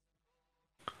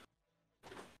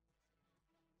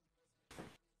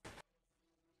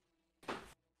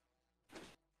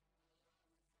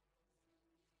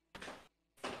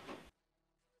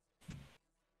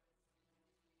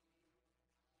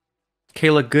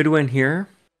 Kayla Goodwin here.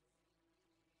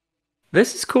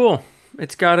 This is cool.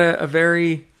 It's got a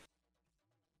very...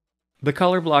 The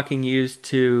color blocking used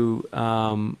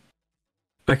to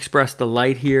express the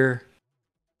light here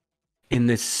in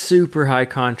this super high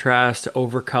contrast,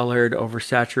 overcolored,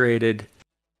 oversaturated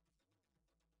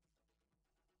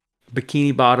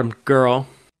bikini bottomed girl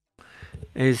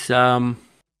is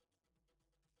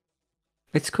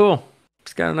it's cool.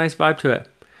 It's got a nice vibe to it.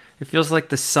 It feels like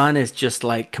the sun is just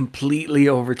like completely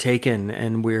overtaken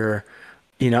and we're,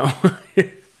 the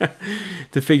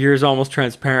figure is almost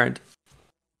transparent.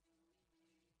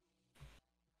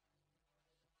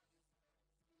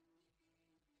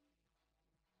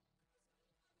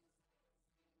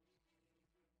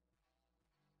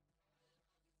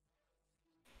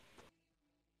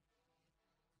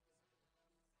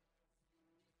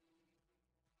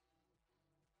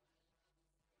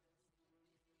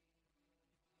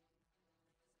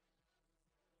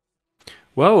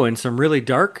 Whoa, and some really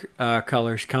dark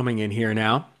colors coming in here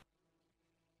now.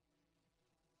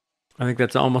 I think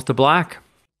that's almost a black.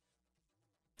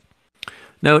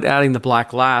 Note, adding the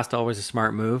black last, always a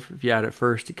smart move. If you add it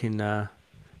first, it can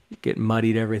get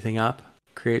muddied everything up,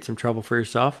 create some trouble for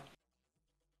yourself.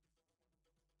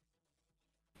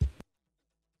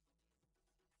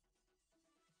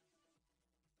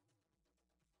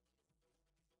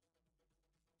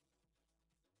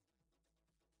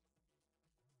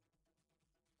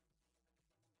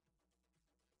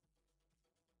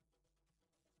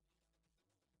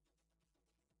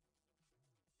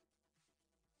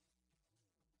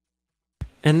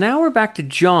 And now we're back to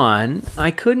John.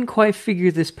 I couldn't quite figure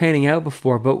this painting out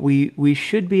before, but we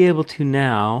should be able to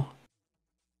now.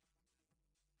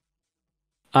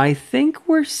 I think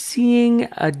we're seeing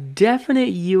a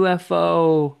definite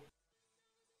UFO,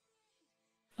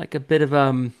 like a bit of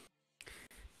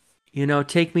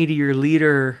take me to your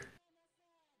leader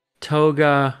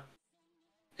toga.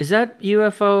 Is that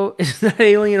UFO? Is that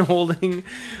alien holding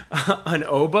an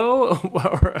oboe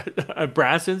or a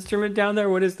brass instrument down there?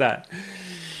 What is that?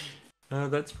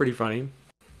 That's pretty funny.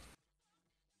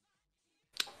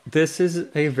 This is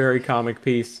a very comic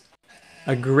piece.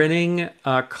 A grinning,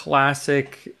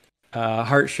 classic,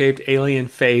 heart-shaped alien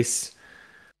face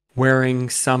wearing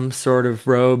some sort of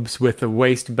robes with a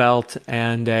waist belt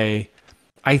and I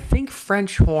think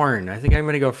French horn. I think I'm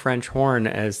going to go French horn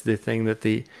as the thing that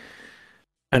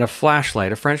and a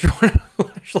flashlight, a French horn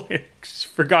flashlight.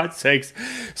 For God's sakes,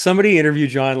 somebody interview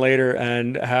John later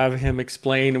and have him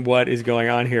explain what is going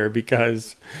on here,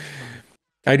 because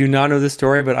I do not know this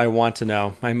story, but I want to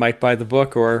know. I might buy the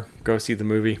book or go see the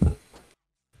movie.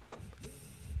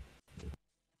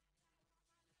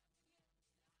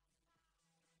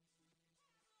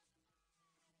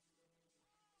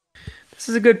 This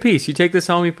is a good piece. You take this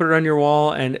home, you put it on your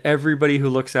wall, and everybody who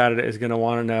looks at it is going to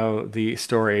want to know the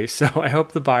story. So I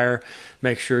hope the buyer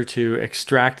makes sure to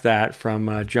extract that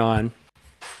from John.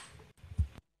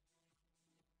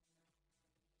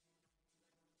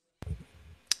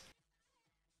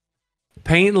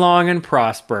 Paint long and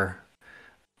prosper.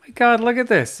 My God, look at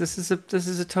this. This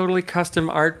is a totally custom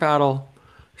Art Battle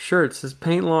shirt. It says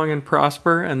paint long and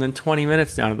prosper, and then 20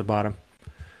 minutes down at the bottom.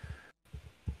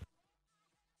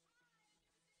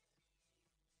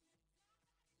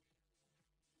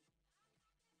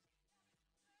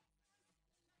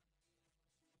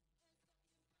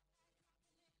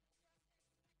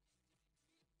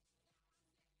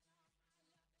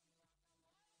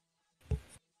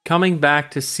 Coming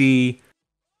back to see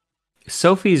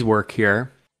Sophie's work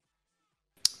here.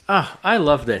 Ah, I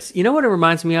love this. You know what it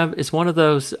reminds me of? It's one of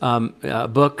those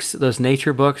books, those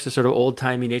nature books, the sort of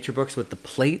old-timey nature books with the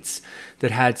plates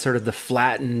that had sort of the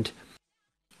flattened,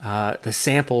 the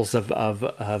samples of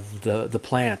the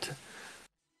plant.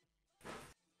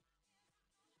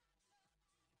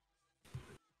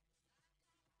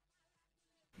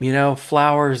 You know,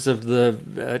 flowers of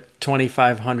the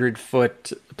 2,500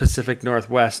 foot Pacific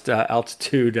Northwest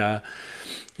altitude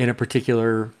in a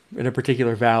particular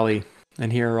valley,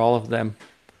 and here are all of them.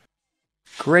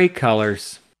 Great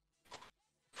colors.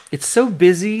 It's so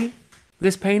busy,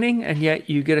 this painting, and yet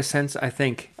you get a sense, I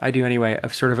think, I do anyway,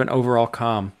 of sort of an overall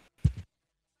calm.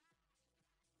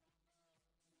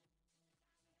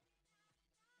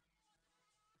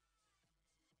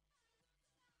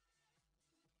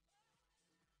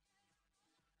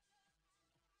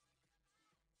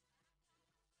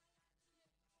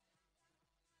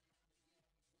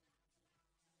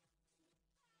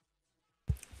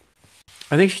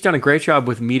 I think she's done a great job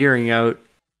with metering out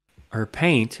her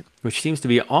paint, which seems to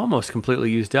be almost completely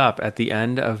used up at the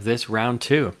end of this round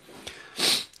two.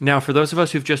 Now, for those of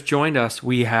us who've just joined us,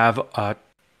 we have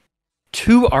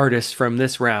two artists from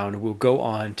this round will go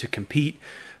on to compete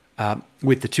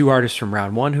with the two artists from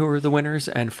round one who are the winners,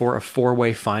 and for a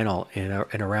four-way final in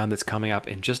a round that's coming up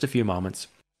in just a few moments.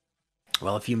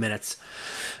 Well, a few minutes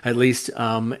at least.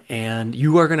 And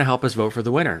you are going to help us vote for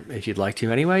the winner. If you'd like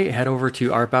to anyway, head over to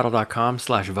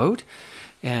artbattle.com/vote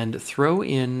and throw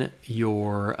in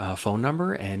your phone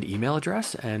number and email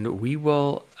address, and we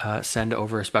will send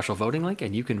over a special voting link,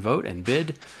 and you can vote and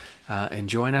bid and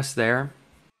join us there.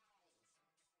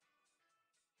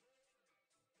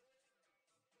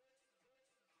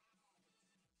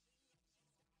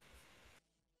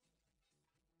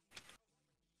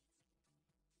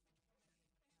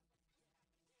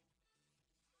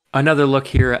 Another look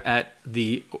here at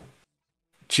the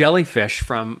jellyfish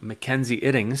from Mackenzie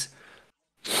Iddings.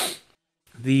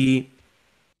 The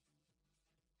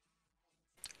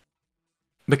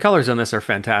colors on this are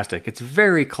fantastic. It's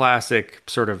very classic,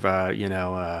 sort of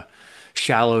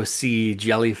shallow sea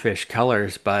jellyfish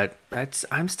colors, but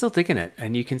I'm still digging it.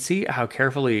 And you can see how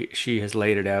carefully she has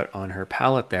laid it out on her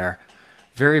palette there.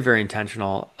 Very, very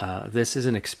intentional. This is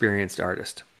an experienced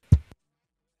artist.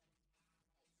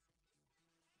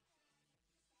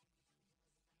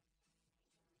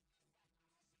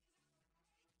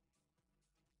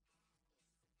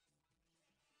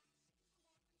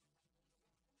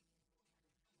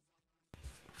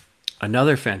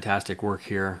 Another fantastic work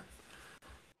here,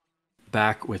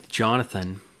 back with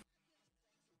Jonathon.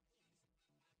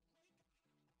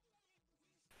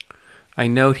 I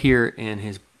note here in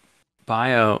his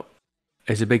bio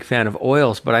is a big fan of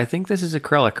oils, but I think this is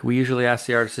acrylic. We usually ask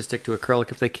the artists to stick to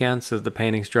acrylic if they can, so the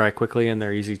paintings dry quickly and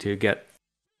they're easy to get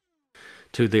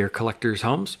to their collectors'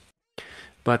 homes.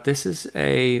 But this is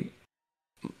a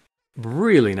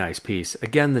really nice piece.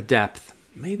 Again, the depth.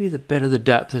 Maybe the bit of the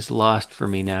depth is lost for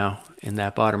me now in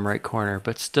that bottom right corner,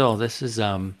 but still, this is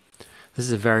a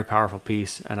very powerful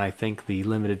piece, and I think the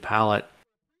limited palette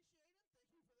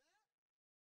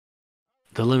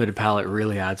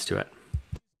really adds to it.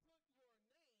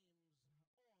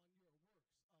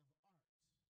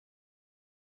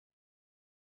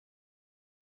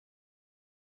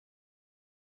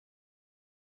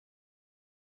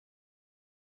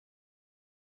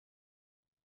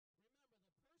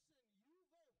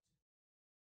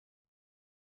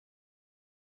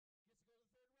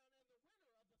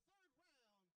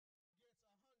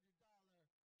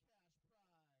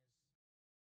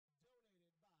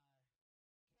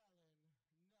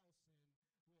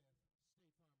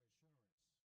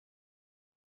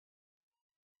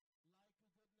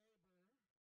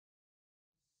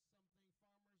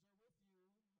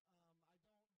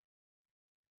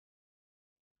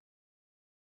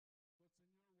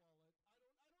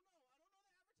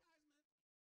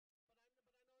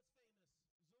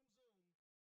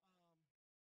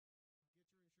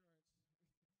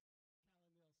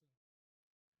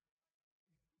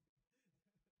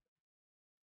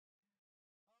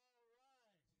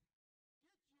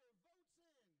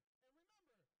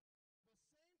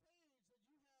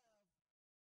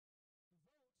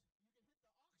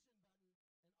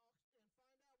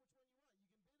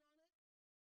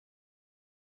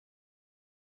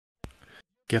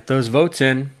 Get those votes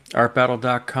in.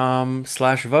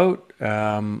 artbattle.com/vote.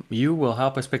 You will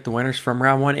help us pick the winners from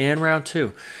round one and round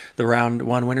two. The round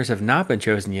one winners have not been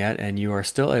chosen yet, and you are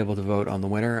still able to vote on the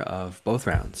winner of both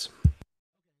rounds.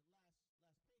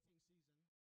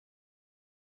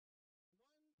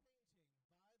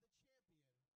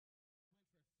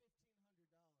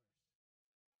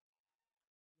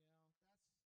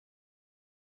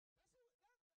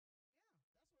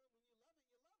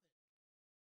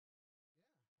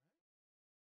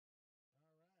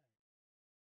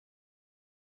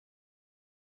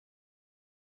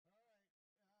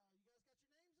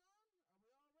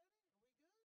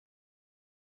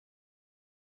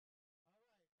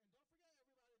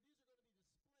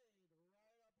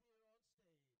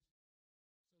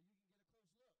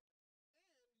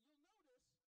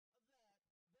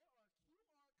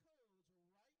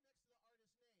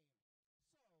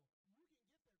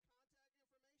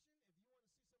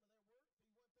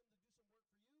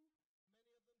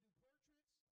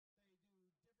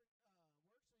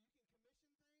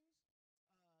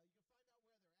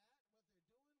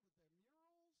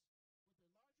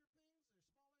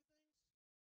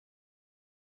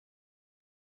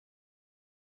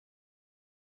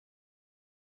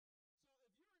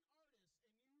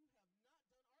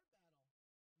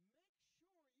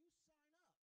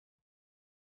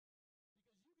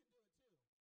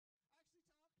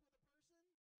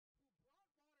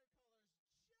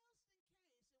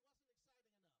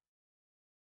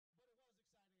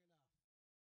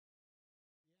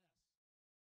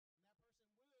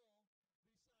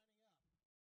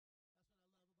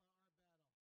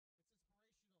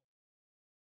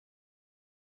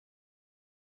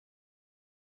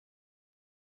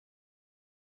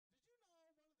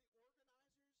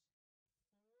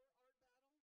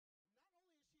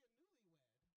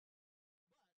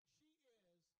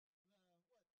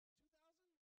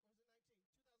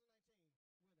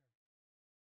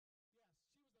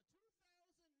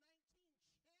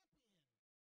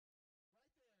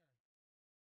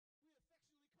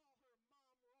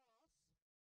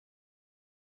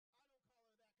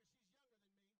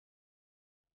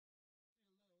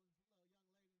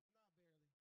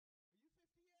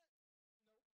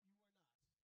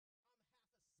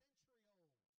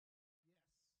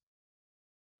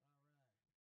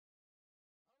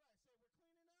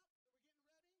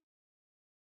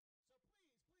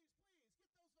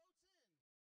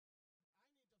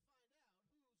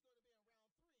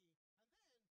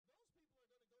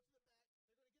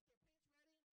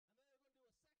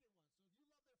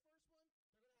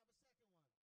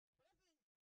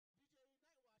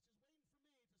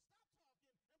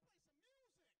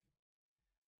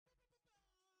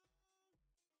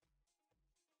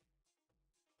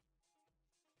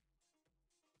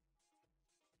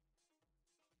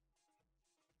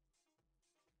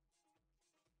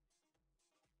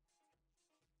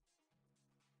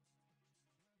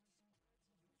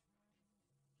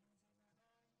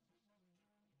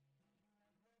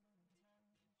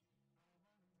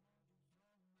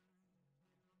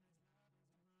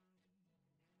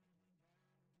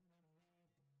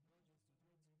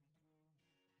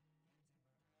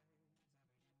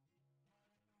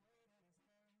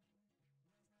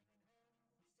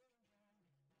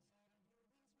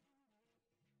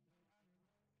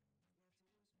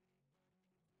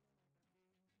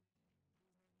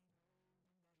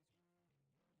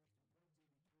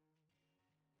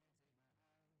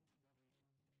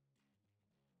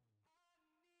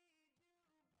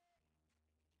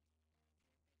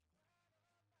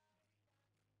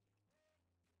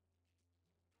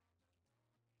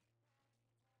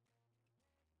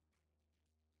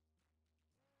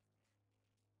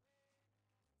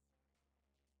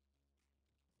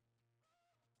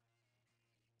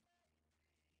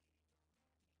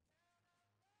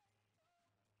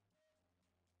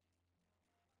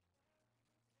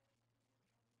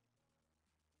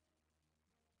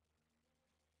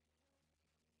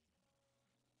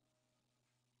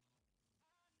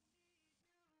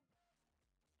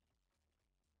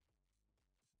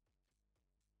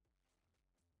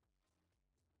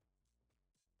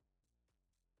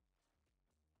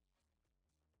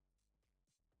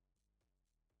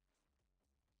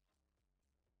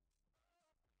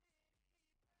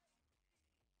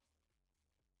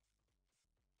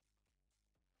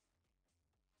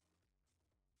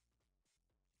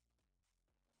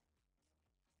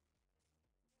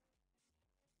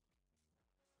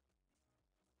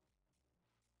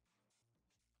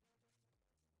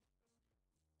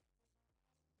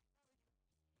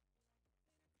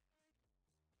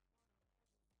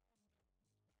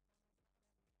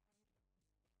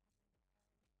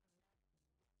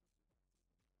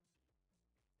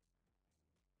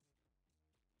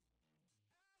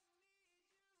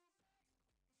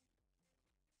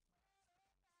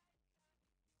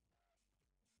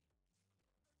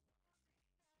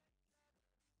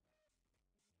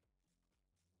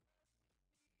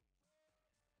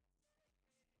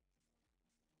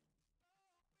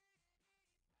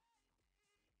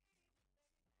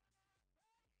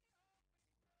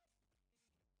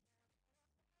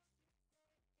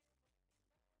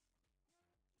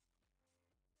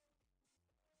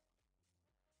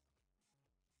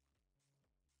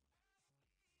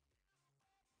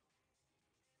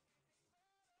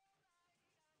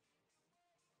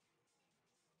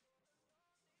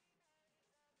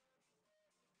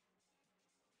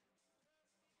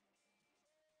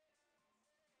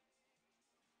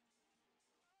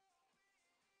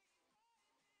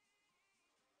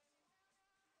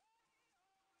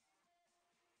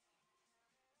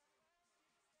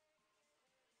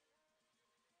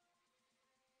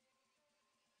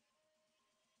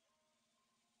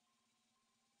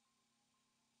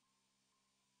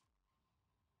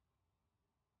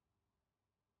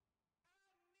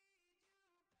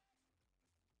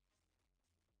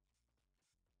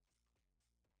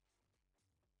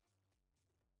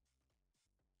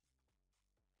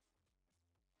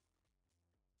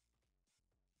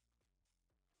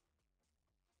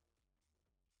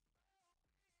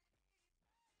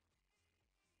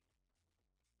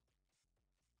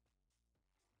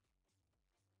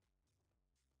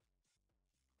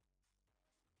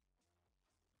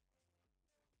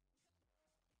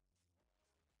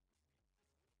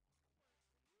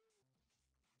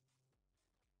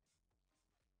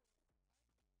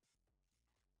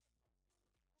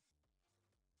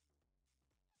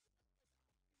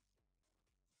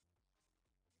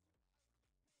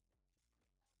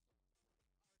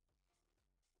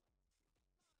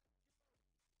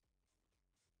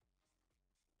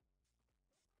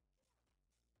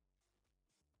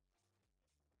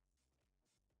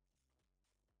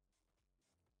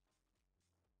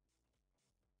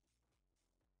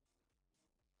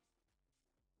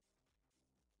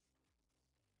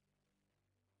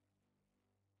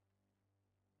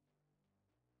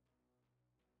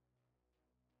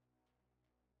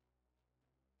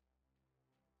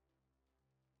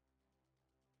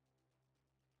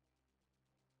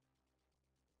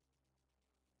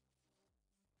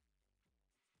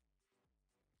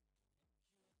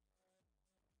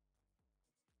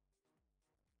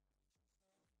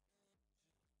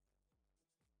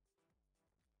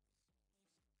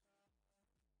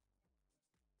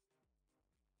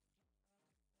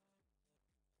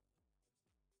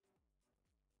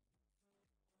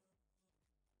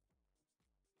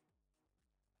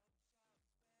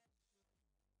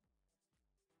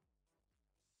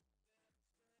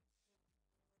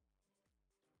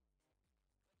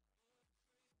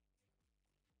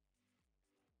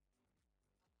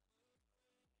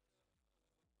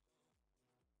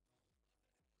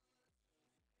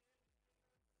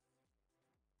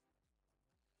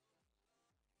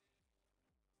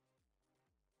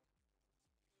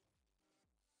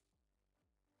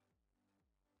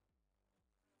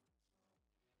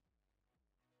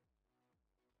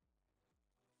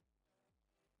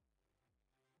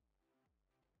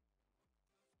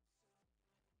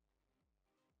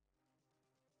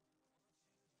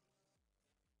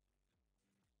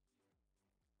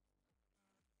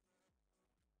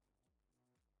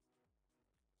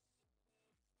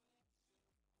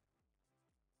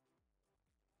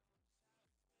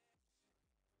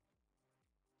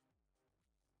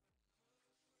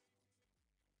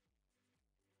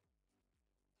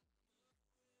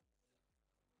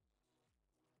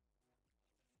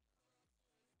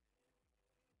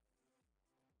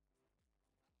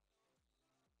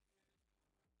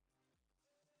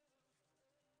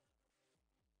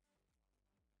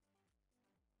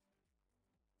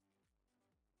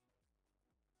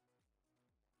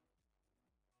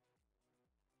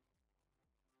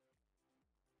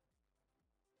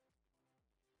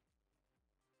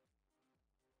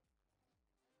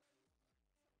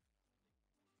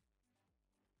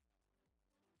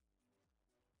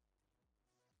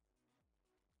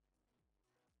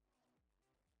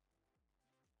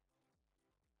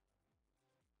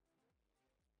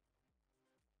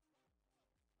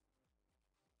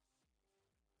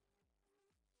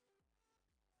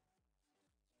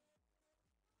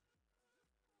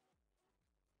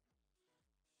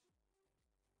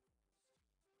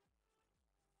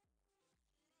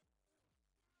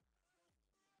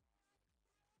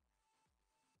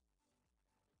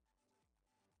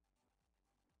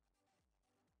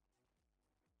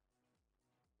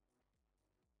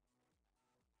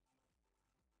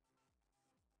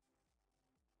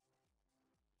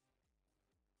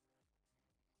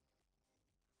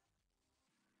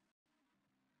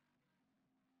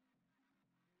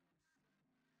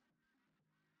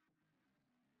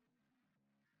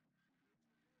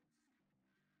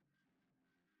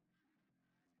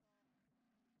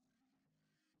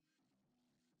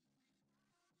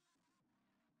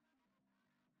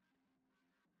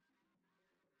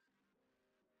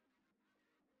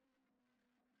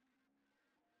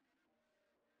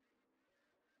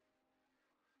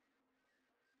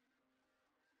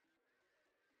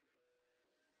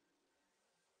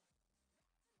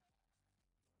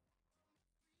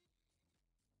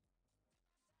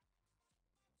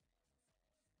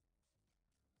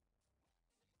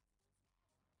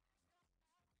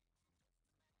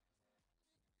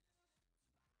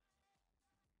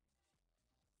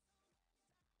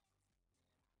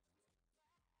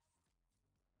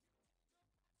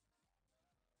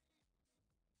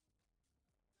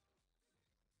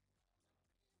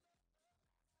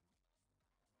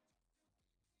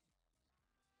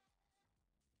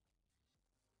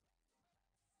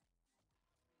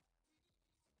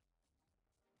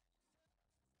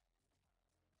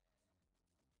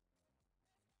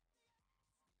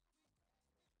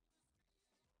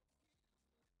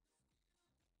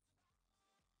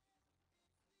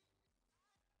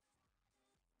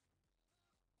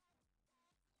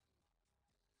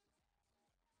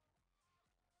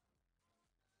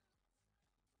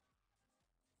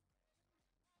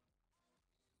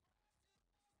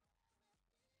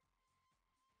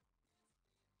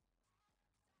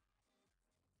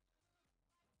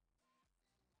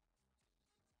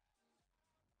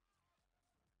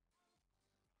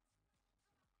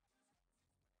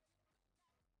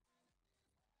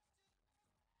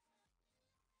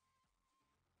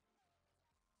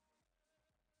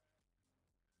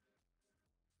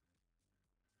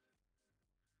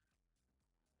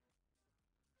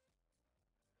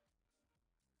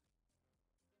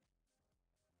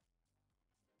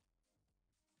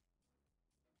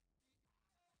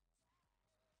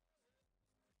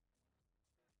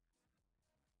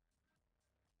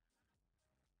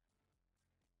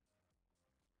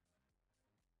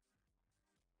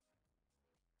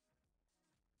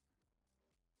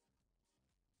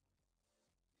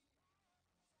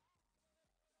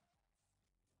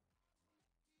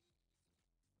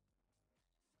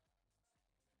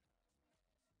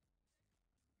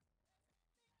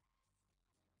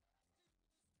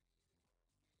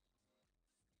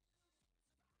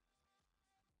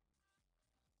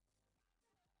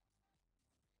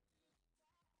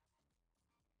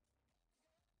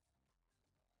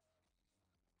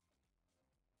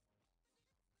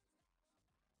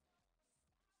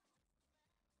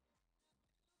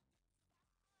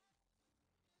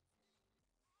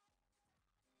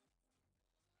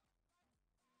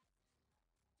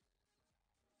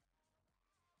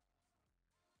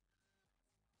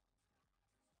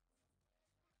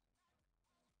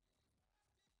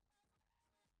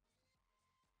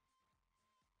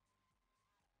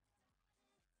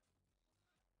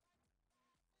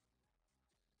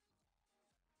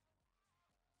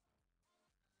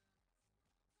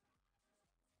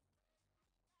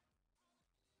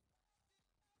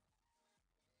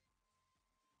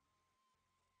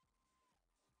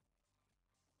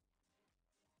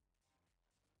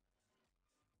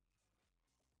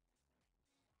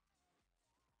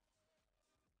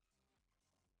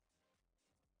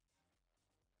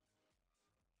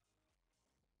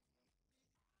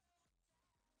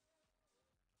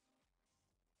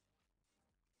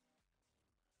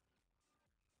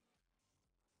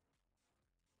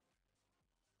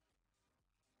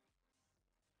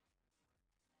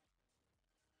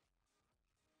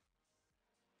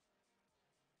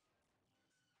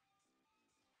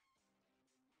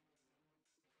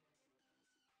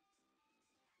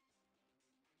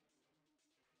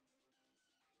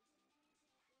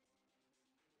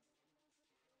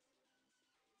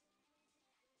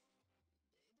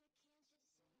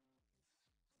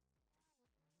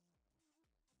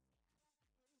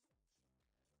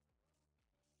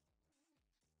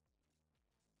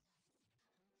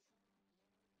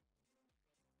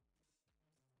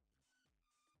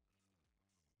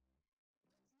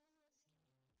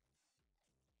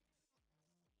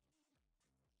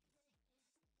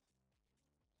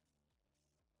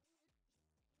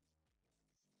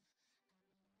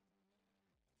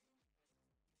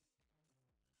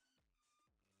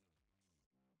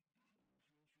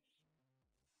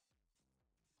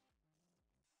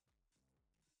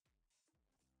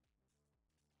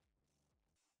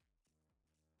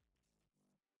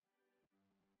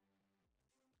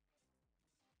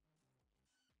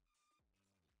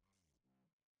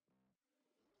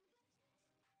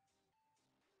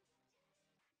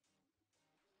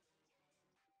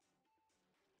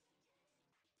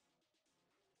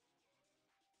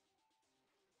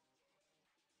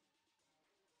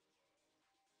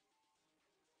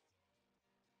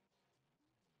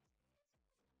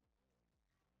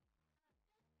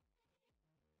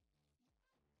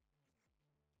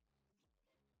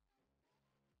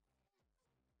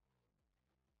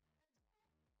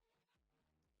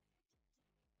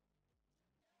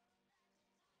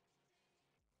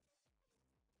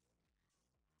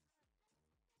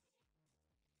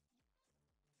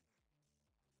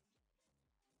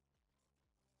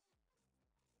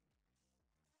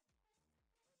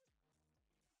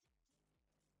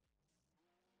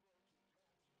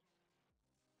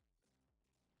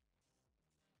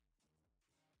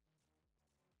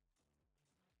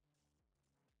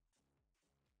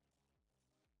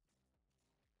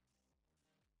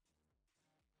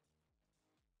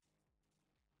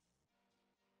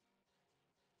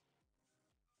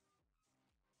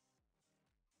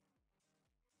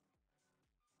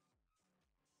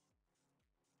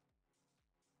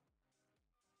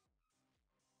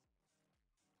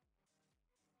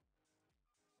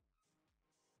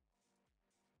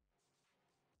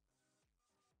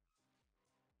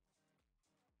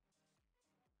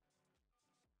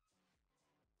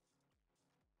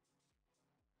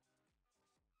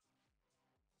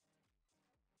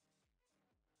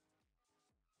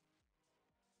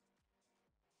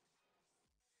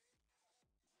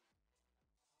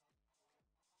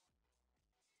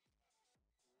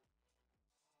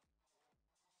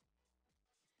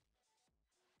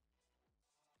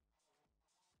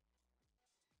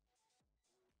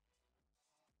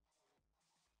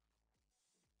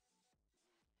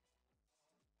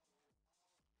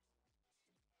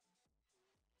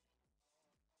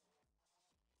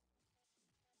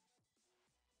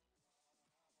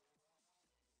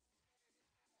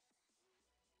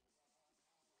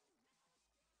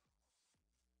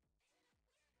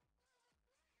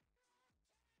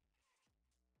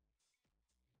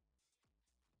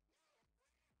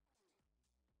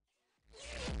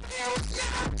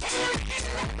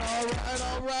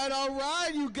 All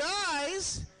right, you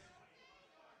guys.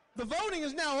 The voting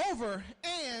is now over,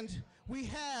 and we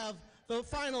have the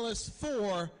finalists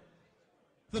for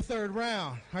the third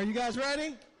round. Are you guys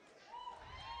ready?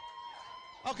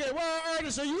 Okay, where are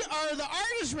artists? Are the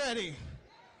artists ready?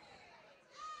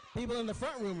 People in the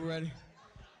front room are ready.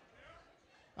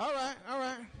 All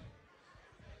right.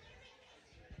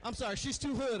 I'm sorry, she's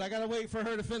too hood. I gotta wait for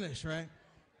her to finish, right?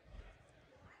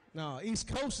 No, East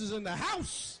Coast is in the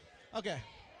house. Okay.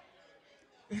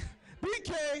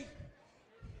 BK,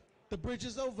 the bridge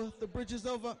is over. The bridge is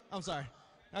over. I'm sorry.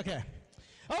 Okay.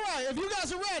 All right, if you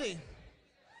guys are ready,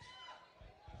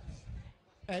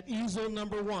 at easel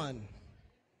number 1,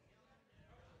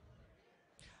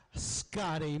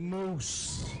 Scotty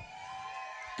Moose.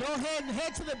 Go ahead and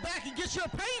head to the back and get your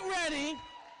paint ready.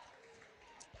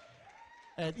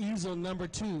 At easel number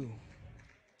 2,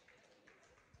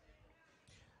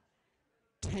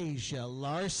 Tasia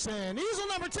Larsen. Easel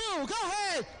number 2, go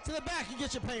ahead to the back and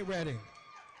get your paint ready.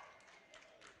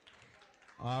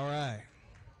 All right.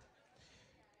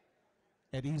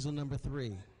 At easel number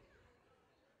 3,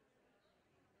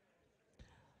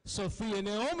 Sophia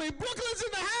Noemi. Brooklyn's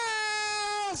in the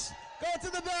house. Go to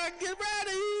the back, get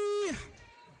ready.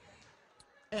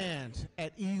 And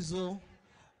at easel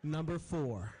number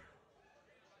 4.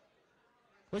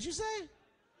 What'd you say?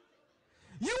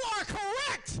 You are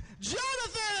correct,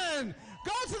 Jonathon.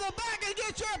 Go to the back and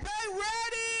get your paint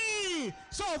ready.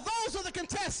 So those are the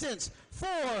contestants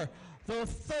for the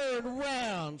third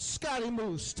round. Scotty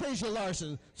Moose, Tasia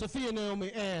Larsen, Sophia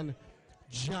Noemi, and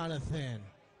Jonathon.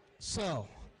 So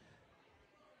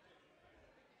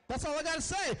that's all I got to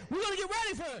say. We're going to get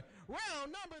ready for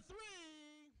round number 3.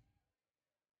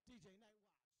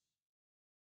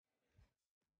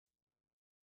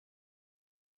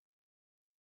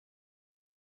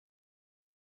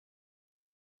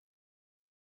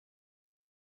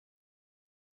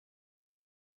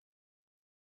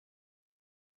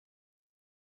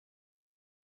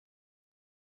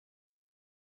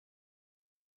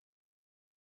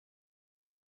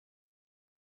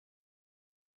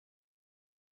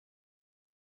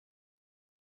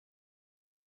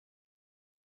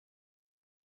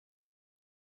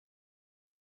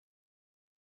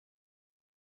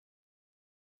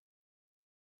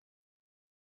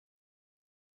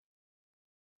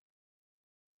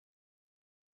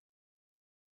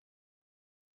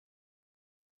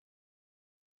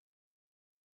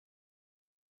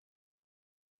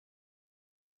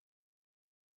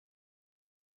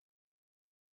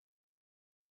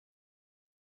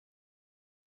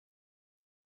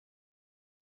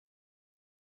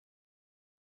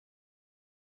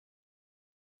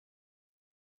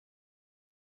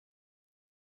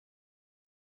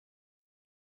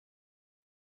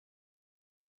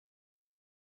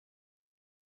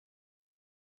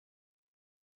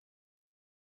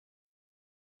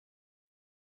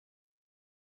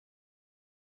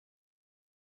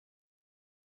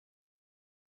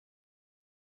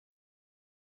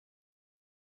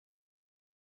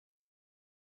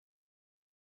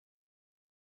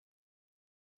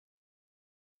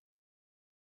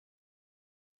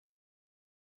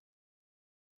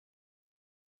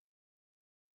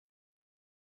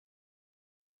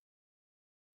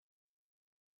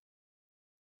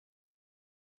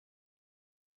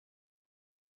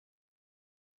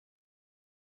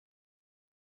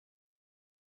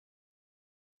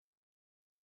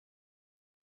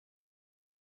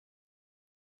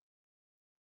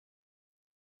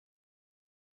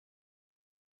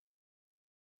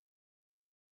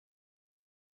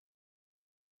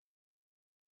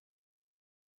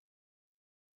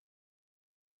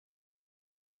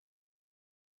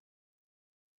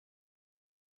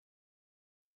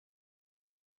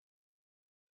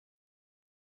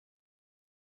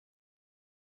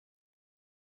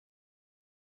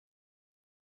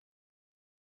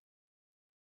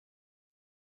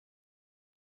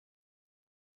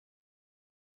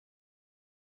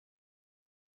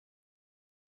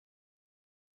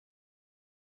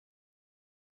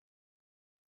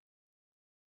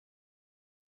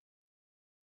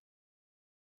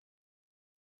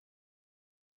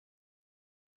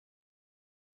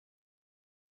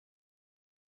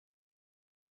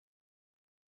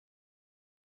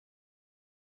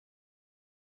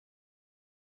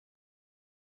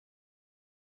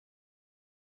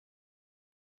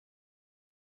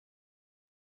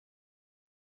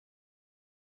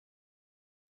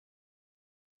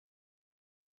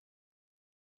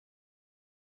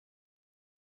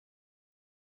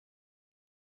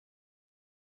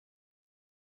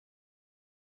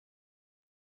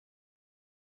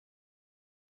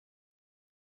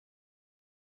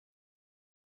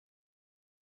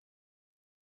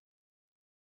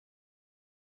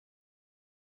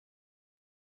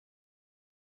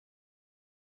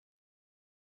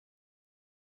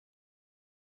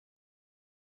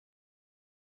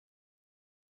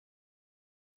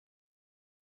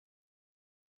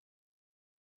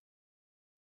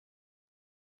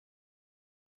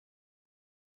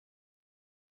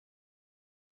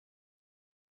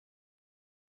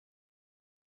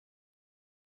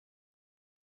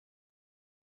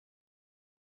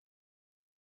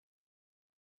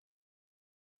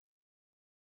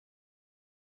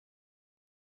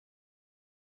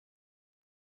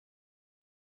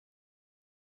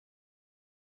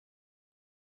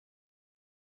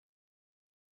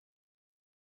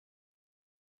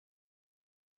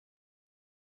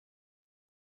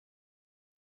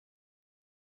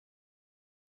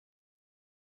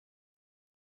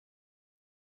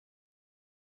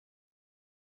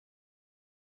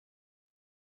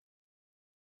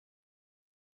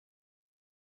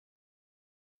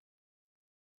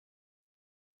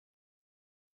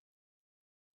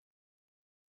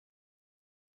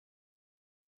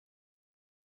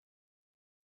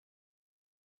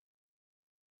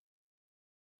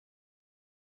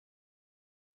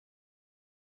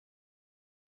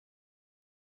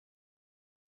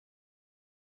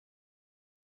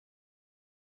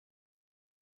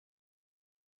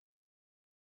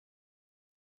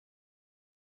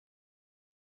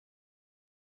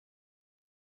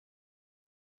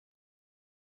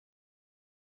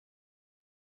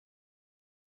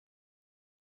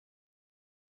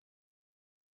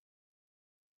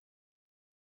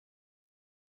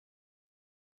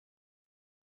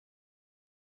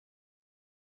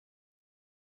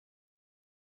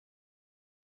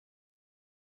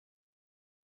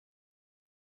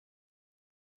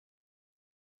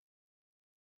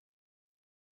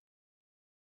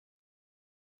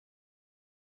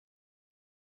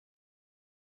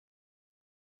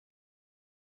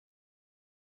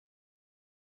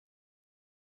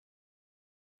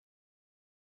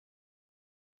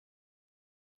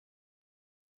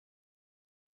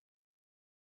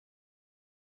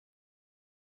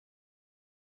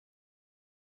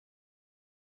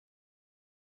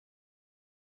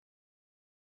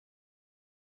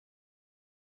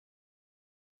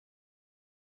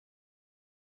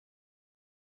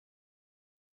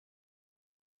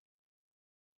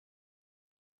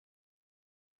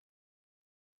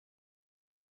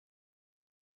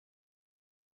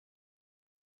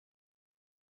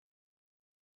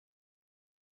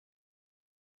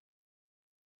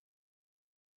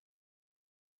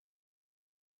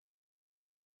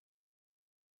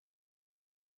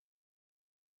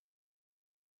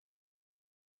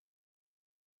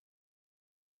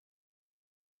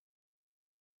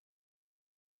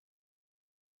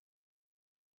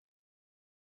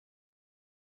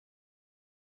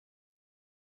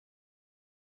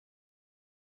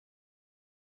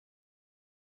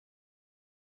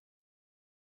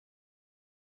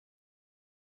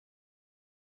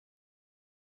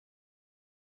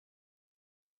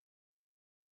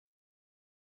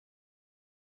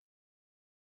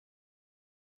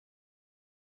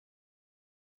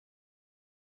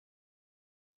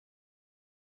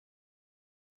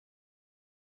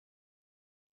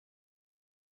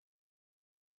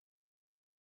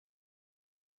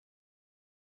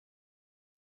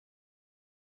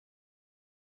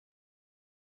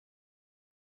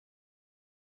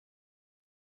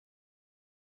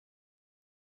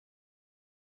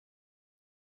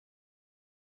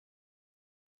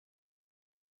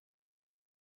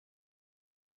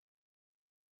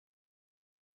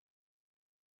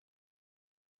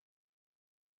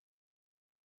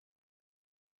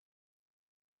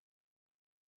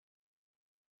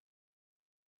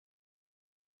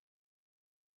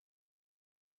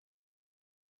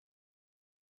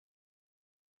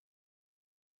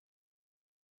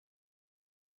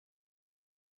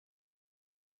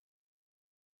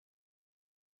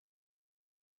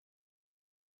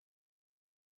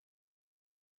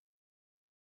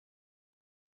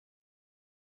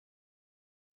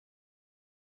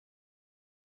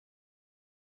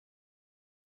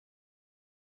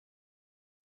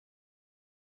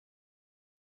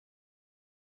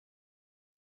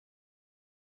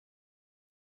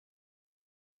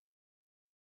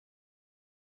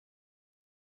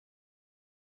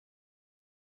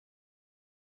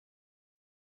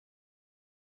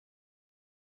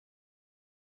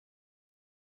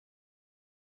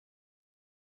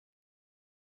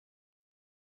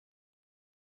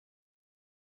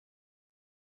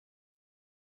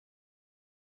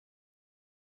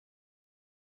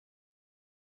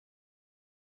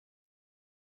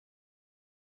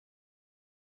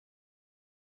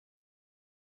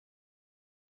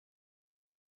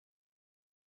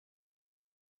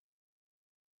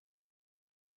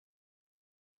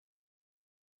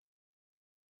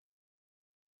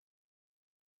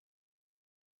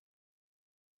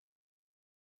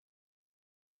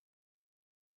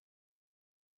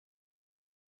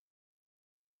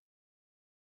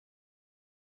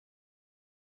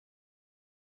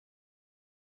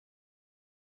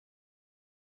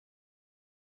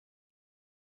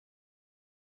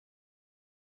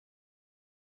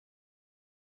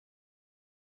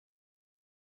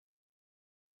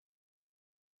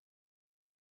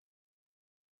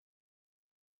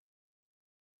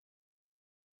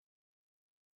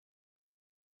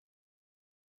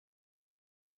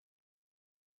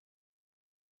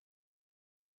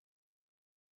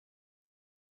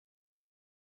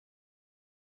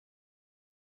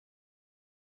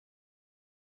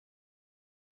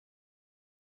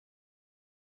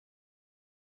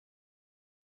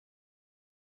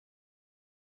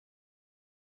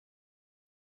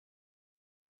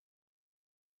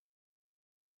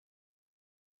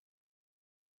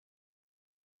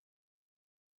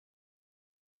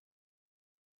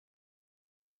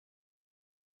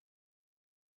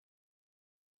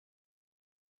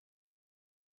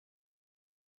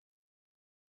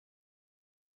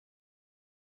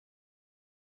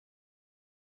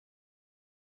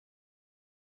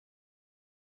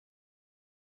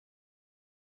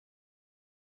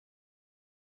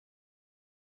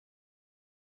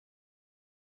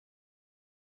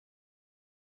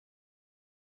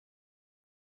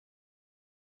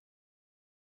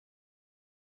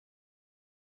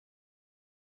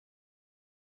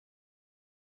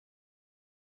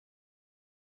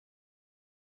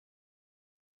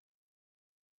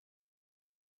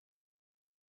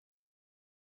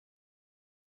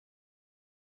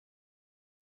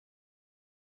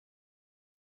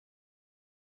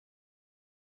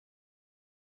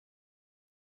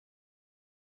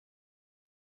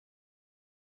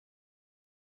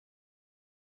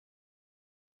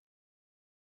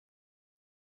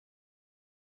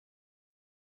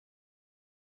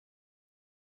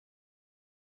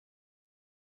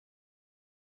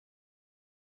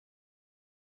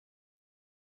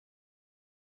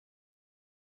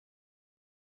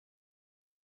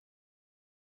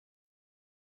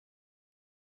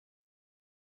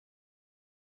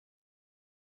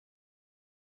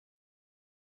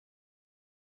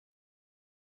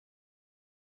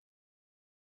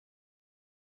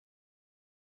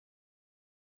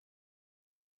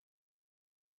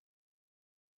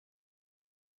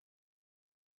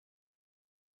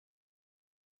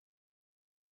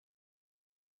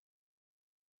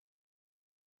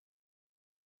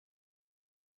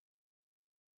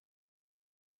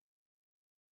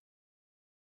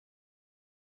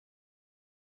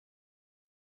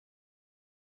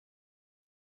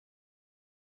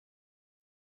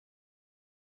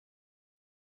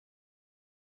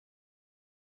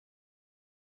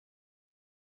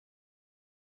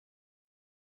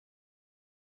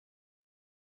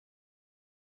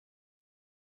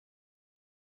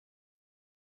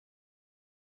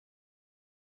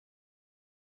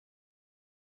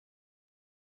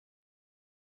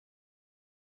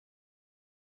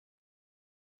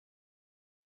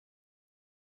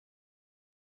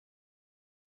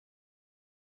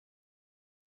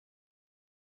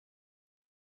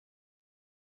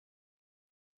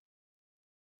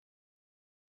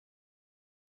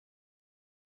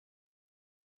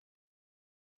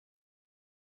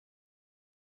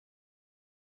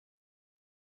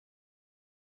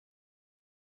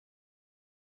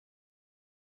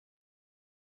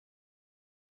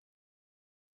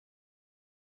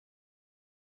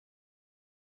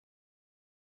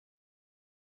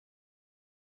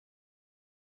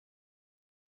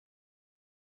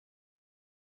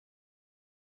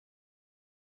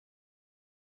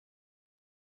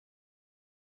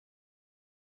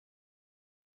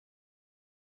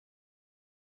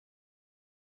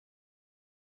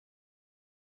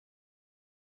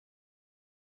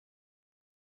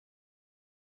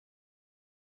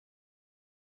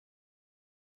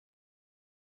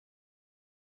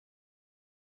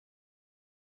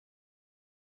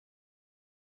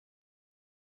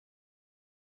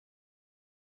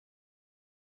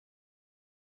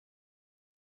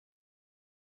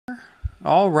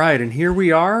 All right, and here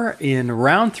we are in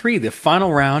round 3, the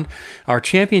final round, our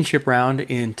championship round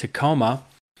in Tacoma.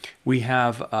 We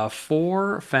have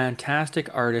 4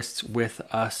 fantastic artists with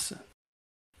us,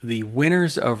 the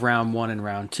winners of round 1 and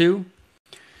round 2.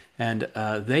 And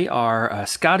they are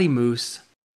Scotty Moose,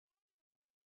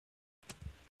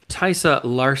 Tasia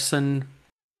Larsen,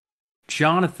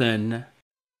 Jonathon,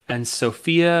 and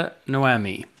Sophia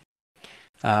Noemi.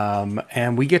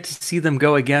 And we get to see them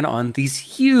go again on these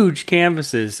huge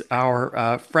canvases.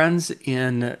 Our friends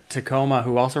in Tacoma,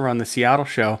 who also run the Seattle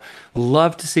show,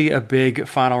 love to see a big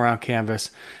final round canvas.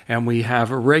 And we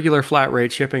have regular flat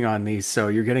rate shipping on these, so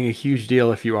you're getting a huge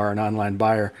deal if you are an online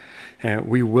buyer. And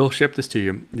we will ship this to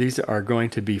you. These are going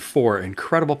to be 4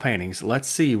 incredible paintings. Let's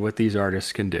see what these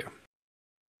artists can do.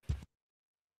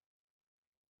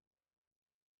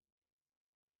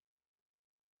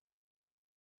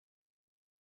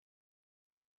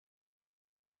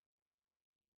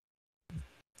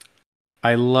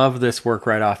 I love this work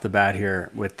right off the bat here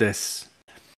with this.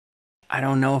 I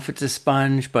don't know if it's a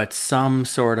sponge, but some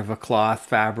sort of a cloth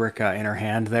fabric in her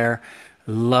hand there.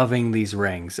 Loving these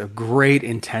rings. A great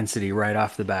intensity right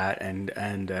off the bat,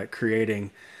 and creating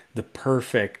the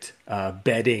perfect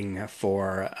bedding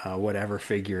for whatever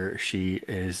figure she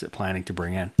is planning to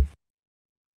bring in.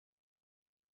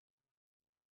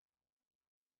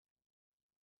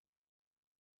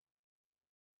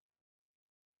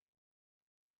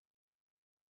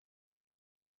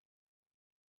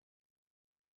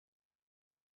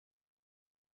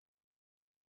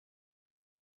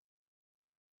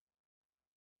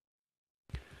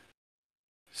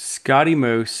 Scotty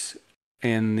Moose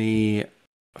in the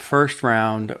first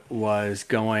round was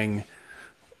going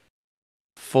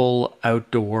full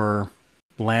outdoor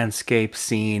landscape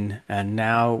scene, and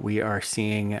now we are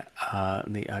seeing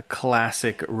the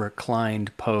classic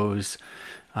reclined pose,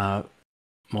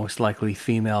 most likely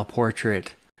female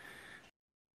portrait.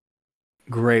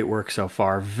 Great work so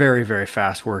far. Very, very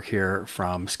fast work here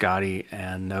from Scotty,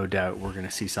 and no doubt we're going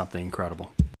to see something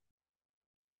incredible.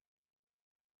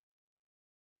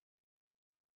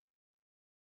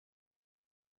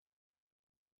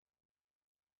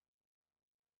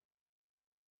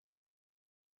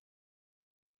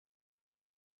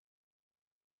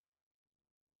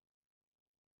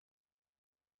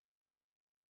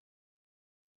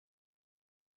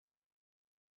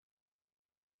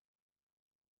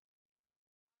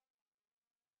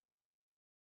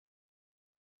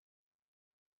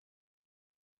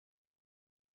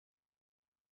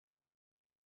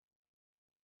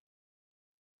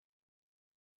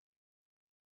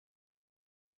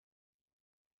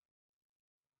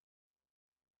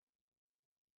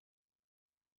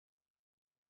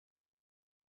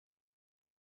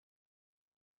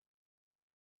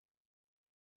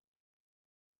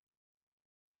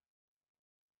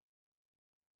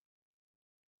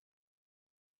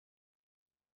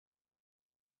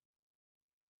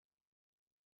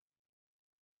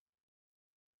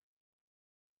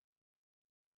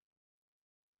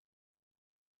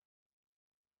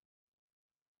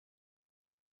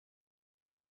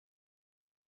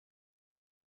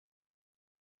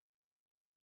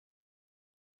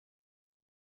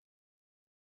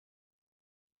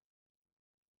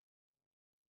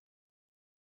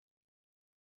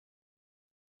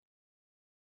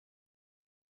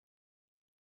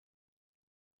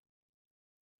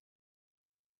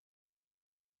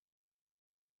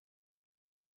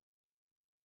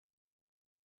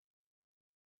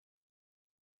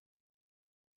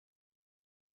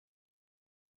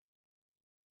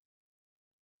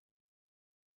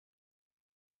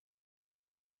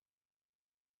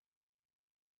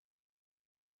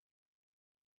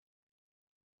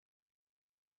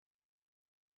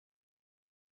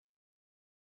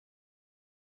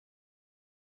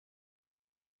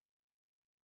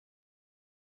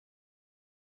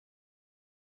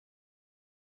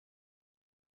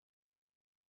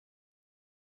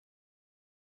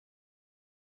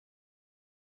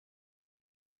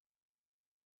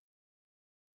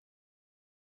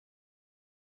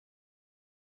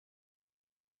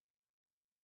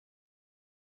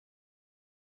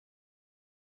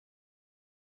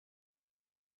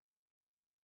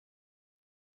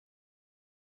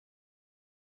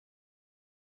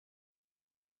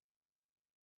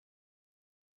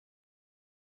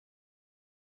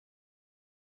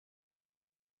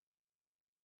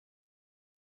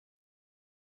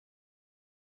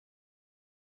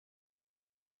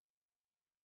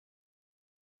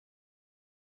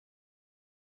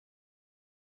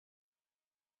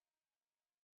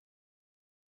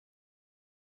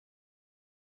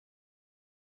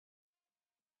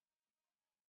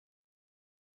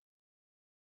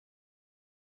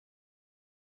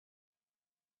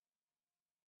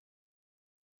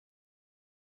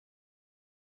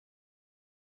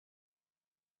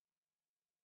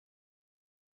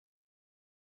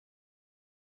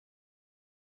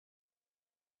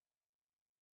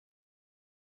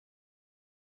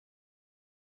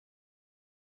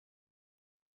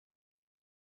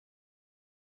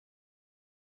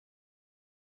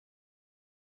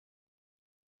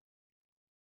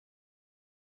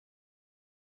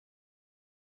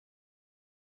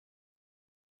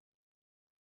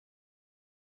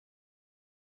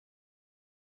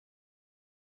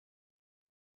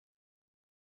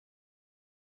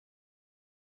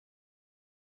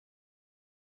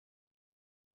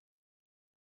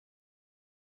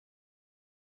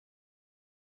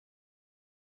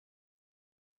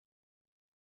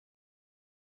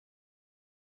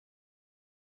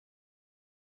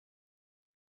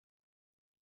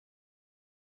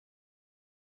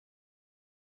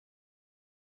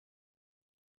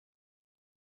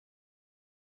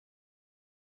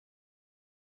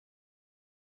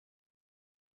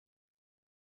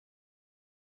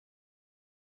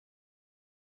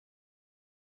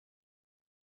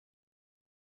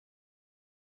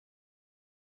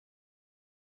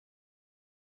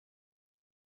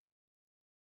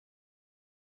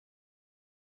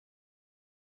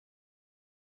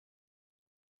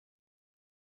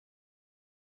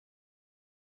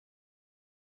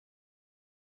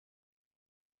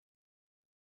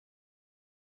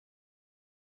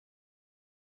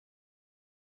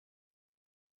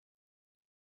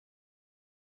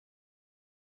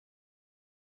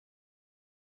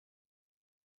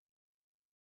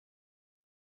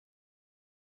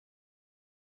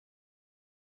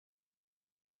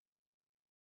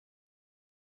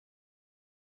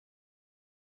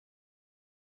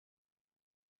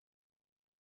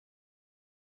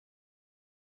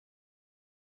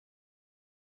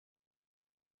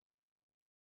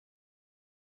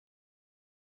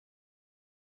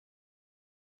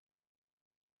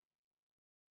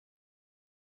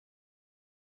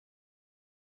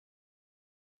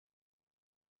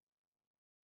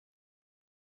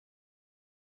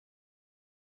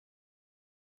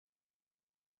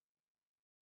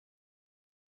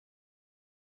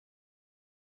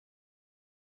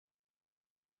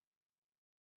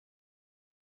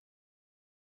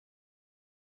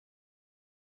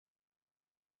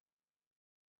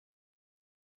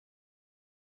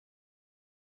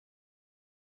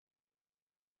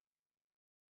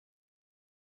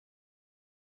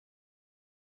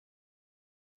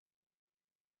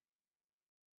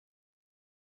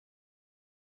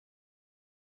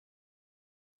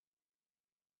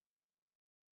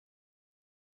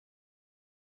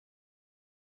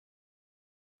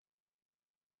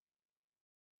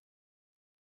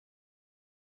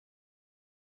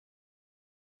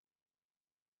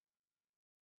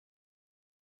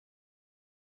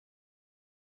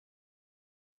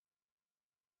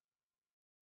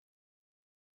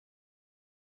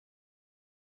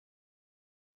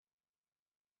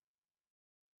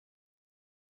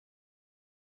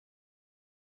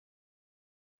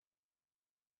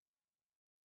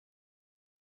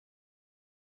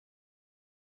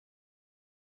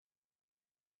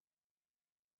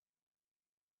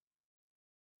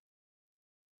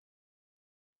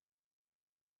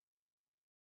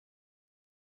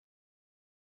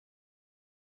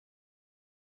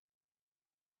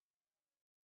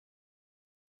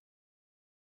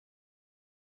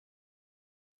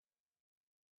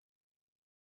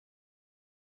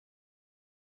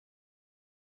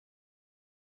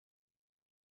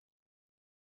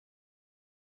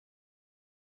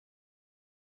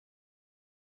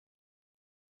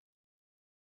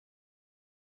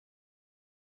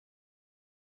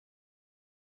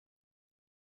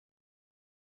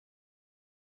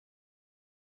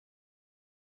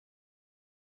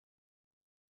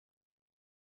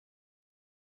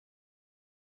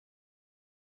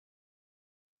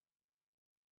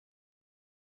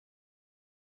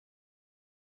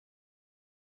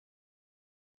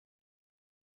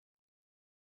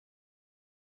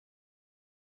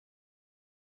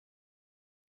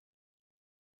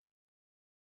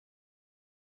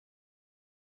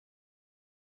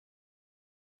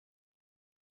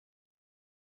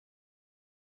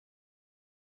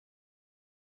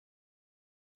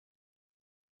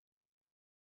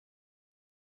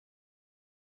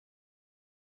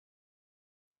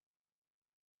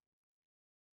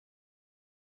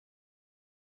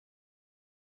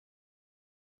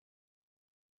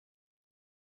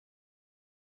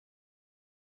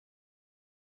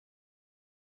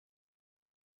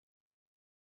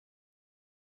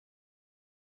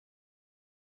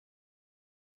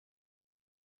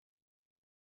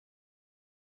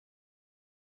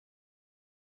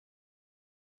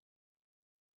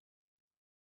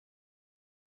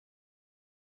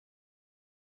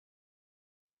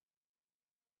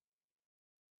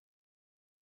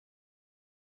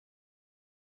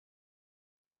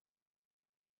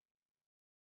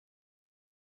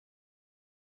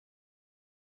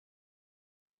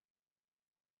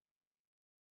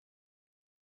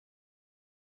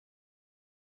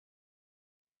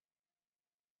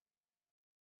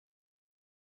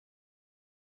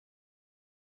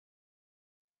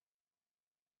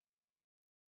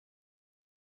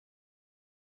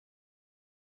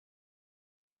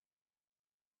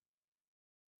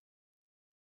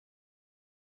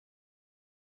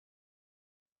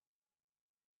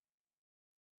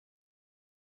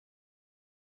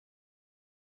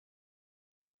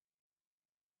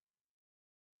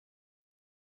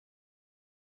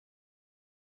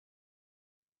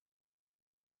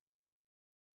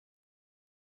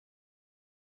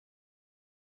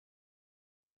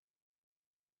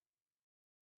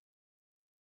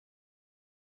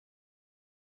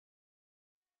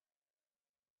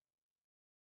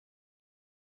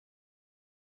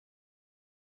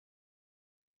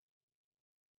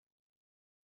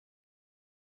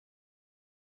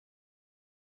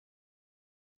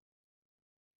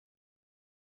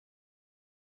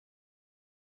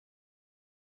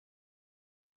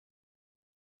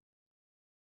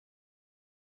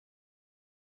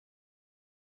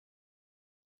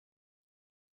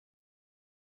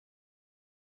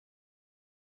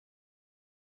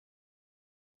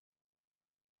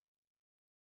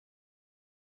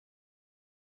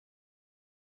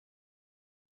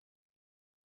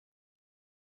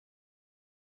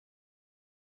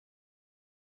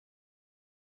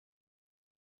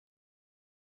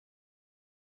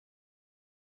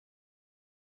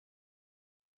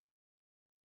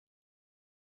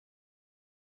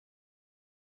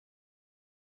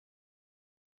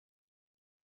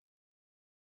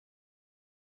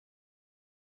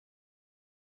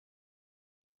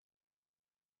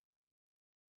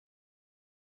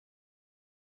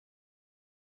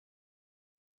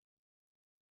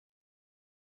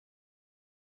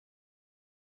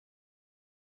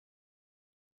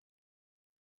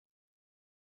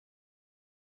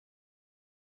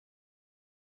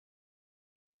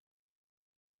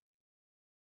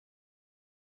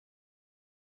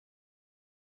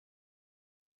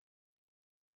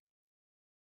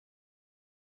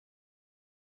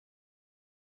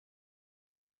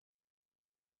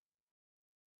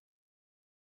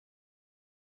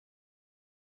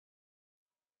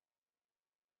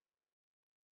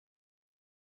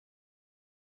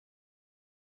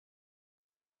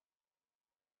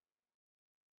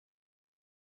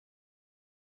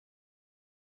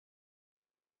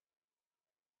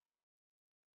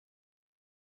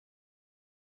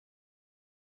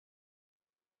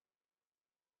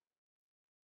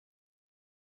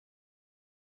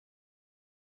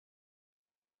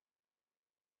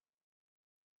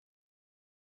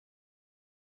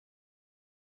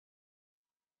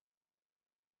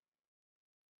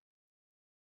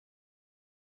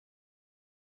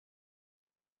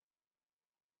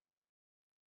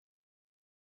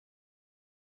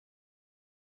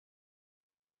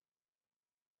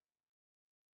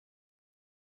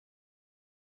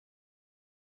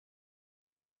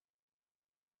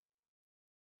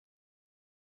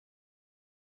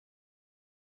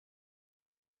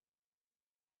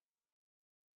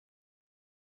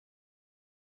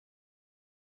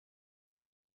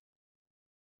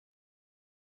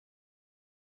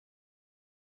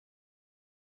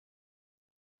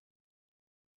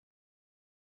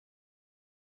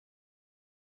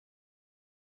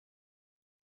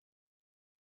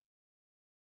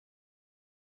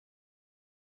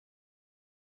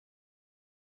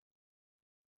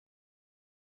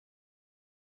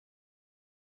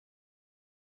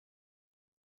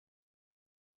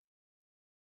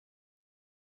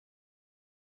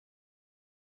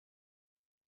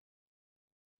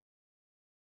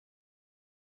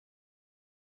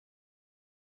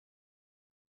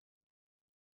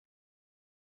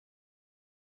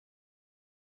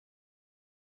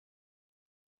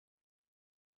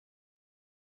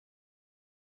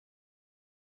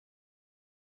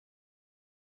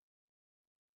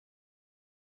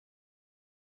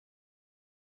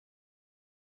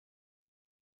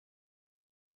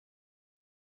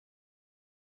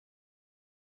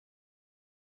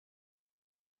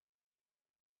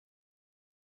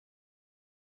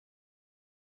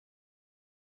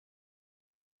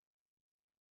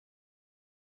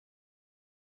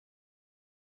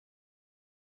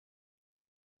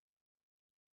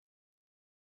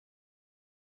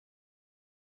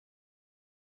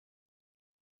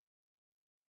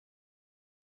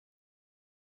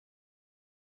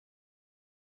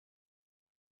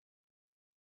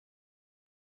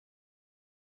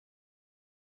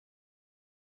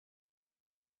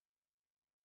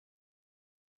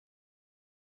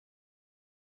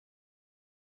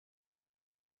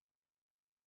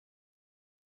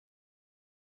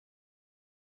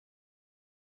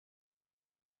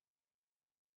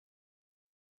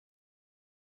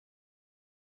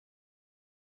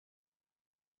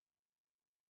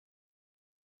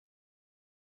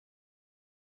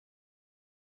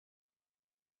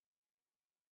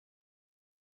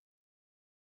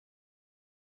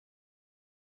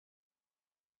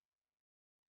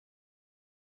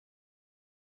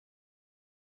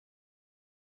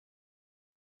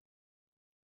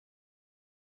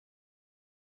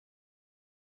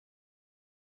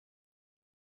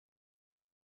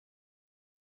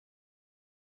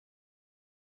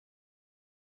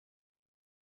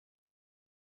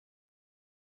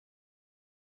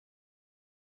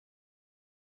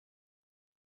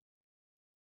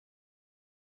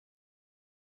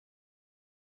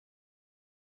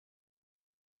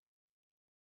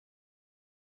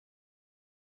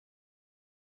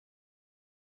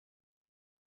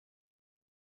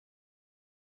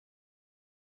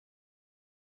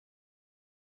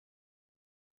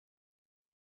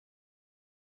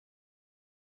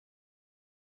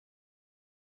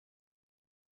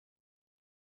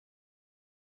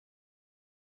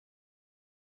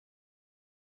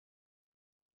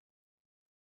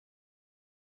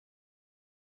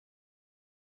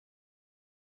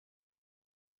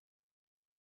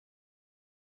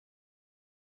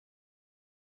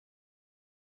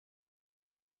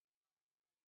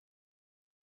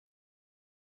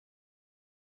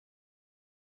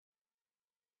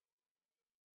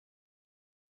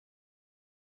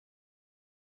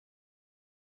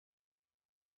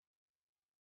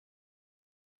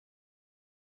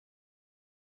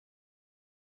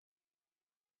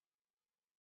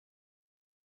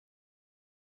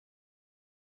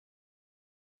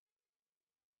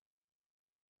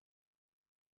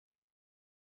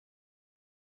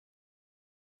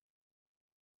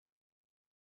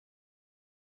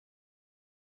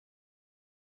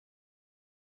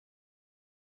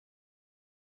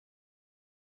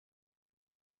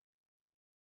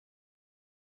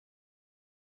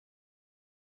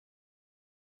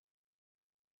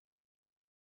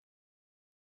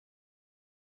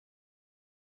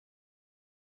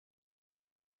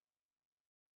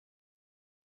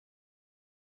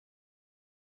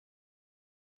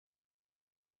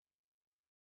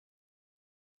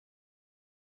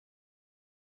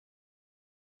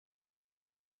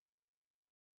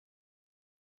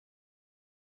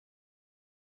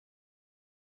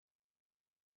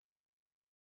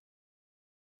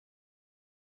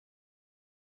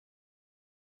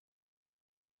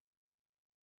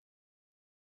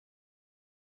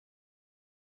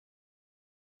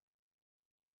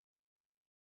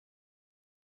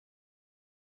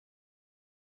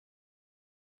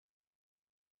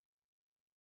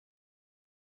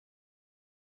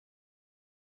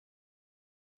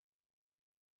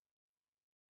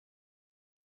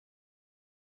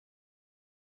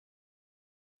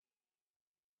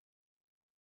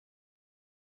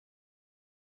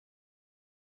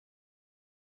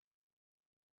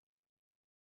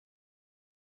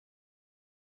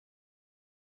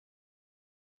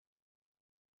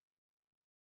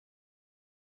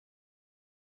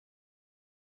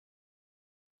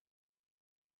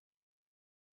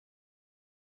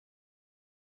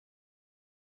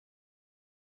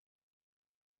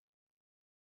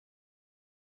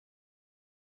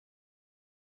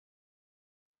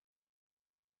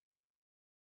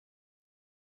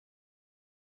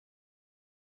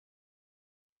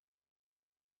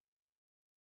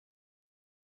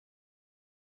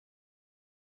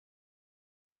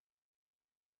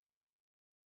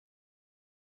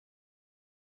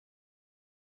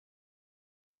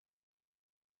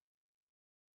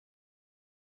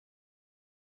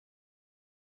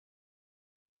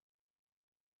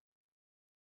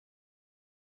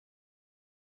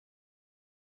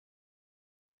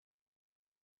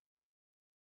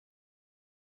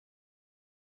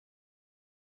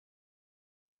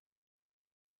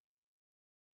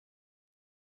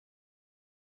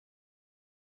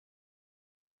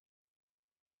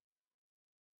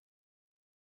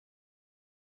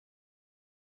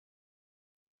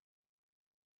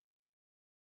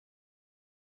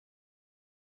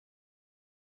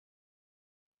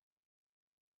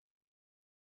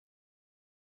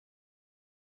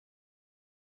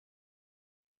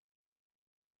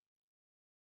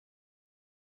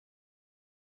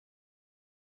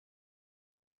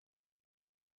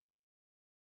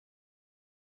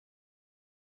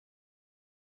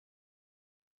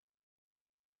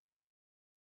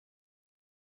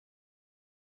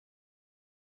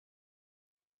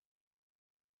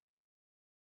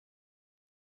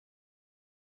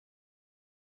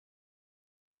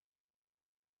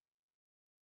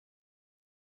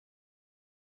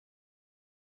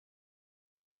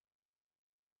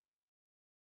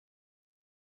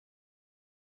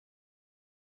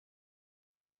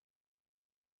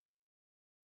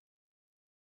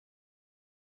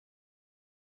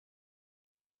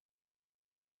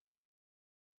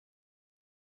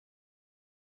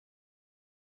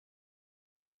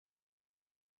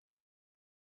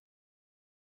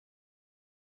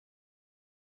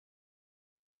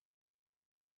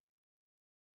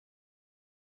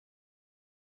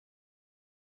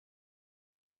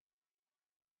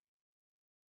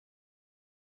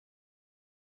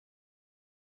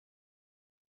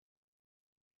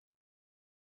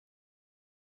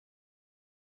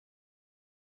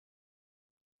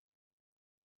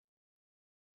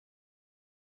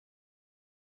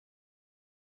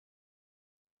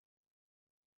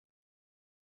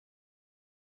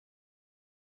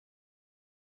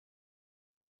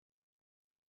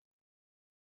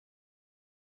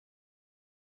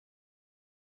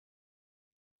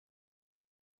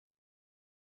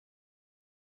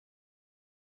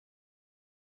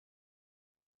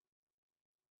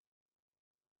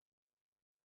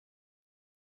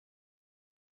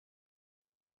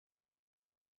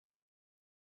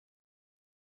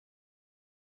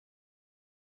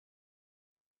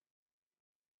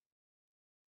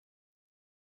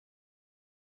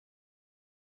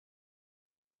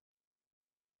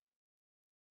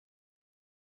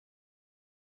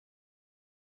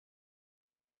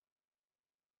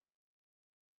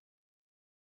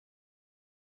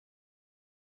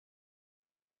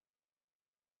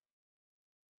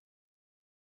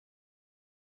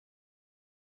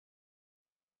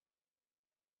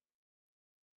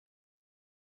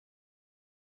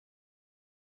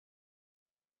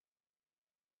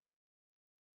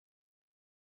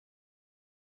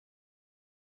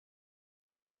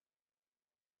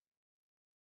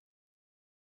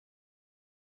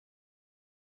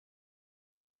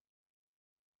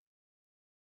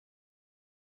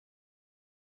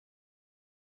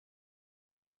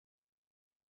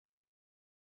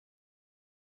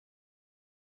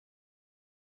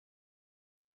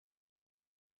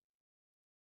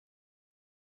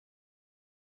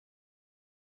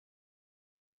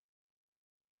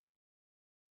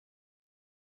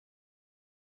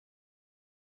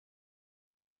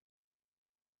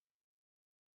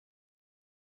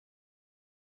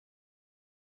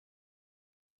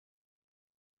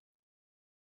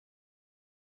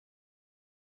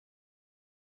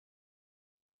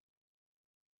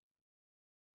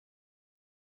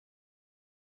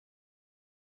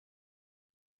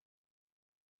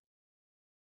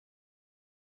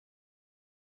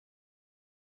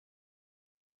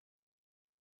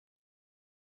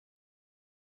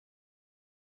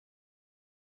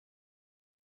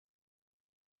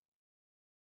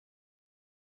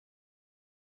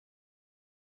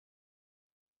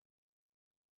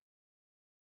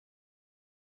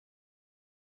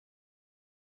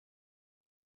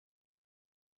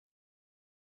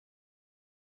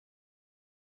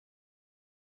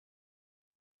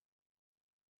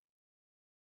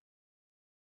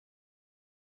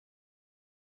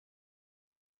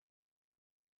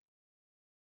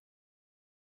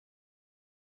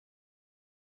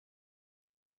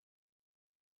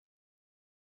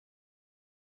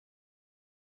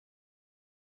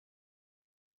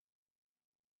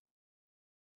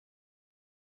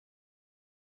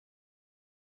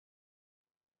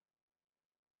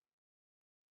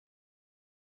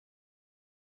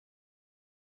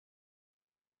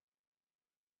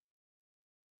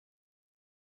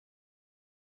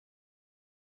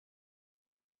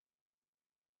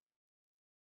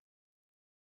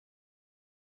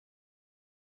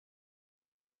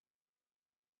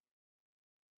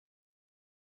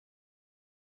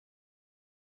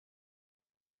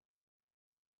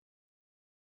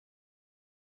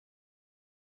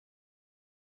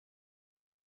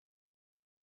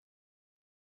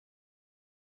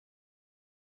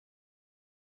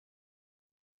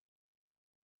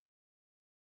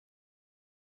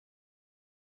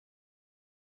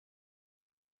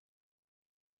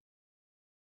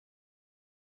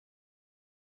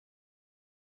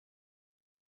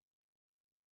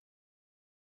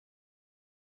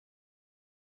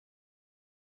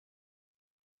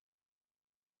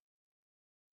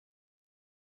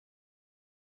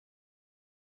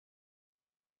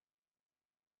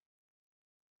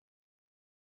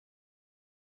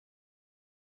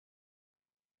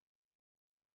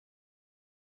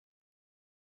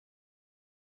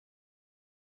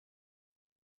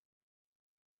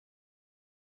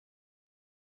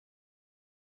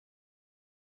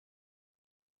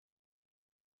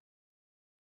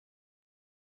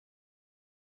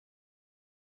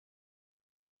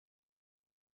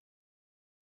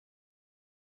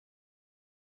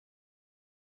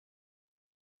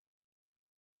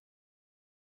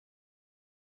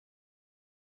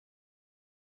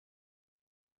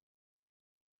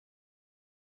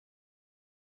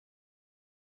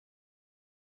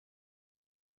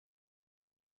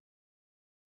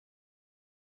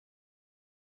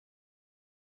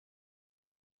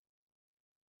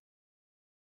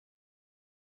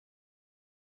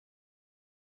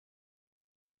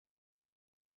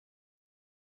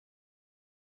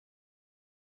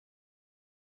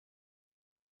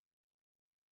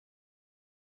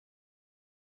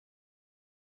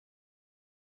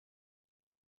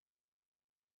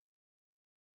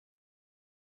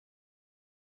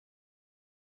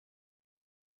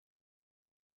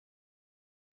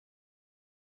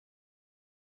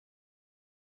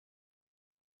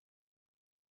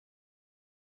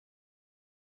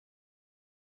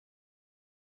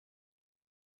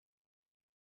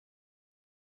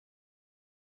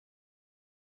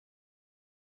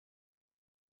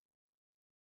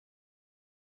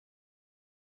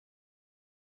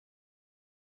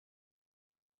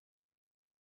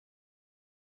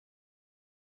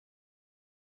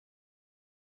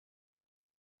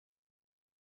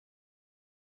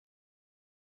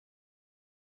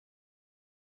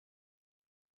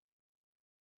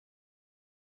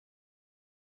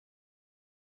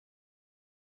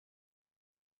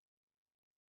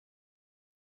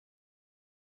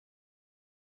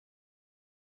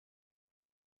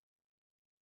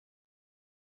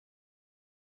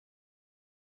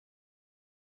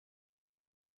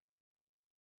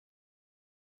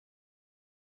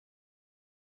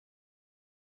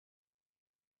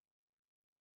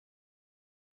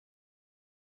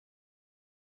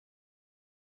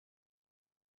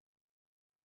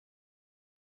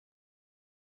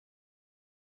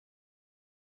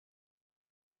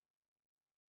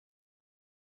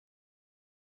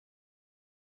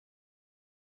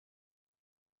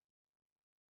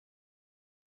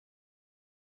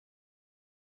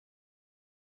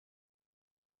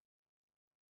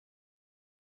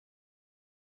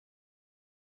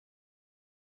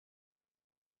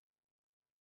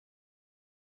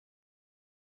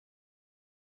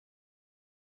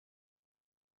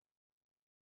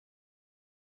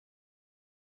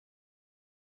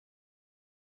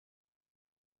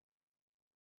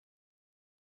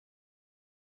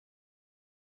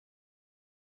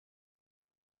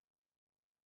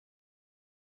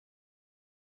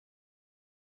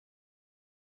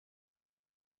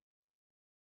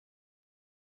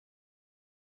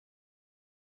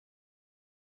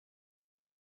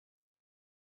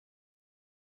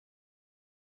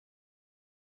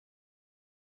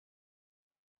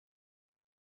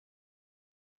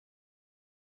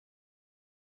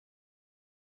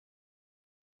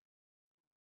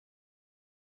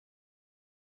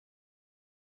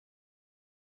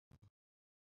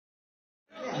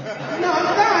 No,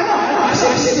 I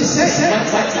see the same.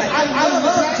 I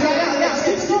love Jonathon. Yeah,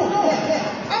 keep going.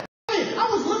 I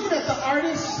was looking at the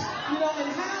artists, you know,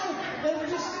 and how they were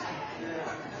just.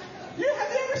 Have you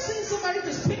ever seen somebody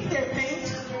just pick their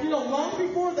paint, you know, long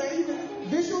before they're even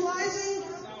visualizing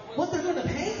what they're going to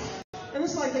paint? And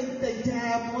it's like they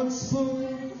dab one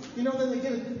spoon, you know, then they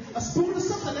get a spoon of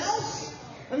something else,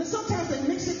 and then sometimes they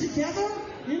mix it together,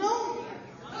 you know?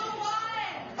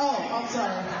 Oh, I'm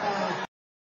sorry.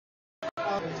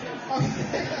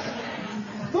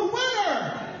 The winner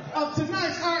of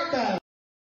tonight's art battle,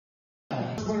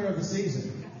 the winner of the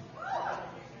season,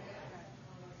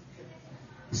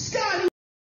 Scotty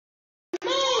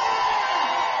Moose.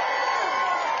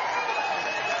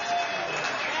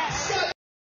 Scotty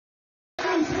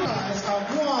Moose prize of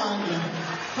 $100.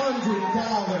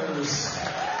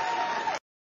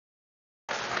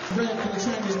 Red for the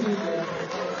Chinese New Year.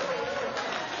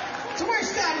 So where's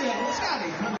Scotty at? Where's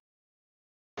Scotty?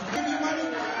 Give you money?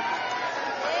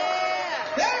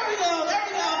 Yeah. There we go. Thank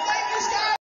you,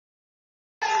 Scotty.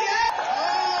 Yeah.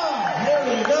 Oh, there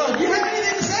we go. Do you have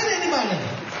anything to say to anybody?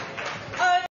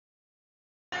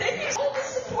 Thank you for all the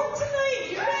support tonight.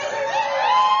 You guys are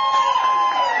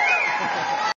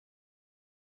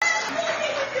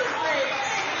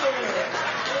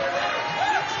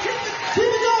Keep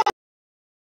it going.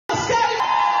 Scotty.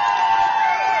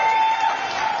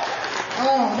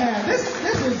 Oh man, this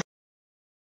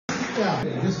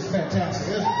is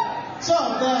fantastic. So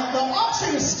the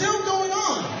auction is still going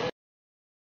on,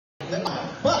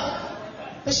 but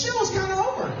the show is kind of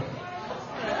over.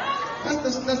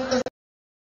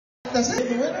 That's it.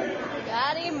 The winner.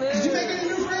 Scotty Moose. Did you make any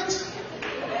new friends?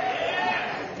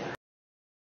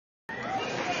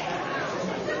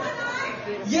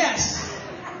 Yes.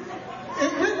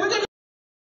 We're gonna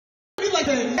be like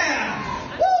that.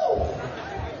 Yeah. Woo.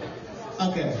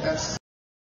 Okay, that's.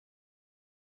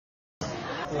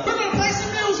 We're gonna play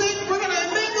some music. We're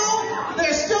gonna mingle.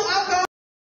 There's still alcohol.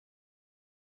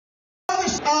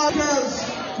 Because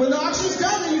when the auction's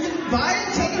done, then you can buy it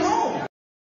and take it home.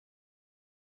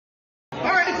 All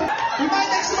right. We might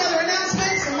make some other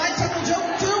announcements. I might tell a joke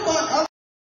or two, but other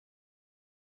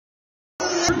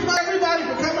than that, everybody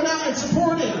for coming out and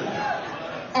supporting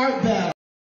Art Battle.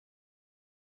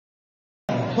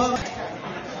 But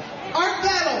Art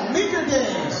Battle, Maker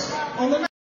Days on the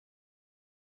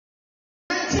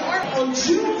 19th, on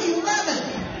June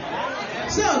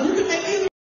 11th. So you can make either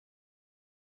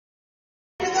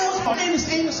of those. My name is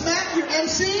Amos Mack, your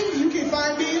MC. You can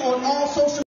find me on all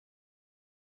social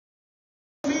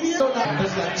media.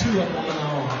 There's like two of them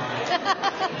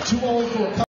now. Too old for a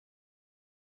couple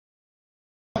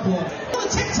of them. I'm on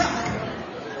TikTok.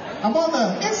 I'm on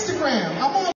the Instagram.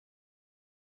 I'm on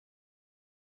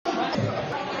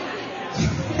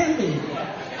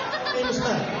Amos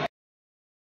Mack.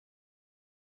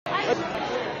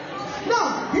 No,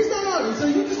 he's not on it. So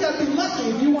you just got to be lucky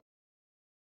if you want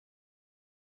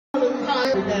to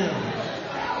hide it down.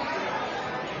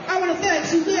 I want to thank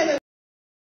Suzanne and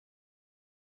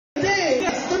Dave.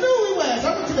 Yes, the newlyweds. I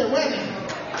went to their wedding.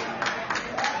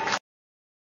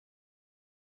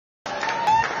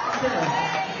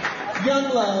 Young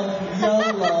love.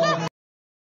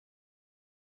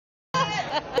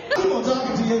 Keep on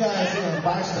talking to you guys and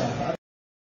buy stuff.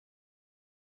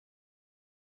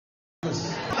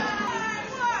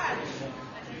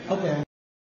 Okay.